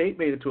Wichita State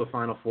made it to a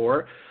Final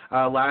Four.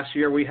 Last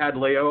year we had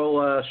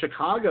Loyola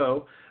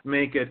Chicago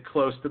make it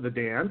close to the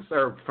dance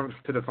or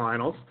to the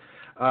finals.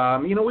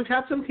 You know, we've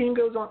had some teams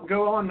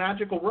go on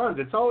magical runs.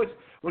 It's always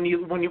when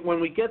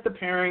we get the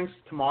pairings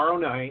tomorrow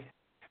night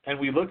and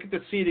we look at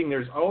the seeding,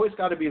 there's always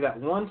got to be that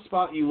one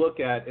spot you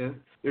look at, and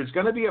there's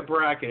going to be a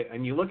bracket,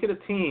 and you look at a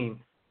team,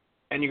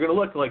 and you're going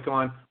to look like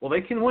going, well, they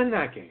can win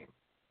that game.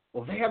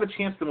 Well, they have a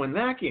chance to win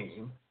that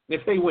game.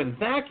 If they win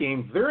that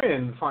game, they're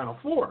in the Final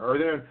Four, or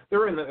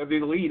they're in the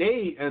Elite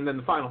Eight and then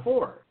the Final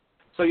Four.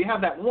 So you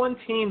have that one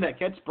team that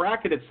gets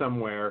bracketed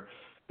somewhere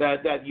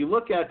that you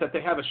look at that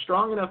they have a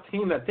strong enough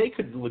team that they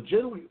could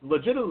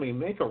legitimately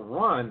make a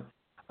run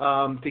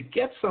to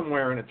get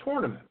somewhere in a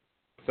tournament.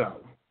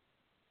 So.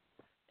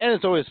 And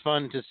it's always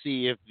fun to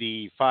see if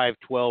the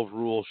 5-12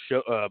 rule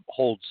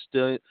holds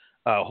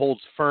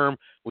firm.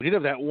 We did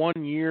have that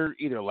 1 year,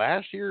 either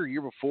last year or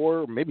year before,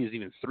 or maybe it's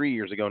even 3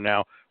 years ago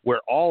now,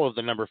 where all of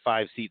the number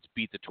 5 seeds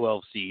beat the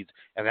 12 seeds,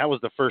 and that was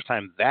the first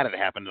time that had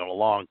happened in a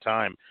long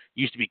time.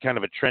 It used to be kind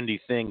of a trendy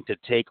thing to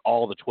take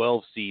all the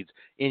 12 seeds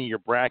in your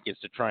brackets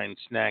to try and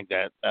snag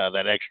that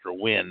extra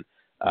win,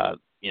 on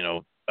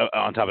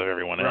top of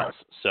everyone else.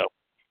 So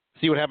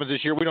see what happens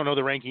this year. We don't know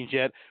the rankings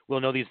yet. We'll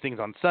know these things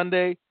on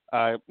Sunday.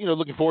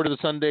 Looking forward to the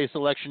Sunday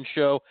selection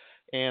show,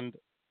 and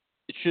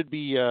it should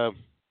be.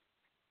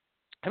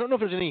 I don't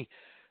think there's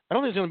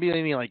going to be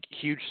any like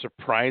huge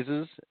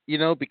surprises,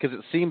 because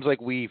it seems like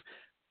we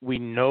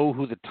know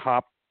who the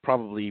top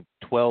probably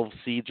 12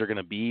 seeds are going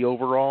to be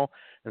overall,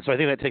 and so I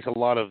think that takes a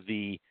lot of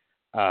the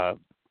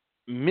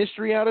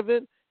mystery out of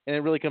it, and it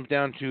really comes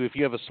down to if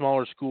you have a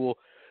smaller school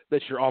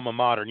that's your alma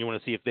mater and you want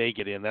to see if they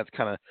get in. That's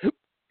kind of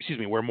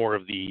where more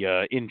of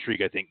the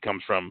intrigue I think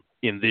comes from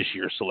in this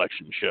year's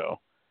selection show.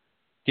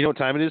 Do you know what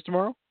time it is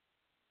tomorrow?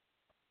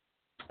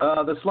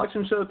 The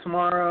selection show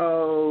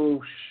tomorrow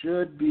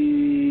should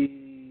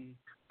be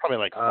probably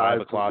like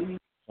 5 o'clock.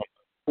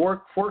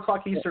 4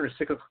 o'clock Eastern or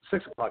 6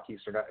 o'clock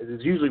Eastern.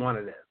 It's usually when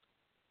it is.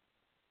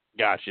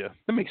 Gotcha.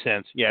 That makes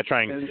sense. Yeah,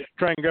 try and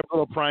grab a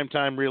little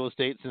primetime real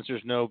estate since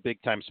there's no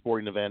big time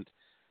sporting event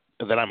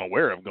that I'm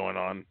aware of going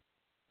on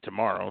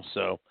tomorrow.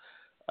 So,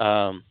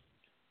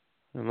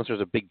 unless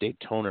there's a big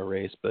Daytona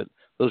race, but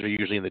those are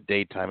usually in the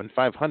daytime, and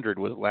 500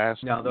 was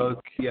last.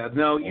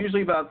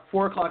 Usually about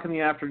 4 o'clock in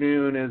the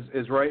afternoon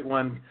is right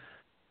when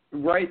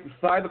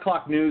 5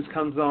 o'clock news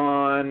comes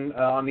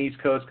on the East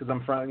Coast because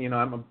I'm from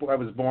I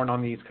was born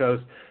on the East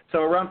Coast. So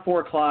around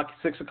 4 o'clock,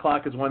 6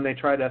 o'clock is when they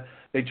try CBS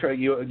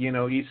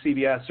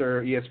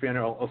or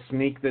ESPN will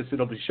sneak this.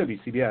 Should be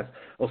CBS.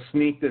 Will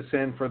sneak this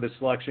in for the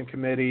selection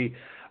committee.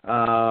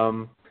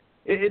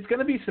 It's going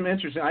to be some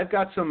interesting. I've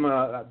got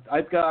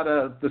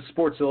the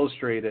Sports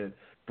Illustrated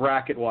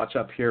bracket watch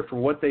up here for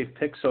what they've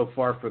picked so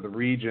far for the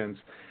regions,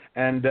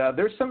 and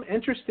there's some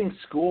interesting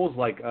schools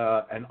like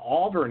an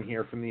Auburn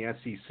here from the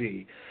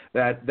SEC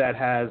that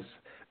has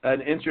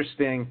an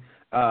interesting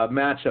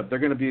matchup. They're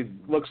going to be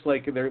looks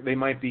like they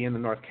might be in the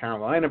North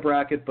Carolina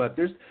bracket, but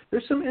there's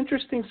some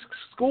interesting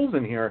schools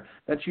in here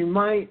that you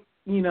might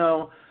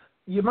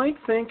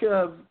think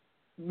of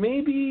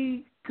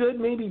maybe good,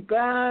 maybe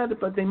bad,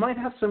 but they might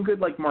have some good,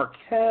 like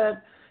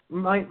Marquette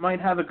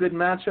might have a good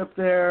matchup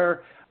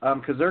there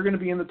because they're going to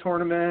be in the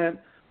tournament.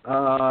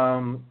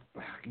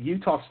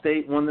 Utah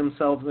State won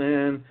themselves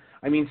in.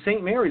 I mean,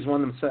 St. Mary's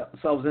won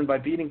themselves in by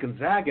beating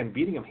Gonzaga and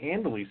beating them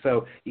handily,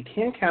 so you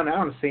can't count out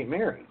on St.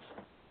 Mary's.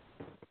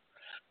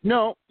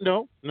 No.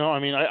 I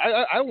mean,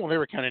 I won't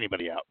ever count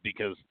anybody out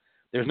because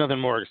there's nothing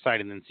more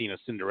exciting than seeing a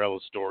Cinderella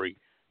story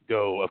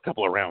go a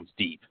couple of rounds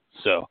deep.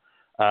 So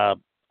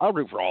I'll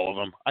root for all of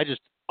them.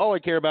 All I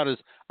care about is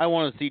I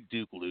want to see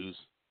Duke lose.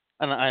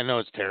 And I know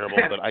it's terrible,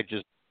 but I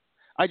just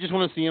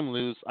want to see them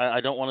lose.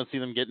 I don't want to see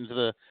them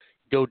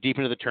go deep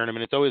into the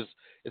tournament.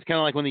 It's kind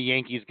of like when the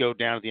Yankees go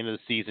down at the end of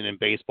the season in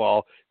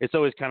baseball. It's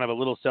always kind of a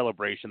little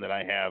celebration that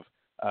I have.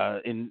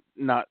 Same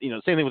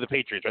thing with the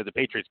Patriots, right? The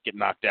Patriots get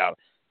knocked out.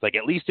 It's like,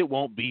 at least it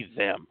won't be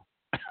them.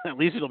 At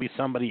least it'll be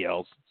somebody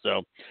else.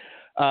 So,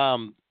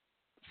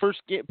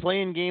 first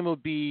playing game will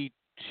be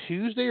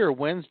Tuesday or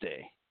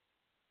Wednesday?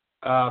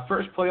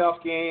 First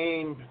playoff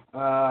game,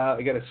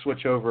 I got to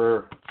switch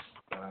over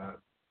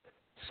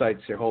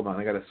sites here. Hold on,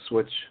 I got to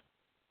switch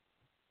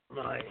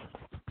my.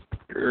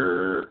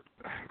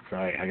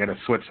 Sorry, I got to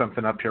switch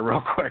something up here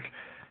real quick.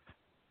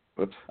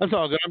 Whoops. That's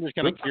all good. I'm just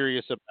kind of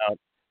curious about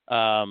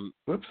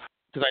because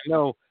I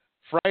know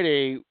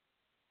Friday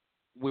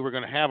we were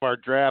going to have our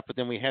draft, but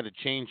then we had to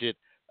change it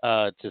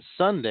to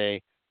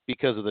Sunday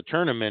because of the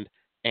tournament.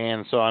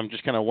 And so I'm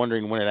just kind of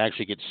wondering when it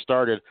actually gets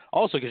started.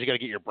 Also, because you got to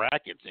get your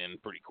brackets in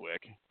pretty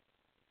quick.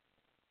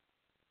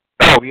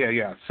 Oh,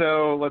 yeah.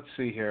 So let's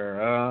see here.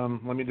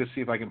 Let me just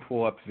see if I can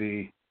pull up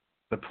the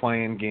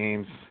play-in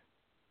games.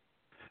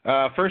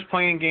 First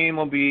play-in game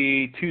will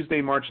be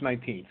Tuesday, March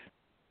 19th.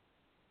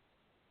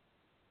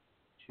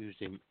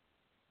 Tuesday?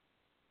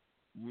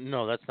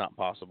 No, that's not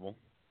possible.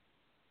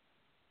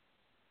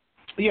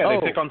 Yeah,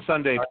 they pick on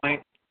Sunday.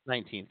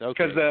 19th,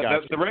 okay.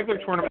 Because the regular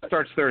tournament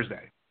starts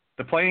Thursday.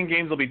 The playing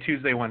games will be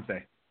Tuesday,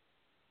 Wednesday.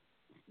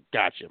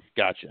 Gotcha.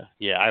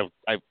 Yeah,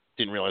 I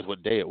didn't realize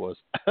what day it was.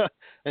 I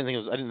didn't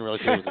realize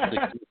it was the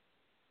 16th.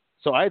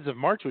 So Ides of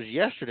March was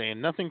yesterday,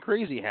 and nothing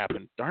crazy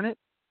happened. Darn it!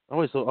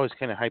 Always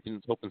kind of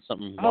hoping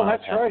something. Oh,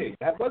 that's right.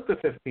 That was the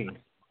 15th.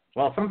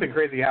 Well, something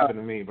crazy happened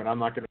to me, but I'm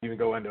not going to even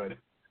go into it.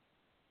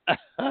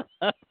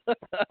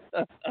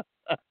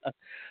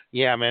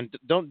 Yeah, man.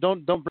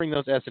 Don't bring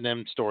those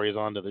S&M stories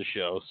onto the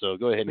show. So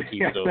go ahead and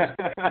keep those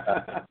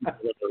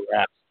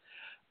wraps.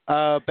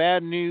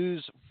 Bad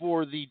news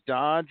for the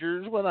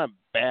Dodgers. Well, not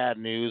bad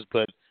news,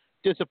 but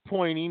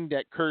disappointing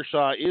that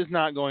Kershaw is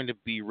not going to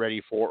be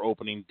ready for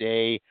opening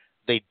day.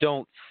 They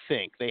don't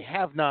think. They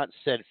have not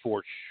said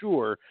for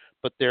sure,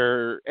 but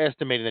they're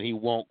estimating that he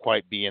won't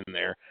quite be in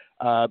there.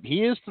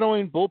 He is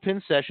throwing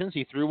bullpen sessions.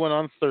 He threw one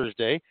on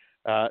Thursday.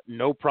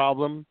 No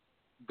problem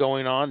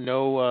going on.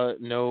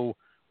 No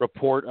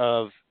report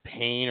of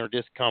pain or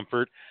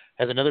discomfort.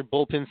 Has another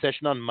bullpen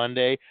session on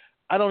Monday.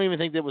 I don't even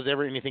think that was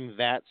ever anything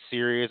that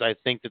serious. I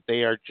think that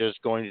they are just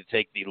going to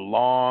take the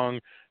long,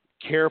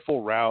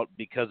 careful route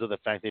because of the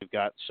fact they've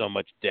got so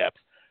much depth.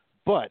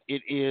 But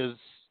it is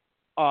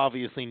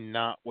obviously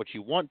not what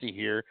you want to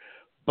hear.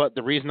 But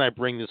the reason I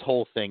bring this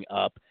whole thing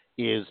up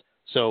is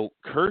so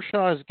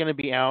Kershaw is going to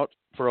be out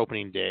for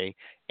opening day,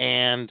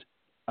 and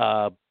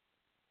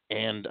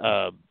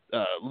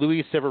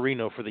Luis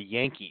Severino for the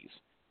Yankees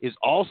is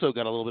also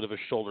got a little bit of a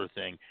shoulder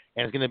thing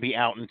and is going to be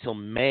out until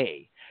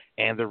May.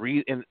 And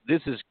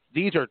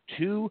these are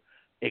two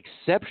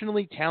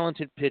exceptionally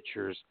talented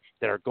pitchers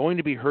that are going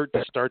to be hurt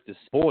to start this.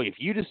 Boy, if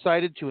you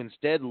decided to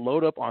instead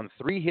load up on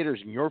 3 hitters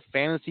in your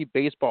fantasy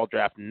baseball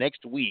draft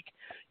next week,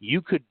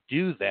 you could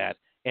do that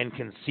and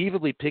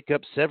conceivably pick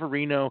up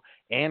Severino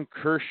and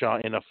Kershaw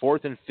in a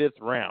 4th and 5th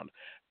round.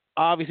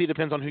 Obviously, it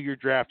depends on who you're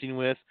drafting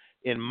with.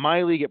 In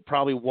my league, it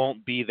probably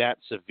won't be that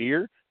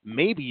severe.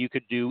 Maybe you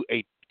could do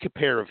a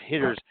pair of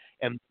hitters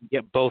and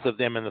get both of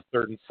them in the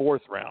 3rd and 4th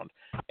round.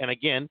 And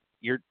again,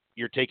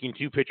 you're taking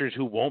 2 pitchers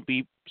who won't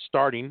be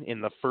starting in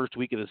the first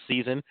week of the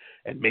season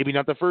and maybe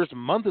not the first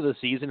month of the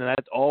season, and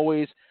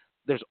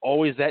there's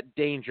always that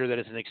danger that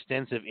it's an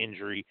extensive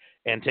injury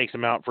and takes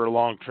him out for a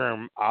long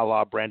term, a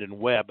la Brandon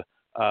Webb,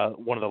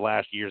 one of the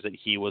last years that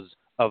he was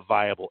a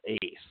viable ace.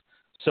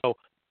 So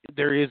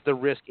there is the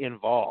risk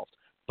involved.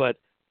 But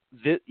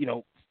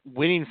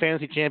winning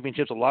fantasy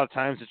championships a lot of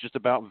times it's just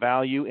about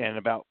value and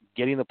about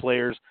getting the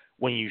players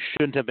when you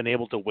shouldn't have been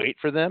able to wait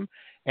for them.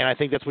 And I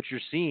think that's what you're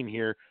seeing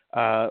here.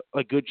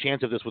 A good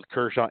chance of this with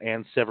Kershaw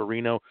and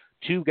Severino,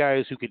 2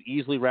 guys who could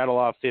easily rattle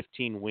off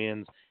 15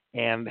 wins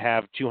and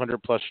have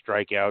 200-plus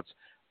strikeouts.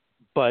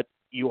 But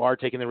you are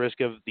taking the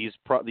risk of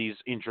these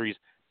injuries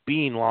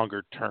being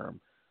longer term.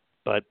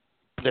 But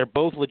they're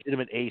both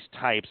legitimate ace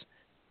types.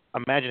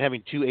 Imagine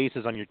having two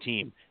aces on your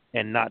team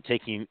and not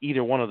taking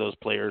either one of those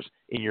players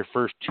in your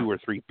first 2 or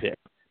 3 pick.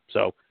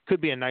 So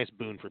could be a nice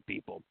boon for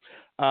people.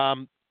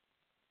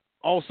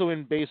 Also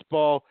in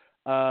baseball,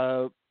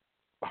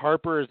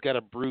 Harper has got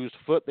a bruised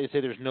foot. They say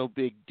there's no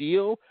big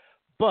deal,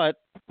 but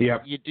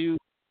you do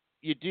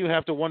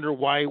have to wonder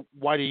why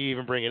do you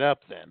even bring it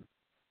up then?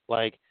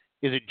 Like,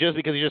 is it just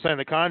because he just signed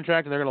the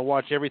contract and they're going to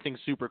watch everything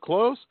super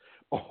close,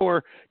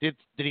 or did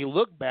he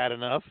look bad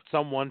enough?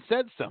 Someone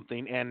said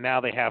something, and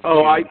now they have.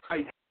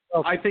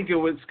 I think it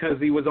was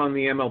because he was on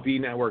the MLB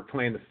network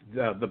playing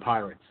the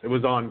Pirates. It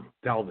was on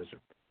television.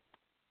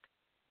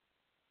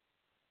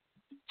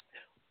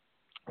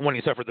 When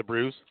he suffered the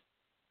bruise?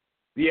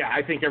 Yeah,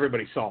 I think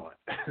everybody saw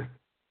it.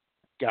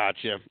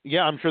 Gotcha.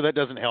 Yeah, I'm sure that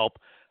doesn't help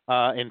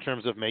in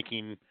terms of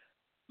making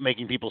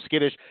people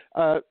skittish.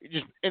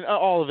 And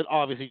all of it,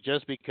 obviously,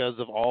 just because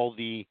of all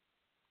the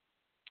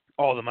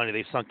money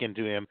they sunk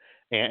into him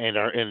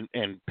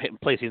and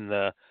placing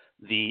the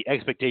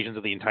expectations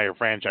of the entire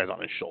franchise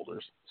on his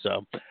shoulders.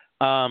 So,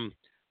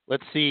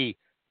 let's see.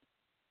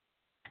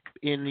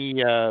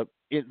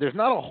 There's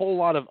not a whole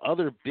lot of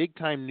other big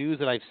time news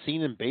that I've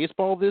seen in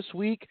baseball this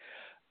week.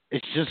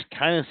 It just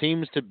kind of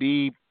seems to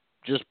be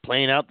just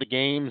playing out the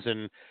games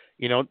and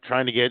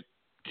trying to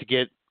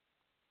get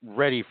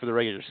ready for the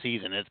regular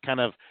season. It's kind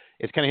of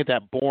hit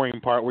that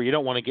boring part where you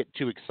don't want to get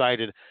too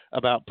excited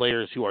about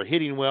players who are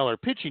hitting well or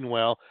pitching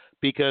well,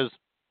 because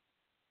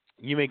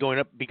you may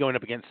be going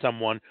up against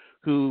someone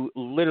who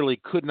literally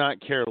could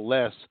not care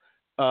less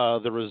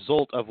the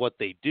result of what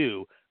they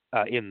do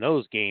in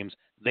those games.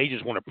 They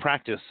just want to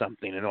practice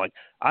something, and they're like,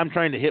 I'm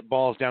trying to hit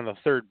balls down the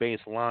third base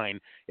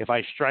line. If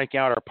I strike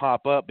out or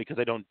pop up because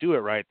I don't do it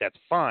right, that's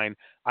fine.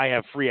 I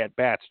have free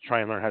at-bats to try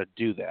and learn how to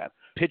do that.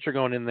 Pitcher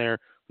going in there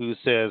who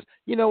says,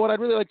 you know what, I'd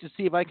really like to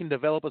see if I can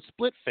develop a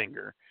split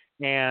finger.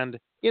 And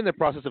in the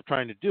process of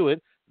trying to do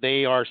it,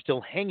 they are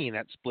still hanging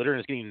that splitter and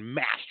it's getting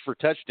mashed for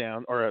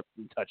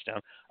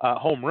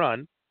home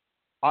run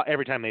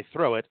every time they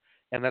throw it.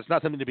 And that's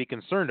not something to be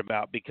concerned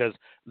about, because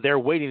they're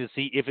waiting to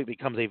see if it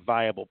becomes a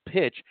viable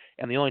pitch.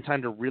 And the only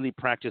time to really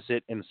practice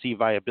it and see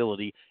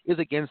viability is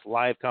against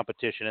live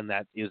competition, and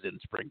that is in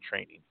spring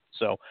training.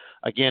 So,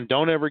 again,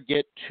 don't ever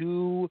get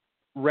too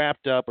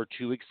wrapped up or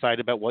too excited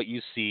about what you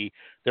see.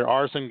 There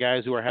are some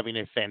guys who are having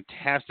a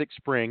fantastic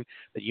spring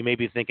that you may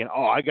be thinking,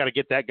 oh, I got to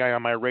get that guy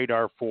on my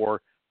radar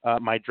for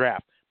my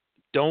draft.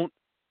 Don't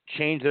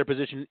change their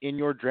position in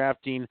your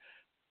drafting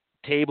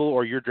table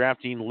or your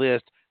drafting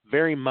list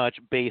very much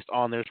based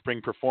on their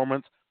spring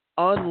performance,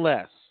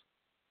 unless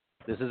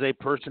this is a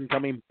person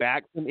coming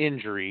back from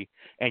injury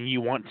and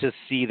you want to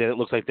see that it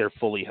looks like they're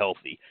fully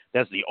healthy.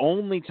 That's the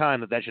only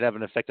time that should have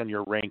an effect on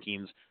your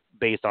rankings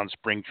based on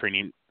spring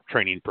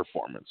training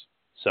performance.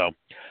 So,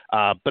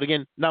 but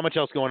again, not much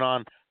else going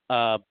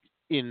on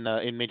in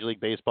Major League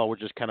Baseball. We're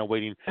just kind of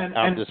waiting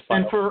out this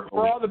final. And for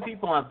all the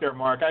people out there,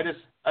 Mark, I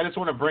just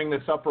want to bring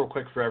this up real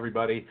quick for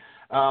everybody.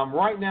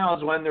 Right now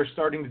is when they're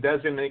starting to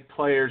designate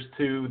players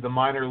to the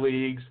minor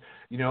leagues.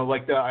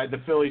 Like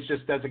the Phillies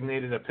just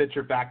designated a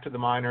pitcher back to the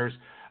minors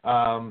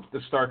to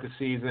start the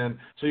season.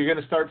 So you're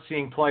going to start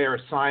seeing player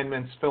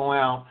assignments fill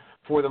out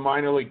for the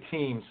minor league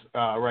teams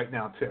right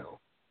now too.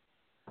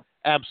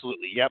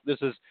 Absolutely. Yep. This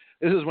is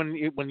when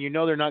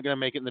they're not going to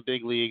make it in the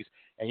big leagues,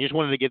 and you just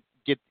wanted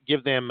to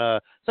give them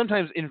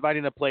sometimes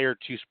inviting a player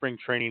to spring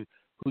training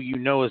who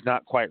is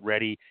not quite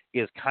ready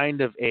is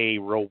kind of a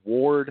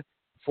reward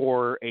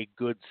for a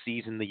good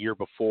season the year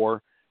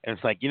before. And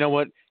it's like, you know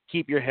what?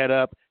 Keep your head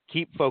up,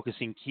 keep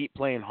focusing, keep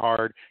playing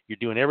hard. You're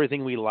doing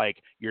everything we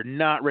like. You're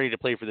not ready to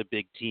play for the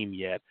big team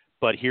yet,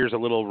 but here's a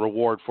little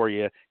reward for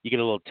you. You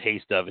get a little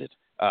taste of it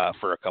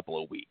for a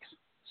couple of weeks.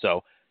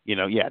 So,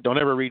 don't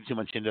ever read too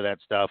much into that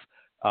stuff.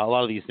 A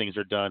lot of these things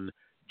are done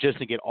just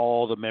to get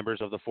all the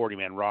members of the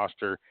 40-man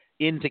roster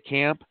into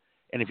camp.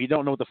 And if you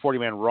don't know what the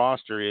 40-man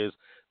roster is,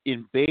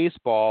 in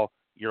baseball,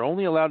 you're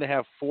only allowed to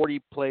have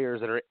 40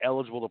 players that are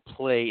eligible to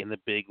play in the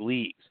big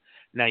leagues.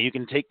 Now, you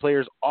can take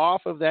players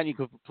off of that, and you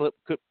can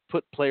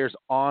put players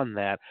on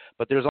that,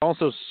 but there's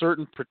also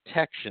certain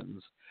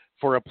protections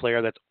for a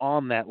player that's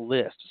on that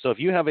list. So if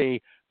you have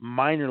a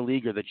minor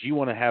leaguer that you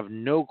want to have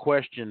no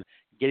question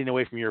getting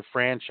away from your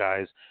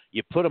franchise,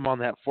 you put them on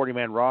that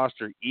 40-man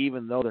roster,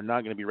 even though they're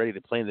not going to be ready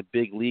to play in the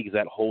big leagues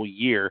that whole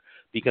year,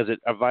 because it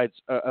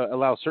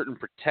allows certain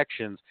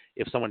protections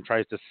if someone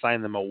tries to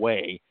sign them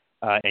away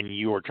and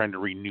you are trying to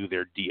renew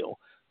their deal.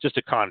 Just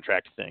a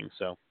contract thing.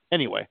 So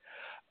anyway,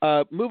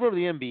 move over to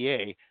the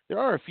NBA. There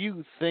are a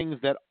few things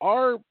that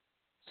are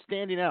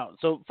standing out.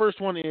 So first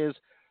one is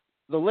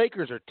the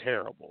Lakers are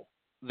terrible.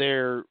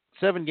 They're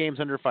 7 games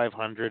under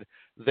 500.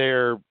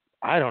 They're,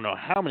 I don't know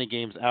how many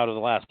games out of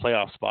the last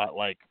playoff spot,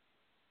 like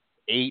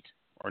 8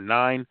 or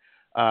 9.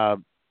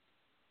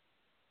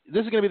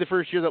 This is going to be the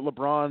first year that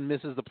LeBron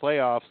misses the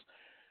playoffs,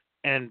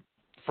 and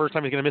first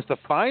time he's going to miss the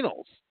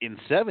finals in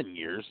 7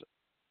 years.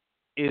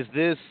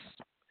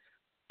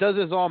 Does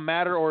this all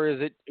matter, or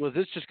was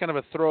this just kind of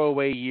a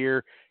throwaway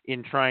year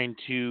in trying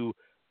to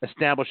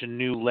establish a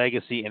new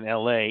legacy in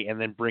LA and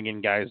then bring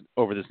in guys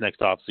over this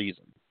next off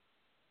season?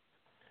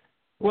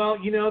 Well,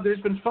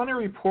 there's been funny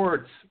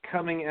reports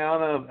coming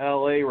out of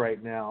LA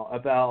right now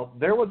about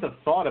there was a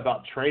thought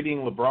about trading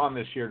LeBron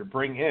this year to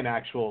bring in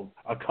a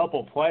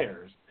couple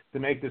players to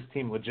make this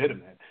team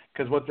legitimate.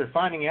 Because what they're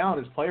finding out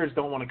is players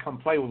don't want to come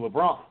play with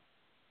LeBron.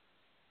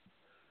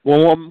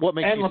 Well, what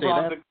makes and you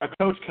LeBron's say that? a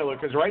coach killer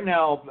because right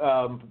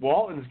now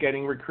Walton's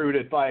getting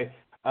recruited by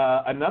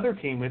another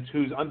team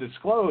who's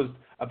undisclosed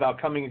about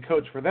coming a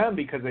coach for them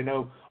because they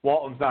know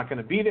Walton's not going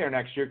to be there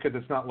next year because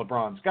it's not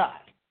LeBron's guy.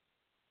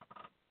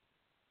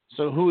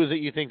 So who is it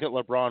you think that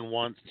LeBron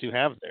wants to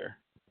have there?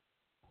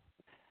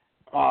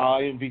 He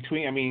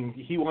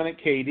wanted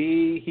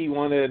KD. He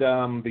wanted the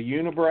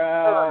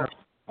unibrow.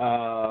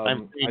 I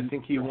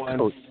think he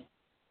wants.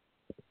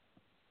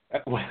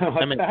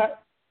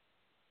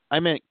 I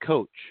meant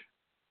coach.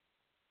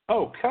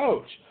 Oh,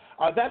 coach.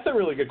 That's a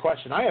really good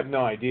question. I have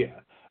no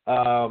idea.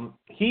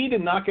 He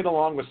did not get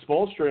along with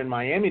Spoelstra in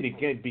Miami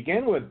to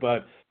begin with,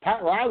 but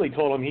Pat Riley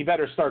told him he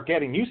better start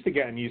getting used to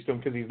him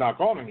because he's not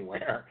going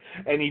anywhere,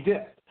 and he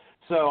did.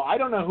 So I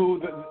don't know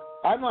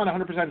I'm not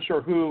 100%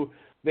 sure who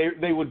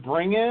they would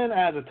bring in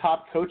as a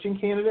top coaching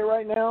candidate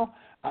right now.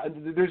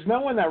 There's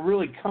no one that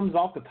really comes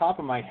off the top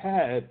of my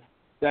head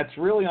that's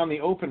really on the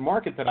open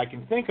market that I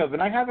can think of,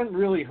 and I haven't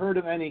really heard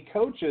of any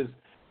coaches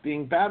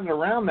being batted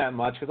around that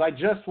much because I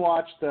just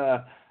watched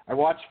I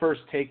watched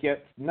First Take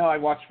I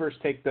watched First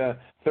Take the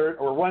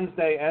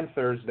Wednesday and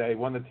Thursday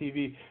when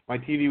my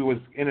TV was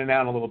in and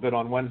out a little bit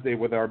on Wednesday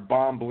with our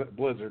bomb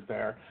blizzard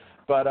there.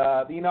 But,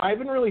 I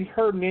haven't really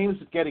heard names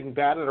getting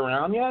batted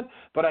around yet,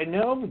 but I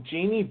know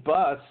Jeannie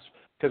Buss,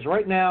 because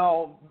right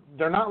now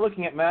they're not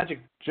looking at Magic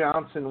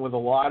Johnson with a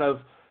lot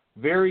of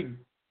very,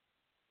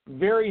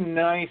 very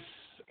nice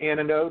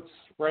anecdotes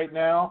right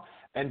now,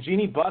 and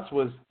Jeannie Buss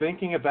was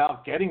thinking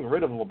about getting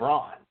rid of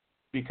LeBron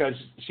because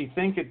she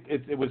think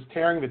it was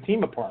tearing the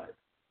team apart.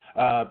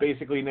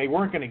 Basically, they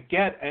weren't going to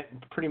get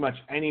pretty much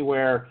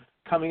anywhere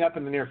coming up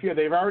in the near future.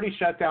 They've already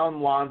shut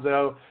down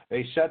Lonzo.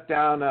 They shut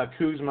down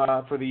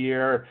Kuzma for the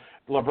year.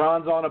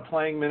 LeBron's on a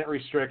playing minute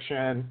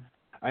restriction.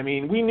 I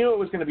mean, we knew it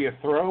was going to be a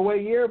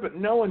throwaway year, but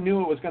no one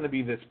knew it was going to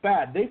be this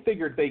bad. They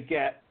figured they'd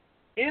get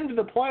into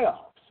the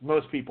playoffs,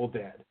 most people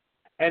did,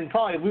 and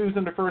probably lose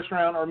in the first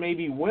round or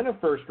maybe win a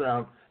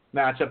first-round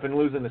matchup and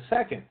lose in the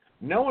second.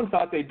 No one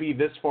thought they'd be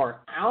this far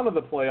out of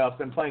the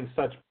playoffs and playing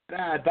such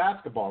bad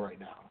basketball right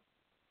now.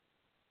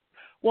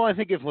 Well, I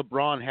think if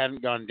LeBron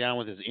hadn't gone down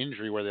with his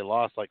injury where they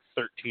lost like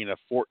 13 of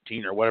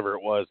 14 or whatever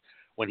it was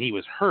when he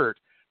was hurt,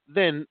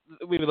 then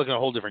we'd be looking at a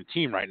whole different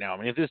team right now. I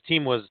mean, if this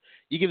team was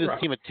 – you give this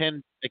team a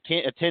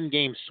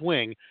 10-game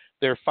swing,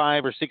 they're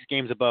 5 or 6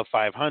 games above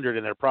 500,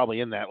 and they're probably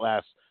in that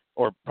last –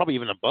 or probably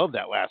even above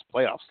that last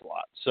playoff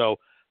slot. So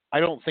I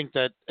don't think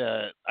that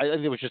I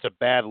think it was just a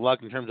bad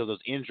luck in terms of those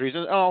injuries.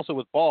 And also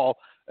with Ball,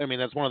 I mean,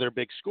 that's one of their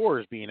big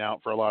scorers being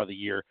out for a lot of the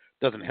year.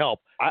 Doesn't help.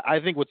 I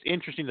think what's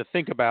interesting to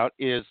think about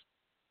is –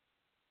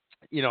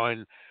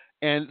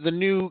 and the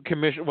new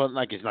commissioner, well,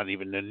 like it's not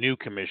even a new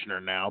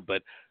commissioner now,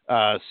 but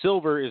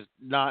Silver has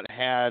not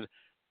had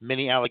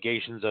many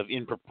allegations of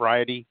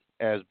impropriety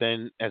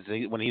when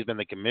he's been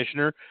the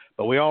commissioner.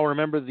 But we all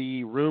remember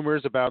the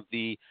rumors about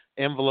the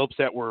envelopes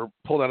that were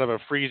pulled out of a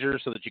freezer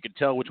so that you could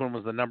tell which one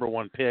was the number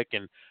one pick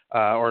and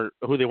or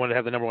who they wanted to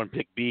have the number one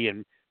pick be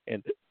and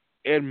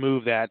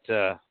move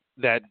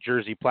that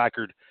jersey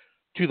placard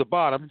to the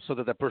bottom so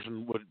that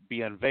person would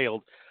be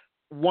unveiled.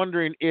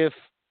 Wondering if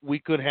we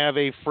could have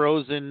a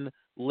frozen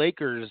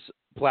Lakers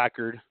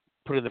placard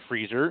put in the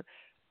freezer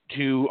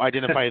to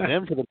identify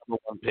them for the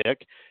number one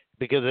pick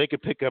because they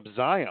could pick up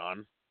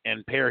Zion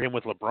and pair him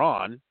with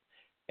LeBron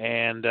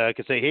and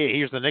could say, hey,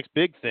 here's the next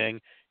big thing.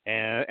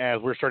 And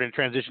as we're starting to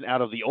transition out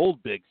of the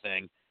old big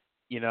thing,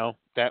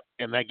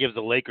 that gives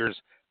the Lakers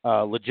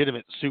a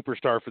legitimate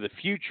superstar for the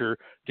future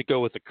to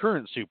go with the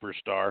current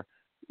superstar.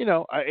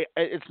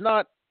 It's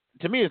not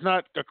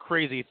a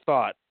crazy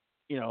thought.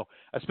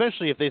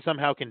 Especially if they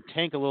somehow can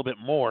tank a little bit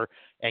more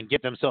and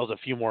get themselves a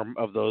few more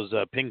of those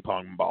ping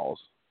pong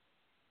balls.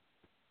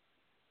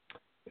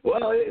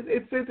 Well,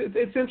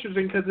 it's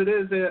interesting because it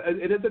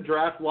is a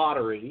draft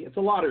lottery. It's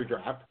a lottery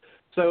draft.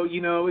 So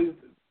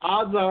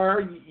odds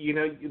are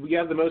you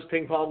have the most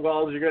ping pong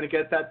balls, you're going to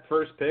get that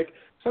first pick.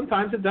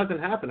 Sometimes it doesn't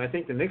happen. I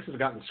think the Knicks have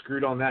gotten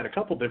screwed on that a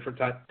couple different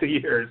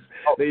years.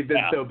 They've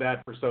been so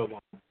bad for so long.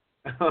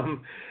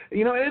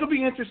 It'll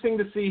be interesting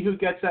to see who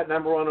gets that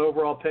number one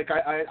overall pick.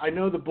 I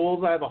know the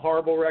Bulls have a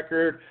horrible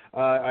record.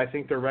 I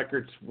think their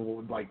record's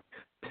like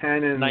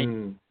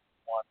 10-9.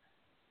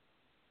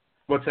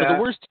 What's that? So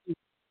the worst team,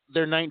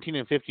 they're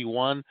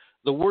 19-51.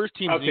 The worst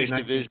teams in each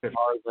division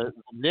are the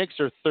Knicks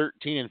are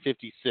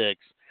 13-56,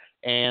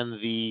 and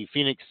the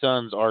Phoenix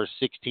Suns are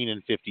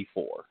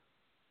 16-54.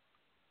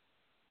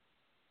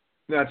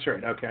 That's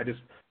right. Okay, I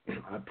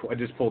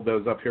just pulled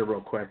those up here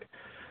real quick.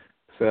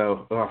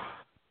 So.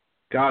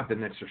 God, the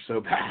Knicks are so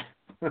bad.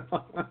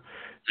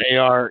 They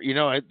are,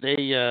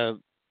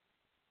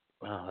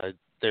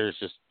 there's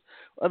just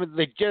I mean,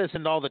 they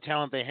jettisoned all the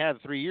talent they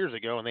had 3 years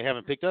ago, and they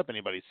haven't picked up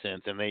anybody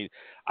since. And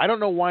I don't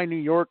know why New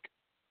York,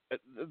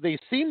 they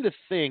seem to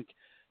think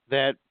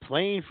that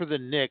playing for the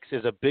Knicks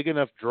is a big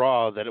enough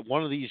draw that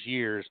one of these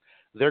years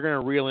they're going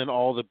to reel in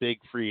all the big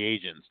free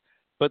agents.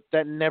 But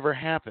that never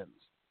happens.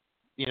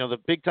 You know, the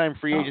big-time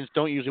free agents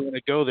don't usually want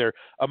to go there.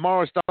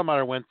 Amaro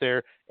Stoudemire went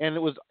there, and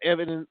it was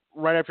evident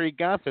right after he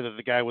got there that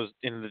the guy was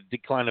in the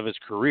decline of his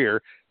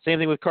career. Same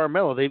thing with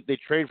Carmelo. They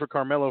traded for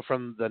Carmelo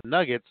from the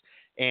Nuggets,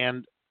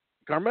 and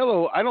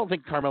Carmelo, I don't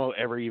think Carmelo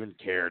ever even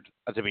cared,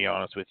 to be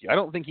honest with you. I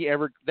don't think he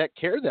ever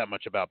cared that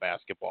much about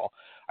basketball.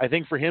 I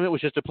think for him it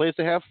was just a place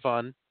to have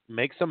fun,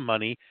 make some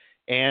money,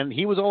 and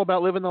he was all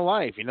about living the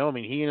life. You know, I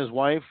mean, he and his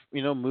wife,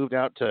 you know, moved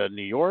out to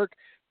New York.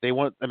 They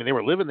were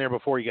living there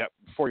before he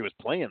was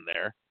playing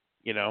there,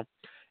 you know.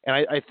 And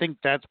I think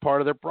that's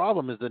part of their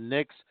problem is the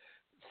Knicks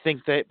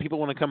think that people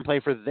want to come play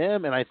for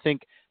them, and I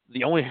think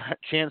the only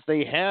chance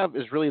they have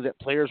is really that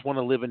players want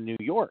to live in New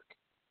York.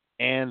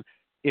 And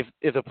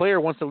if a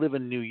player wants to live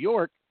in New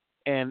York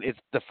and it's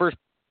the first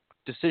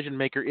decision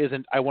maker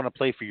isn't I want to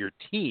play for your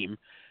team,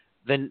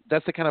 then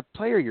that's the kind of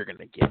player you're going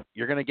to get.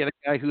 You're going to get a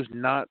guy who's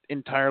not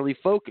entirely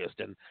focused.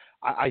 And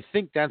I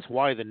think that's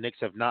why the Knicks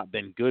have not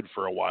been good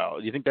for a while.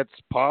 Do you think that's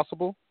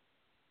possible?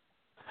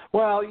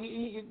 Well,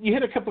 you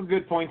hit a couple of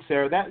good points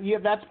there.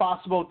 That's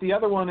possible. The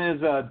other one is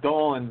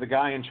Dolan, the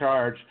guy in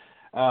charge.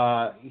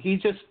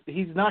 He's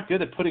not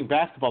good at putting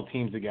basketball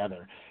teams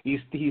together. He's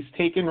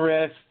taking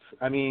risks.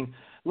 I mean,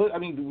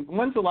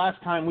 when's the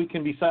last time we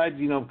can, besides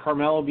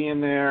Carmelo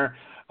being there,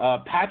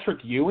 Patrick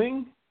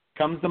Ewing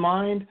comes to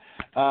mind.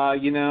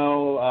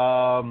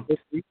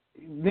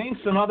 Name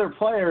some other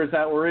players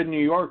that were in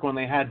New York when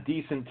they had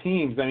decent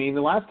teams. I mean,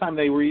 the last time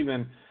they were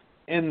even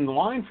in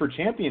line for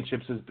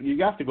championships is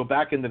you have to go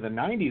back into the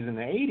 90s and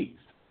the 80s.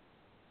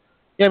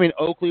 Yeah, I mean,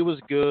 Oakley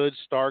was good.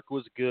 Stark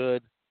was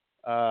good.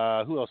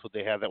 Who else would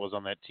they have that was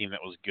on that team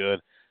that was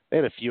good? They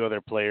had a few other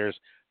players.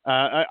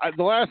 The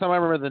last time I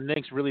remember the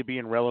Knicks really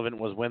being relevant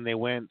was when they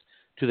went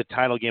to the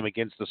title game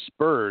against the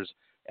Spurs,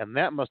 and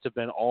that must have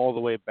been all the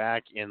way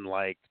back in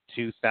like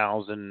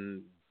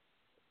 2000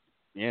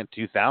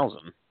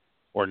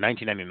 or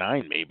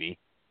 1999 maybe.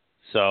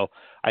 So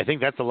I think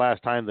that's the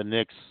last time the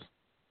Knicks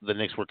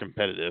were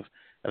competitive,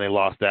 and they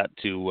lost that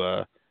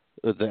to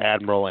the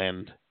Admiral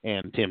and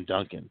Tim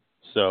Duncan.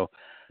 So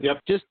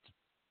yep, just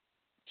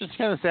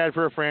kind of sad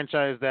for a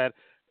franchise that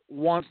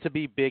wants to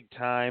be big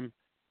time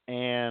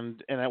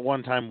and at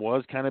one time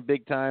was kind of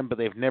big time, but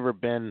they've never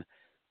been,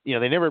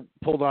 they never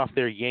pulled off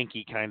their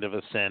Yankee kind of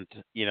ascent,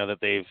 that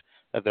they've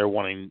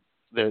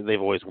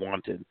always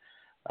wanted.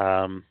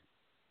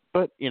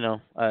 But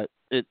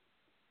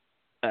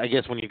I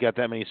guess when you've got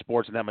that many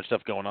sports and that much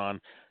stuff going on,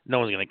 no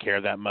one's going to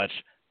care that much.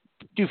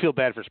 Do feel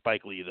bad for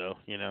Spike Lee, though.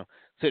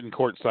 Sitting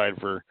courtside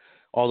for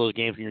all those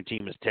games when your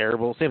team is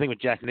terrible. Same thing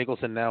with Jack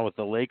Nicholson now with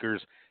the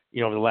Lakers.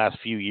 Over the last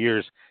few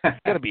years, it's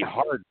got to be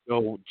hard to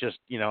go just,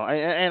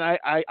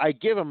 I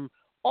give them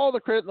all the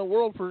credit in the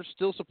world for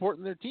still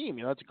supporting their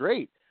team. That's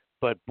great.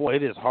 But, boy,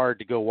 it is hard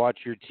to go watch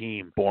your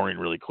team boring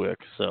really quick.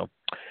 So,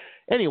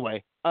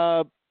 anyway,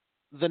 the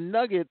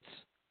Nuggets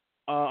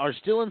are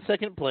still in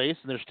second place,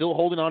 and they're still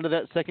holding on to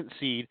that second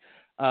seed.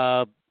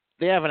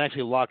 They haven't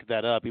actually locked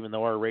that up, even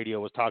though our radio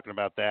was talking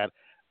about that.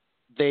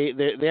 They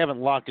haven't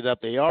locked it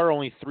up. They are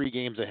only 3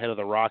 games ahead of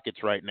the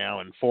Rockets right now,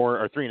 and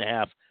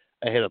 3.5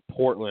 ahead of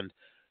Portland.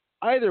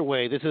 Either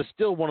way, this is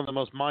still one of the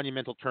most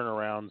monumental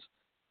turnarounds,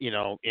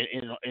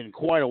 in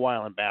quite a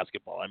while in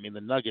basketball. I mean,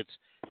 the Nuggets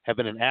have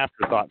been an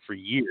afterthought for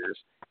years,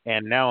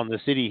 and now in the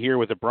city here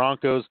with the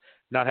Broncos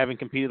not having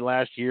competed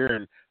last year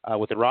and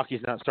with the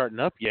Rockies not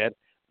starting up yet,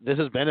 this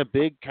has been a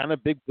big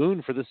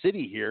boon for the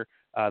city here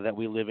that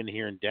we live in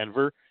here in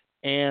Denver,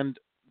 and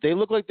they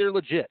look like they're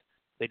legit.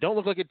 They don't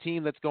look like a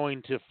team that's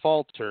going to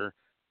falter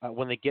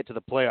when they get to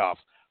the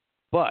playoffs,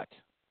 but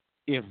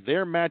if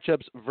their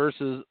matchups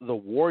versus the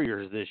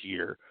Warriors this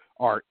year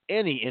are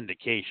any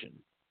indication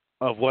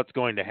of what's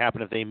going to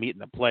happen if they meet in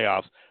the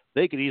playoffs,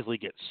 they could easily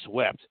get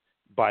swept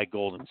by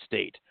Golden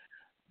State.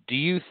 Do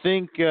you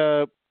think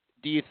the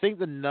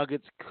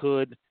Nuggets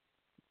could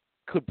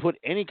put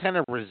any kind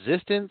of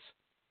resistance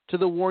to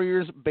the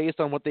Warriors based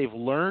on what they've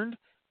learned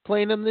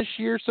playing them this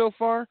year so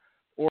far,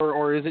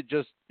 or is it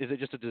just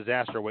a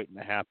disaster waiting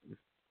to happen?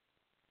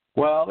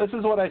 Well, this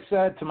is what I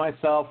said to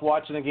myself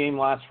watching a game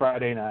last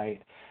Friday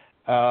night.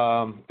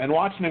 And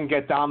watching them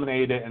get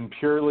dominated and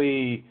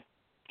purely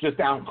just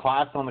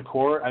outclassed on the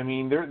court, I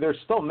mean, they're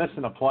still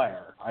missing a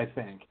player, I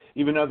think,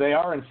 even though they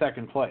are in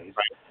second place.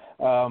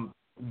 Right.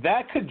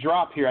 That could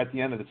drop here at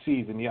the end of the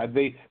season. Yeah,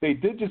 they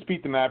did just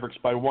beat the Mavericks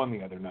by 1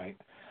 the other night.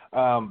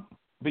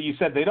 But you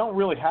said they don't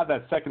really have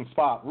that second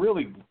spot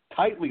really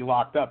tightly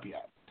locked up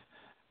yet.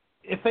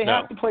 If they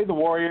have to play the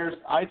Warriors,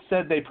 I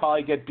said they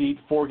probably get beat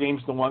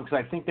 4-1 because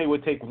I think they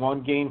would take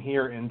 1 game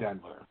here in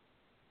Denver.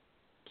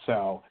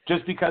 So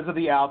just because of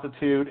the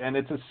altitude, and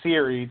it's a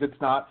series,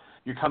 it's not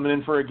you're coming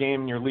in for a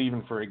game and you're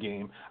leaving for a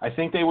game. I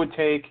think they would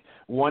take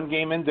 1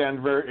 game in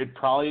Denver. It'd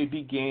probably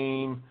be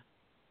game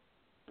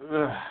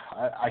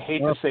I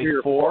hate Well, to say 3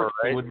 or 4. 4, right?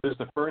 They would lose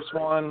the first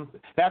one.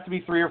 They have to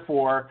be 3 or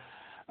 4.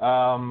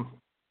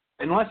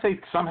 Unless they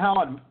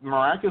somehow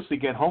miraculously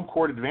get home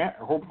court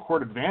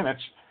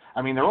advantage.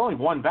 I mean, they're only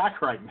one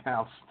back right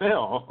now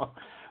still.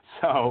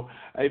 So,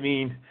 I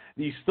mean,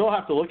 you still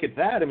have to look at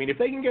that. I mean, if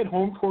they can get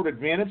home court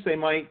advantage, they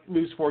might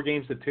lose 4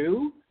 games to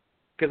 2.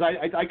 Because,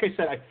 like I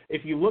said,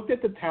 if you looked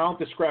at the talent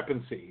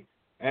discrepancy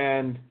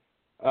and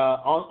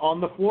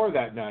on the floor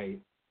that night,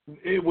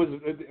 it was.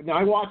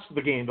 I watched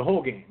the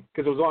whole game,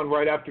 because it was on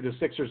right after the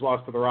Sixers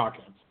lost to the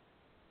Rockets.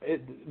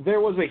 There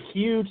was a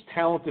huge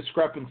talent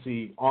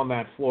discrepancy on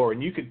that floor,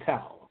 and you could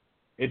tell.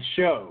 It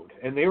showed,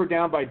 and they were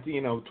down by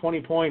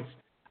 20 points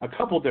a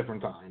couple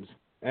different times.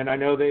 And I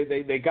know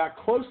they got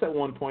close at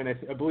one point,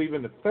 I believe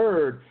in the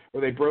third,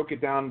 where they broke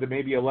it down to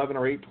maybe 11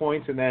 or 8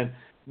 points, and then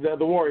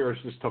the Warriors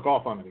just took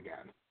off on it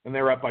again, and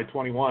they were up by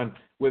 21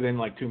 within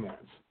like 2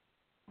 minutes.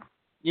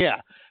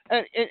 Yeah,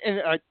 and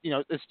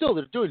it's still,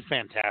 they're doing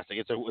fantastic.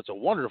 It's a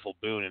wonderful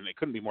boon, and it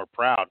couldn't be more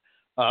proud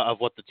of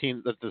what the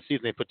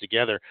season they put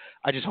together.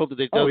 I just hope that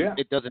it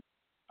doesn't.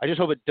 I just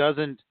hope it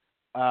doesn't.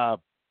 I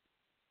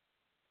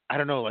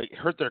don't know, like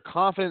hurt their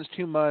confidence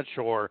too much,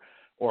 or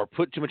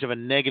put too much of a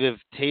negative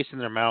taste in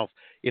their mouth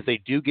if they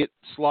do get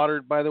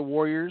slaughtered by the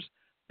Warriors,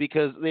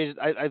 because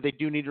they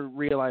do need to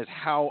realize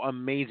how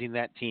amazing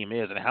that team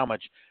is and how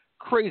much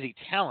crazy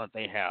talent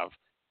they have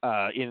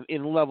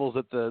in levels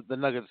that the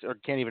Nuggets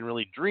can't even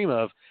really dream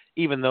of,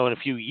 even though in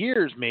a few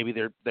years maybe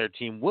their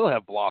team will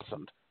have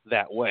blossomed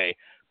that way.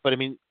 But, I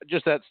mean,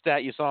 just that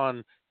stat you saw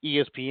on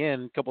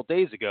ESPN a couple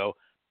days ago,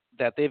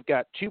 that they've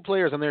got 2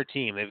 players on their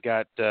team. They've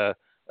got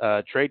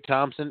Trey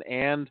Thompson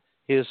and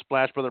his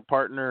Splash Brother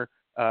partner,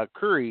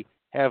 Curry,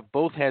 have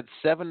both had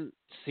 7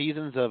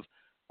 seasons of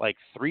like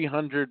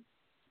 300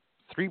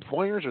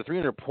 3-pointers or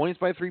 300 points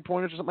by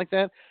 3-pointers or something like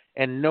that,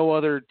 and no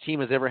other team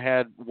has ever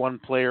had 1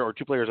 player or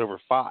 2 players over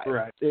 5.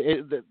 Right.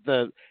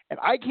 And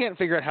I can't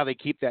figure out how they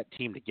keep that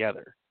team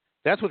together.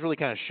 That's what's really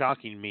kind of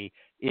shocking me,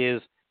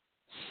 is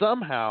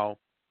somehow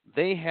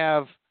they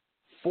have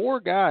 4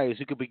 guys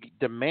who could be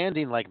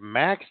demanding like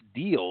max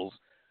deals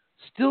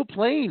still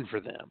playing for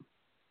them.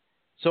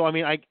 So, I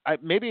mean, I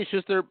maybe it's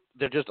just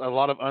they're just a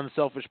lot of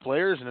unselfish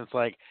players, and it's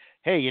like,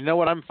 hey, you know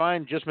what? I'm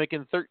fine just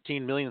making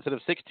 $13 million instead of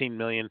 $16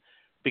 million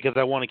because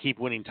I want to keep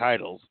winning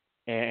titles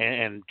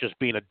and just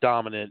being a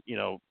dominant,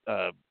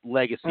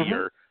 legacy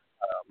or,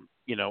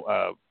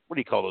 what do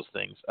you call those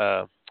things?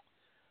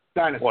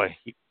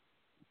 Dynasty.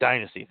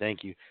 Dynasty.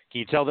 Thank you. Can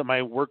you tell that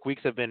my work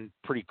weeks have been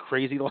pretty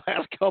crazy the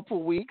last couple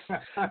of weeks?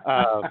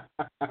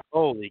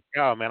 Holy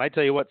cow, man! I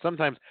tell you what.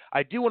 Sometimes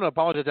I do want to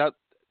apologize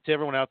to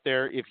everyone out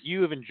there if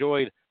you have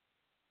enjoyed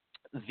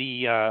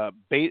the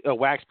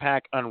wax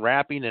pack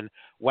unwrapping and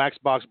wax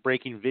box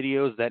breaking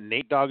videos that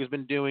Nate Dogg has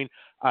been doing.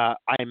 I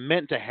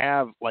meant to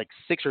have like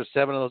 6 or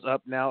 7 of those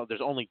up now. There's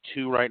only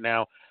 2 right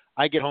now.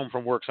 I get home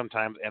from work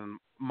sometimes and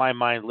my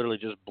mind literally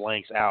just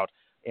blanks out,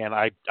 and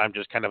I'm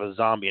just kind of a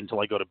zombie until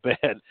I go to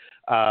bed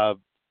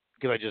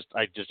because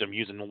I just am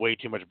using way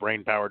too much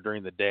brain power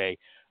during the day.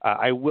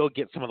 I will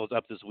get some of those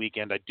up this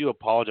weekend. I do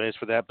apologize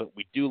for that, but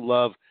we do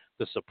love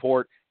the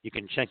support. You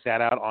can check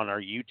that out on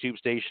our YouTube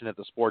station at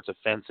the Sports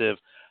Offensive.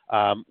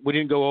 We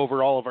didn't go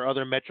over all of our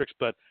other metrics,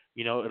 but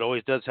it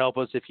always does help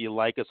us if you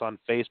like us on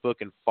Facebook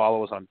and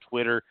follow us on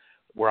Twitter.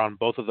 We're on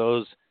both of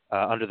those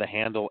under the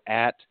handle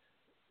at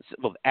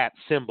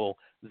symbol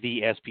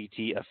the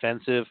SPT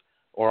Offensive,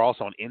 or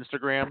also on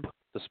Instagram,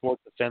 the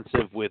Sports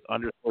Offensive with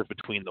underscores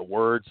between the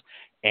words.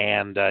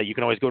 And you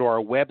can always go to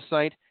our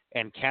website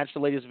and catch the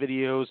latest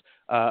videos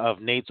of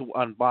Nate's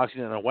unboxing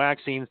and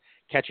unwaxing,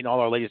 catching all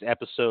our latest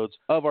episodes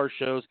of our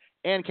shows,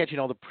 and catching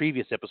all the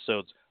previous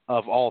episodes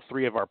of all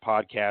 3 of our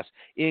podcasts,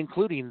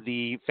 including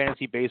the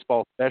fantasy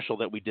baseball special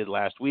that we did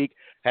last week.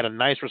 Had a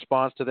nice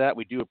response to that.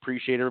 We do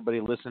appreciate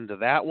everybody listening to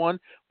that one.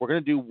 We're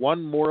going to do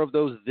 1 more of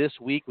those this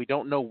week. We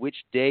don't know which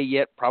day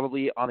yet,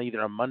 probably on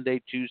either a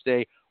Monday,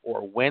 Tuesday,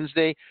 or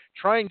Wednesday.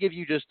 Try and give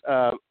you just,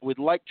 we'd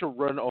like to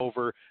run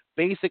over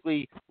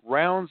basically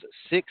rounds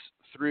 6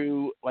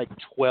 through like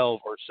 12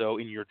 or so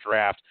in your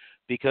draft,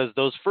 because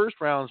those first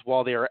rounds,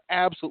 while they are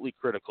absolutely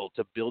critical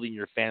to building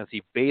your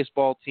fantasy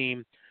baseball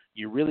team,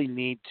 you really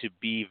need to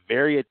be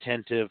very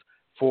attentive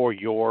for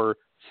your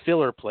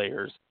filler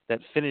players that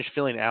finish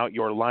filling out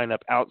your lineup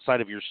outside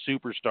of your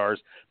superstars,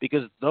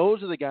 because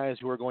those are the guys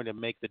who are going to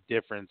make the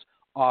difference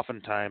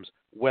oftentimes,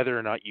 whether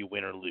or not you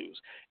win or lose.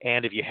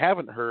 And if you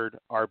haven't heard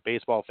our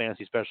baseball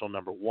fantasy special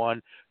number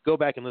 1, go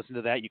back and listen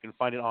to that. You can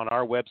find it on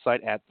our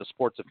website at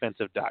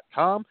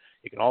thesportsoffensive.com.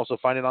 You can also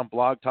find it on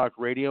Blog Talk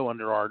Radio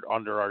under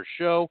our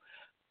show.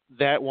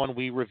 That one,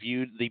 we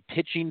reviewed the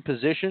pitching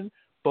position,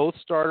 both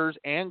starters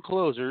and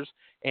closers,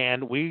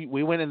 and we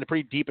went into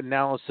pretty deep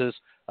analysis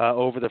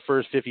over the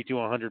first 50 to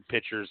 100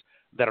 pitchers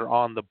that are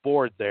on the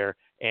board there,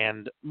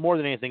 and more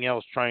than anything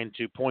else, trying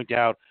to point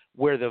out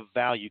where the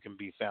value can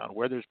be found,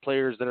 where there's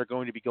players that are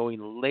going to be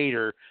going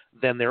later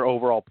than their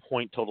overall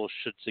point total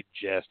should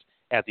suggest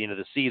at the end of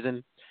the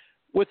season,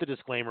 with the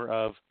disclaimer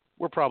of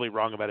we're probably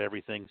wrong about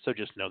everything, so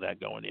just know that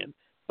going in.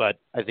 But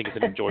I think it's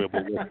an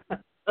enjoyable look.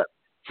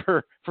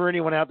 for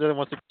anyone out there that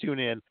wants to tune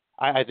in,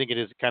 I think it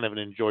is kind of an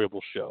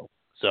enjoyable show.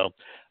 So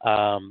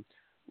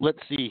let's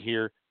see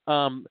here.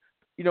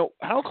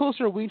 How close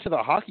are we to the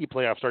hockey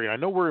playoffs starting? I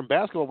know we're in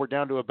basketball. We're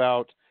down to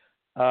about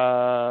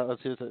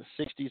let's see, it's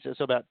 60,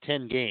 so about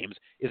 10 games.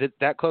 Is it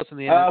that close in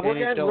the NHL? We're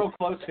getting real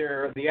close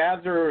here. The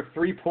Avs are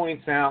 3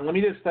 points out. Let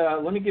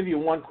me give you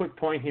one quick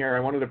point here. I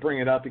wanted to bring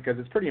it up because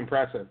it's pretty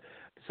impressive.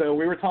 So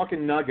we were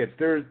talking Nuggets.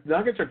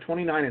 Nuggets are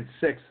 29-6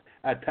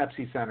 at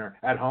Pepsi Center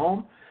at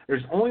home.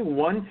 There's only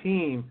one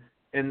team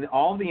in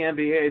all of the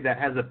NBA that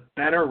has a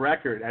better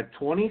record at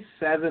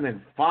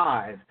 27-5.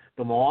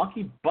 The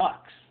Milwaukee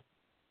Bucks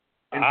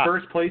in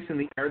first place in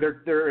the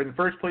they're in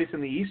first place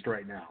in the East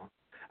right now.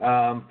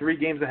 3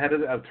 games ahead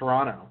of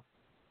Toronto.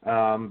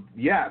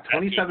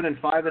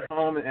 27-5 at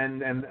home,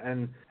 and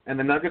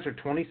the Nuggets are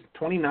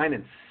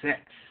 29-6.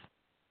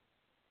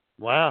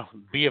 Wow,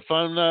 be a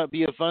fun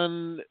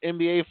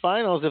NBA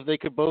Finals if they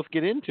could both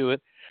get into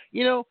it.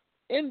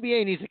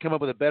 NBA needs to come up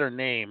with a better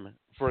name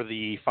for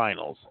the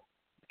finals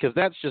because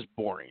that's just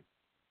boring.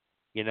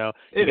 You got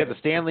the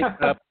Stanley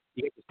Cup,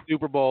 you got the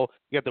Super Bowl,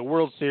 you got the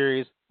World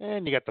Series,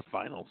 and you got the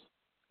finals.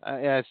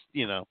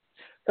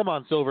 Come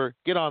on, Silver,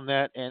 get on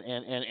that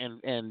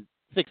and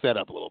fix that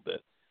up a little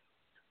bit.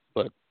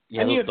 But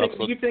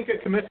you think a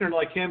commissioner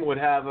like him would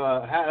have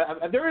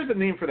there is a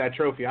name for that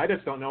trophy. I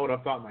just don't know it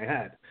off the top of my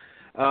head.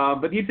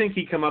 But you think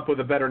he'd come up with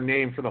a better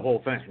name for the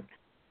whole thing?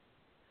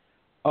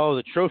 Oh,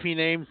 the trophy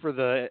name for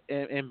the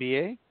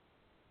NBA?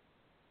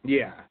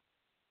 Yeah.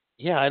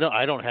 Yeah, I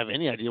don't have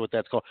any idea what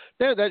that's called.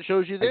 That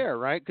shows you there,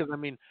 right? Because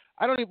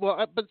I don't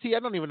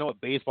even know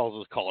what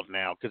baseball is called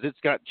now because it's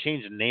got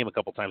changed the name a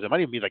couple times. It might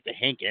even be like the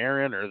Hank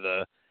Aaron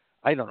or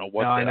I don't know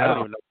what. I don't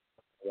even know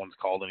what one's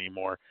called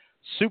anymore.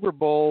 Super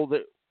Bowl.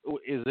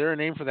 Is there a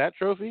name for that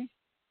trophy?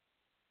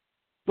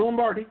 The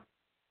Lombardi.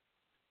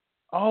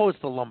 Oh,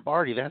 it's the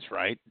Lombardi. That's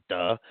right.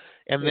 Duh.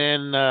 And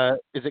then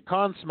is it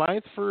Conn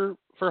Smythe for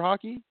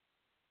hockey?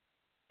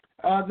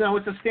 No,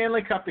 it's a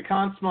Stanley Cup. The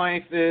Conn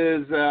Smythe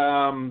is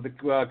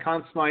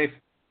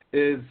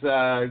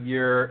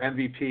your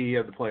MVP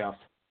of the playoffs.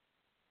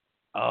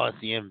 Oh, it's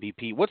the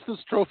MVP. What's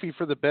this trophy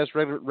for the best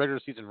regular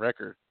season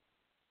record?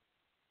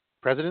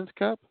 President's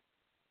Cup?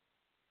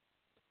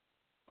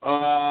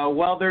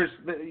 Well,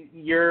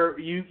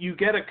 you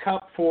get a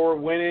cup for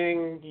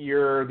winning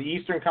the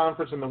Eastern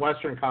Conference and the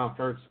Western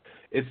Conference.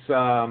 It's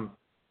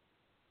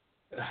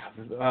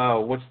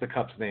what's the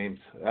cup's names?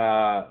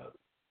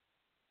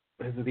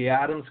 Is it the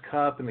Adams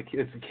Cup and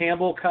it's the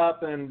Campbell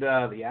Cup and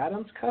the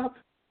Adams Cup?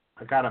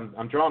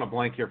 I'm drawing a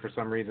blank here for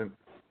some reason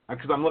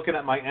because I'm looking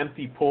at my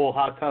empty pool,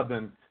 hot tub,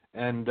 and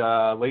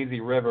lazy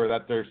river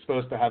that they're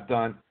supposed to have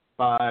done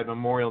by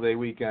Memorial Day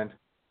weekend.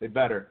 They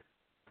better.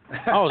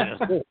 Oh,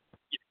 you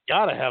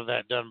gotta have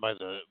that done by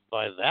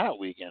that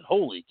weekend.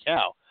 Holy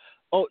cow!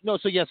 Oh no,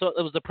 so it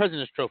was the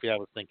President's Trophy I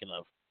was thinking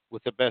of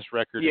with the best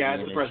record. Yeah, in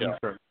the it's the NHL. President's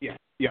Trophy.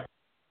 Yeah,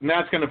 and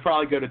that's going to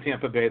probably go to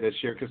Tampa Bay this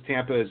year because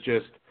Tampa is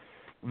just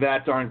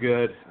that darn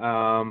good.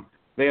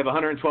 They have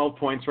 112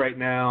 points right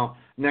now.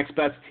 Next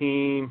best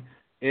team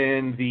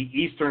in the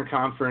Eastern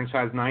Conference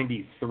has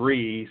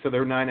 93, so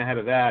they're 9 ahead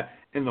of that.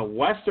 In the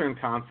Western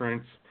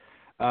Conference,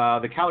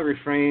 the Calgary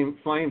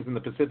Flames in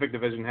the Pacific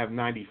Division have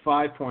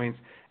 95 points.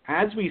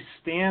 As we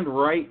stand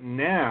right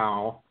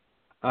now,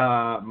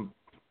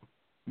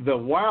 the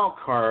wild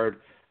card,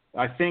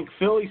 I think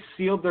Philly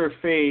sealed their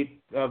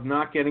fate of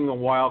not getting the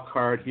wild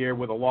card here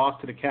with a loss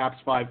to the Caps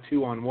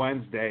 5-2 on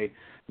Wednesday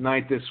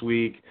night this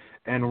week.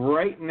 And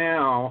right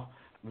now,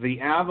 the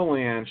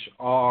Avalanche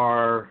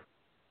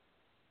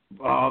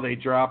they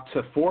dropped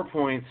to 4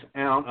 points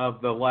out of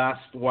the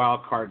last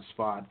wild card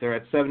spot. They're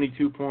at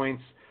 72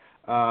 points.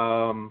 Wait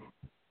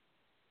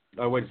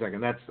a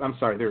second. I'm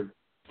sorry. They're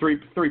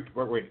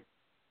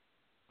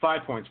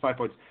 5 points.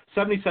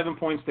 77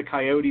 points. The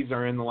Coyotes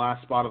are in the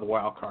last spot of the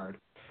wild card.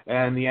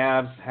 And the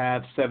Avs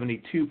have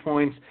 72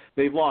 points.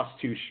 They've lost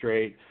 2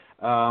 straight.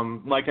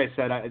 Like I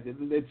said,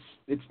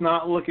 it's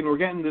not looking. We're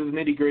getting to the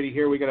nitty gritty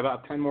here. We got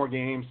about 10 more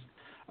games.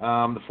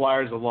 The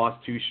Flyers have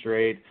lost 2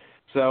 straight.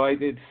 So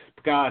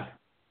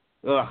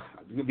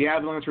the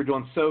Avalanche were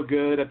doing so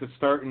good at the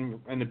start and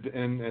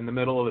in the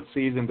middle of the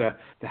season to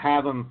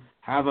have them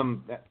out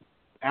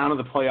of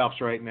the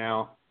playoffs right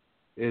now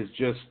is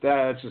just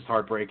it's just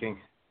heartbreaking.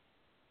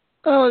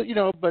 Oh,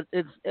 but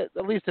at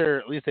least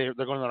they're going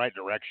in the right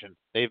direction.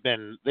 They've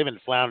been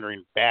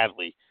floundering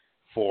badly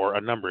for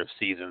a number of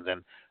seasons,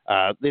 and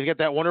they've got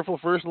that wonderful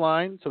first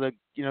line, so that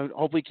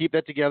hopefully keep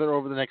that together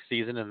over the next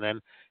season, and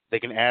then they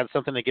can add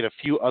something to get a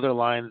few other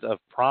lines of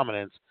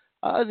prominence.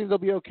 I think they'll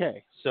be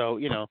okay. So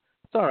it's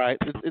all right.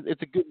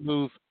 It's a good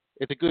move.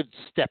 It's a good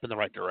step in the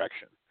right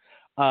direction.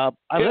 I'm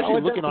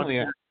looking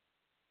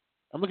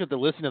at the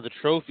listing of the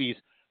trophies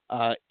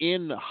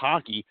in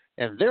hockey,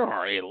 and there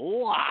are a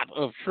lot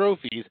of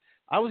trophies.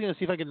 I was going to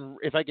see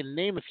if I can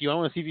name a few. I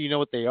want to see if you know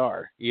what they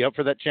are. You up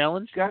for that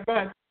challenge? Got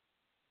that.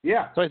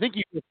 Yeah. So I think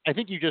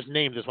you just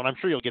named this one. I'm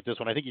sure you'll get this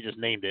one. I think you just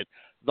named it.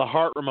 The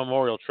Hart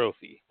Memorial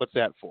Trophy. What's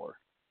that for?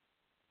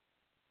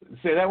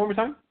 Say that one more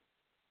time.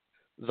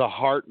 the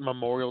Hart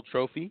Memorial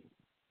Trophy.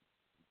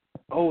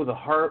 Oh, the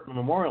Hart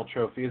Memorial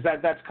Trophy.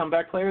 That's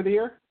comeback player of the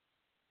year?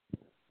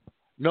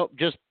 Nope,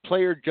 just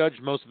player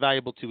judged most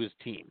valuable to his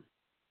team.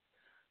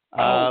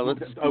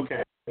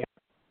 Okay.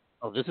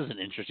 Oh, this is an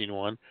interesting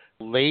one.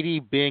 Lady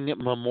Byng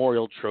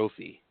Memorial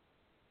Trophy.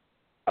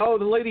 Oh,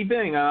 the Lady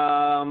Byng.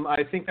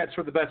 I think that's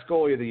for the best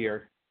goalie of the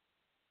year.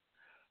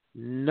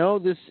 No,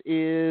 this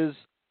is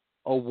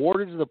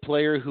awarded to the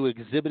player who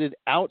exhibited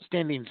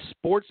outstanding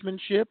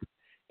sportsmanship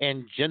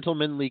and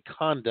gentlemanly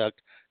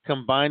conduct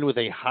combined with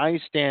a high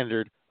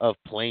standard of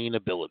playing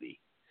ability.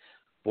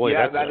 Boy,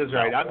 yeah, that is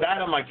right. I'm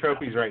bad on my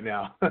trophies right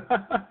now.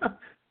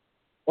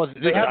 Well,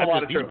 they have a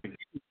lot of trophies.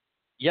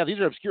 Yeah, these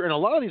are obscure, and a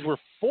lot of these were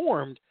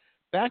formed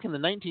back in the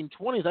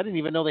 1920s. I didn't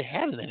even know they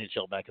had an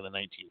NHL back in the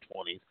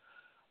 1920s.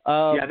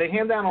 Yeah, they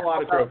hand down a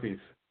lot of trophies.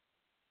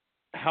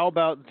 How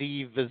about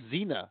the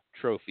Vezina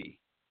Trophy?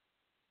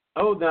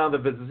 Oh, now the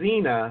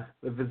Vezina,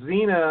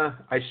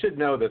 I should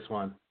know this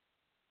one.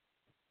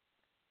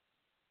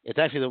 It's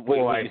actually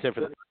what you said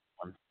for the first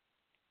one.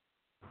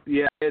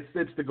 Yeah,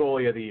 it's the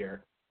goalie of the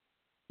year.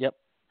 Yep.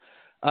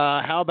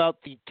 How about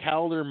the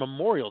Calder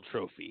Memorial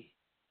Trophy?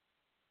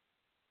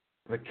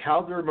 The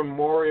Calder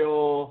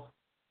Memorial.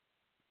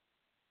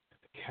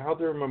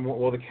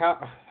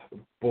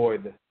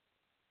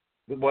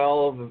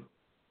 Well,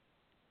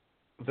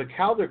 the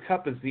Calder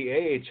Cup is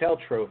the AHL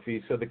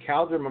trophy, so the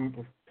Calder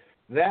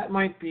that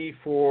might be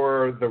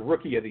for the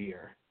Rookie of the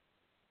Year.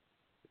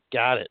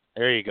 Got it.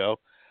 There you go.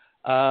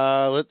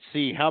 Let's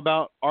see. How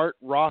about Art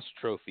Ross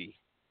Trophy?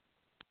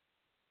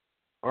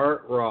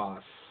 Art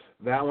Ross.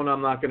 That one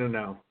I'm not going to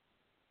know.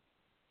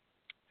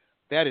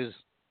 That is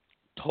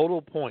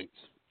total points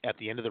at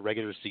the end of the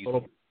regular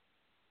season.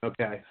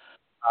 Okay.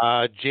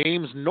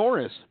 James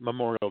Norris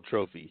Memorial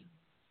Trophy.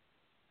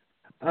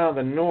 Oh,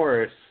 the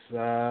Norris.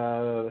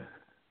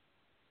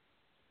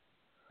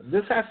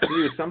 This has to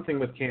do with something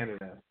with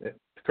Canada.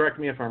 Correct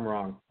me if I'm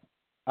wrong.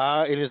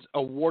 It is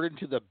awarded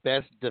to the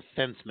best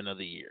defenseman of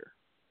the year.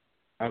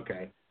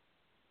 Okay.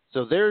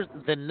 So there's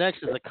the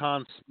next is the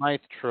Conn Smythe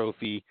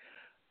Trophy.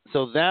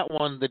 So that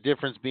one, the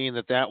difference being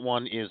that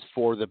one is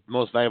for the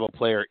most valuable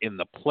player in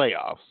the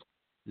playoffs,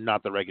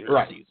 not the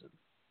regular season.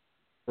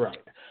 Right.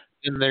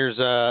 And there's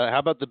how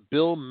about the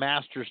Bill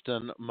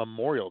Masterton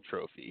Memorial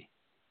Trophy?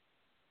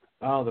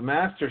 Oh, the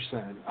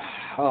Masterson.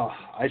 Oh,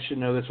 I should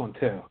know this one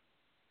too.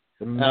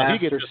 The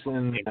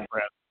Masterson.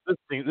 This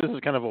is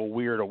kind of a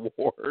weird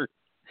award.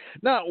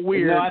 Not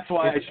weird. No, that's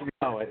why I should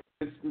know it.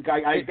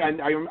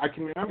 I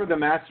can remember the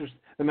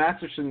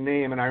Masterson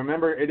name, and I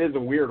remember it is a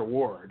weird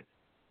award.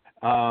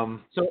 So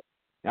I'm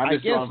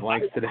just drawing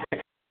blanks today.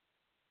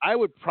 I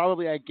would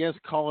probably,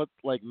 call it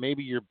like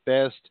maybe your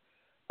best.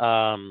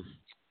 So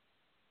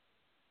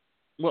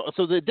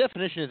the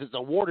definition is it's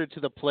awarded to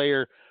the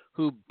player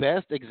who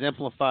best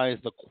exemplifies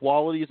the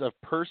qualities of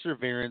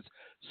perseverance,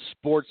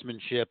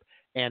 sportsmanship,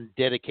 and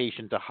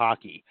dedication to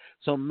hockey.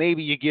 So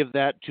maybe you give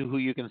that to who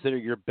you consider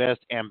your best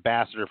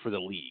ambassador for the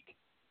league.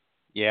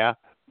 Yeah.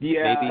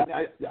 Yeah,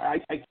 maybe. I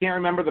can't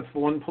remember the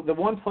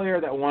one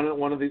player that won it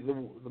one of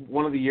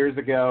the years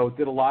ago.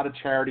 Did a lot of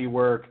charity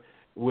work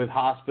with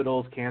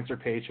hospitals, cancer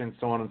patients,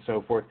 so on and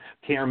so forth.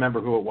 Can't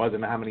remember who it was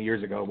and how many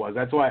years ago it was.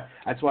 That's why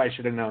I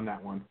should have known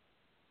that one.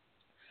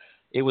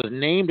 It was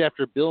named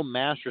after Bill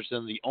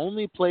Masterton, the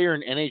only player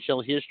in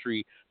NHL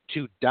history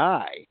to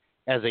die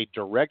as a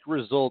direct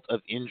result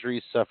of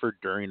injuries suffered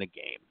during a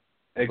game.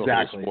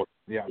 Exactly.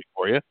 Yeah.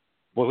 For you.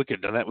 Well, we could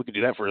have done that. We could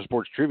do that for a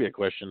sports trivia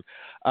question.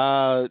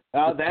 That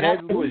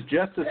was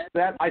just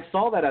that. I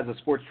saw that as a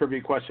sports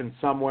trivia question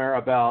somewhere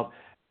about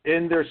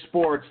in their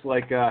sports,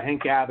 like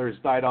Hank Gathers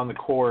died on the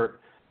court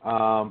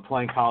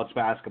playing college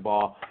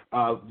basketball.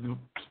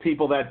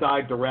 People that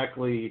died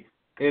directly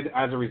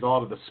as a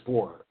result of the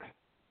sport.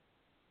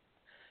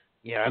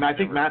 Yeah, and I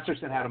think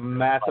Masterson had a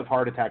massive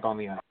heart attack on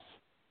the ice.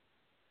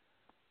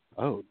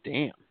 Oh,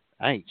 damn.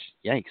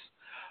 Yikes.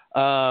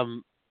 How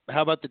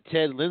about the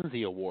Ted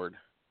Lindsay Award?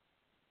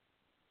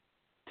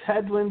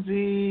 Ted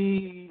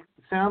Lindsay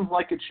sounds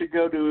like it should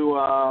go to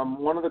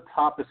one of the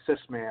top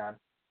assist man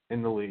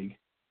in the league.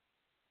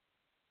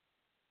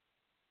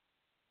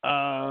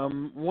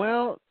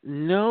 Well,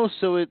 no.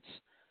 So it's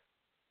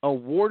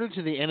awarded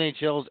to the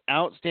NHL's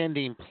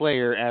outstanding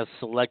player as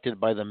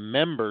selected by the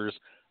members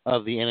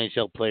of the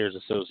NHL Players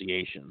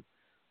Association.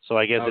 So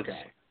I guess it's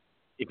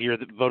if you're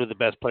voted the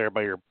best player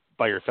by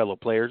your fellow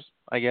players,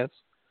 I guess.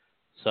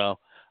 So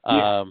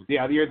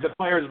the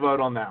players vote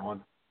on that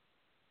one.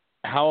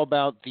 How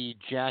about the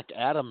Jack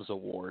Adams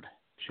Award?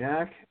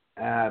 Jack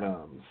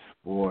Adams,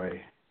 boy.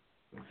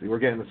 Let's see, we're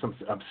getting to some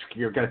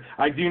obscure guys.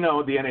 I do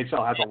know the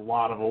NHL has a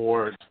lot of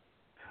awards.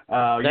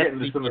 You're getting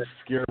to some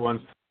obscure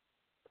ones.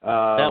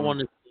 That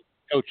one is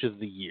Coach of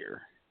the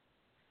Year.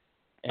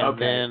 And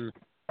then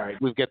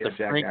we've got the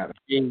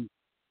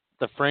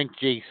Frank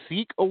J.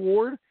 Seek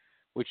Award,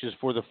 which is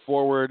for the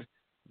forward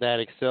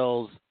that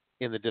excels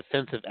in the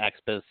defensive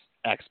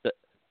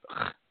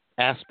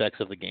aspects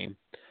of the game.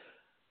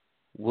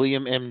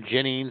 William M.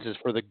 Jennings is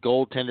for the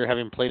goaltender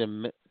having played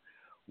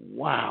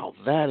Wow,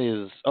 that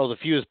is the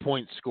fewest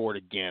points scored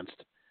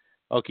against.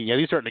 Okay, yeah,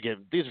 these are starting to get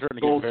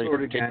Goals very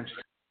scored against.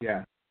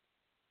 Yeah.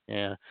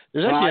 Yeah.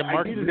 There's actually a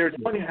mark. There's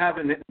one you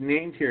haven't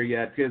named here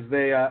yet because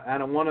they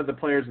out of one of the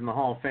players in the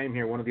Hall of Fame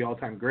here, one of the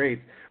all-time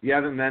greats. You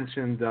haven't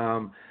mentioned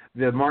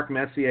the Mark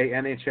Messier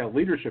NHL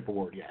Leadership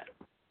Award yet.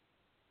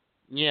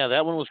 Yeah,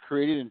 that one was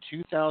created in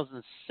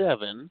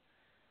 2007,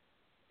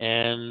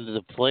 and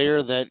the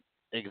player that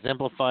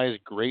exemplifies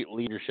great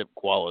leadership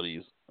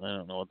qualities. I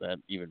don't know what that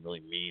even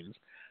really means.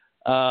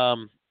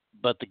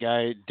 But the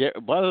guy,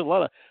 a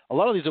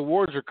lot of these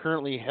awards are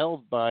currently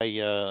held by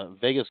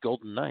Vegas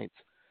Golden Knights.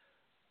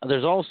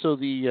 There's also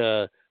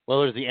there's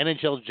the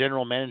NHL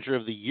General Manager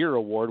of the Year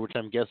award, which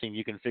I'm guessing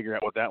you can figure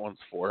out what that one's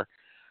for.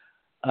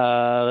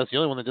 That's the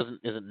only one that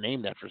isn't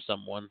named after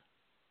someone.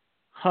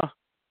 Huh.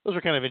 Those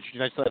are kind of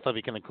interesting. I thought it'd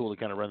be kind of cool to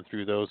kind of run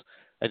through those.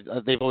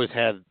 They've always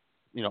had,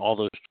 all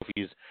those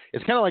trophies.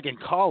 It's kind of like in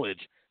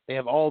college. They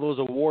have all those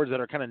awards that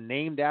are kind of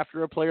named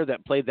after a player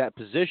that played that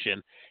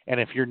position. And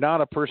if you're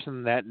not a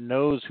person that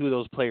knows who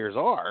those players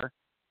are,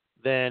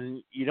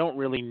 then you don't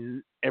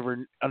really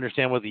ever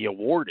understand what the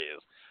award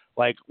is.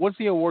 Like, what's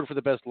the award for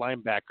the best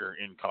linebacker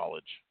in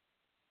college?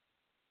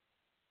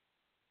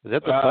 Is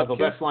that the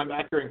best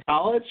linebacker in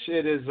college?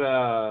 It is this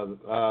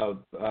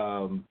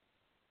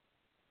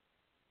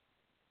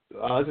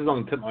is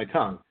on the tip of my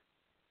tongue.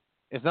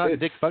 It's not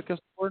Dick Butkus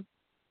Award?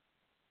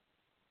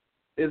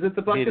 Is it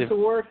the Butkus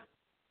Award?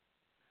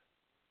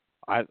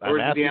 I'm or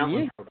is it the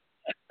asking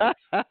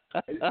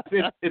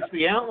you. It's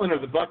the Outland or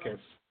the Butkus.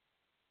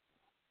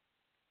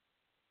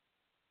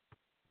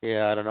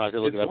 Yeah, I don't know. I have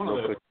to look it up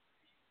real quick.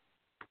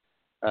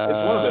 It's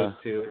one of those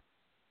two.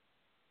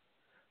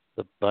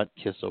 The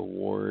Butkus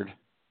Award.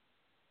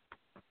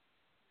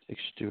 Dick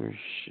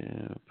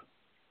Stewardship.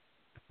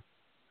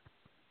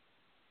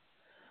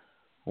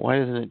 Why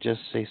doesn't it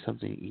just say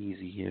something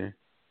easy here?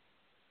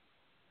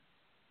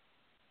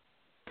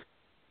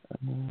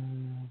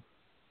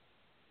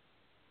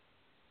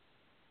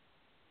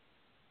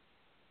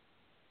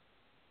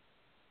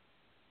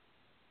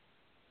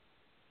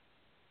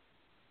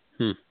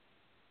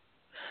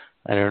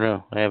 I don't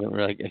know. I haven't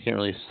really. I can't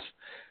really.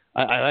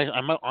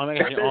 I'm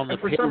actually on the.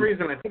 For page. Some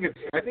reason, I think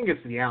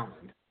it's the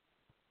Outland.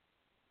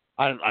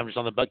 I'm just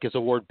on the Butkus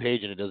Award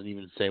page and it doesn't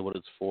even say what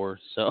it's for.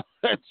 So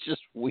that's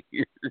just weird.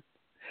 He's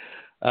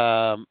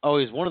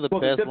one of the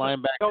best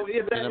linebackers. Oh,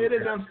 it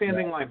is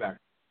outstanding linebacker.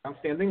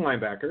 Outstanding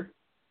linebacker.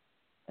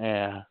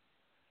 Yeah.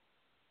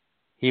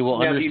 He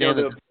will understand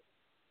that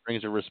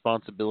brings a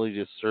responsibility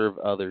to serve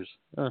others.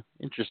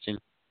 Interesting.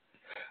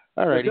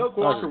 All right. The Doak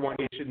Walker one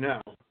you should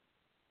know.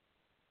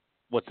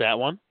 What's that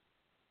one?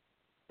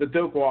 The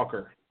Doak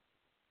Walker.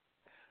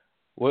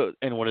 What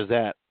is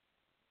that?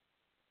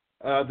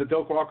 The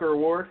Doak Walker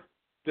Award.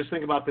 Just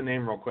think about the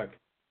name real quick.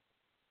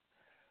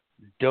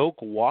 Doak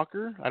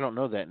Walker? I don't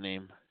know that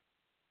name.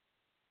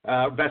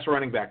 Best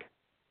running back.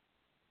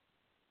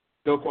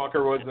 Doak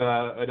Walker was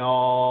an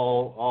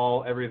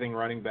all everything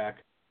running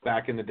back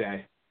in the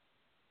day.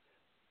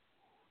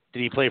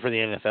 Did he play for the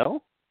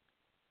NFL?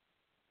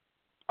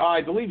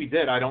 I believe he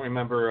did. I don't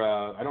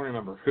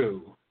remember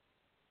who.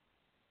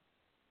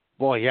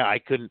 Boy, yeah, I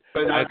couldn't.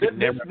 But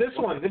this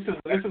one, this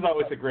is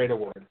always a great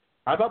award.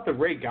 How about the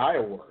Ray Guy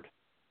Award?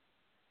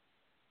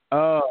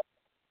 Oh,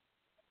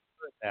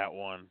 that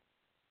one.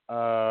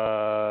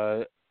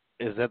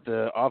 Is that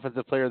the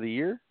Offensive Player of the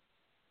Year?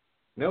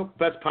 Nope,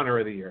 Best Punter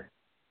of the Year.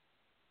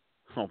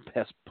 Oh,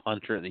 Best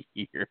Punter of the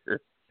Year.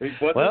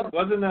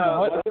 Wasn't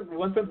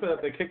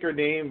the kicker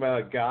named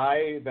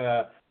Guy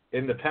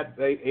in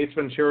the Ace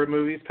Ventura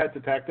movies, Pet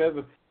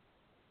Detective?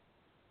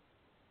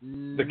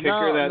 The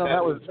kicker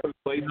that was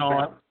played.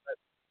 No,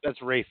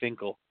 that's Ray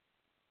Finkel.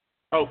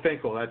 Oh,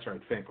 Finkel, that's right,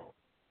 Finkel.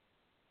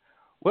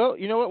 Well,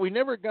 you know what? We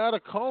never got a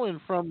call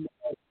in from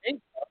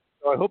Finkel,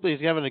 so I hope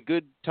he's having a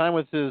good time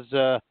with his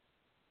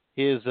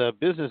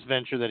business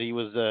venture that he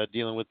was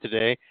dealing with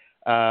today.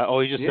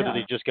 He just said that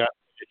he just got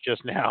it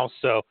just now,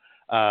 so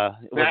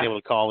wasn't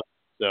able to call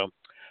in. So,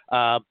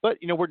 but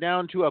we're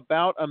down to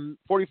about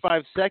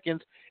 45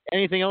 seconds.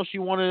 Anything else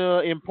you want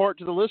to impart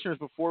to the listeners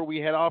before we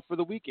head off for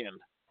the weekend?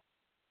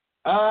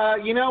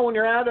 When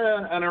you're at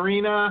an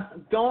arena,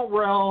 don't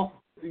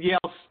yell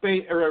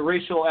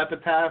racial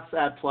epithets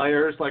at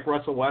players like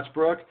Russell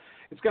Westbrook.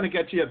 It's going to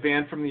get you a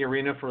ban from the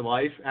arena for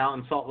life out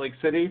in Salt Lake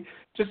City.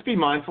 Just be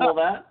mindful of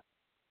that.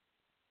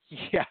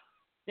 Yeah.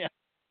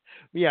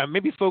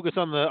 Maybe focus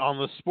on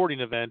the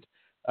sporting event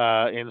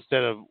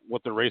instead of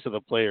what the race of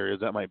the player is.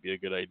 That might be a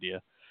good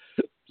idea.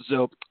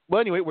 So,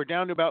 well, anyway, we're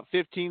down to about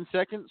 15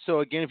 seconds.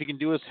 So, again, if you can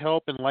do us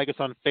help and like us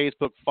on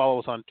Facebook, follow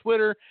us on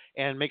Twitter,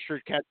 and make sure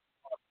to catch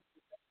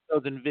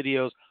episodes and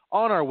videos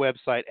on our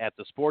website at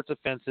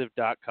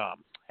thesportsoffensive.com.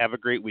 Have a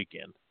great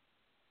weekend.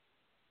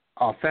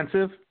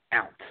 Offensive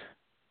out.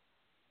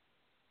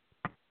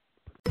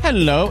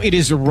 Hello, it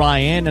is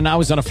Ryan, and I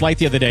was on a flight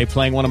the other day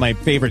playing one of my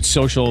favorite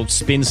social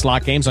spin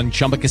slot games on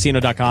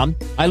ChumbaCasino.com.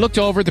 I looked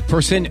over at the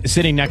person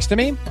sitting next to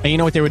me, and you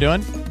know what they were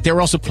doing? They were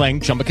also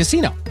playing Chumba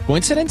Casino.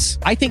 Coincidence?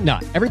 I think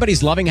not.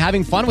 Everybody's loving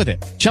having fun with it.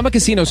 Chumba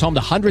Casino is home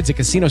to hundreds of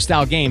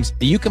casino-style games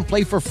that you can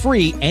play for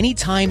free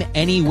anytime,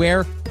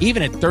 anywhere,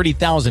 even at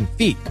 30,000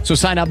 feet. So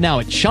sign up now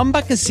at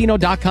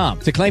ChumbaCasino.com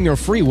to claim your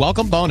free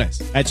welcome bonus.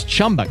 That's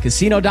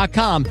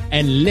ChumbaCasino.com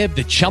and live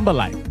the Chumba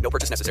life. No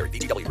purchase necessary.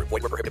 VGW Group.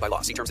 Void where prohibited by law.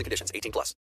 See terms and conditions. 18+.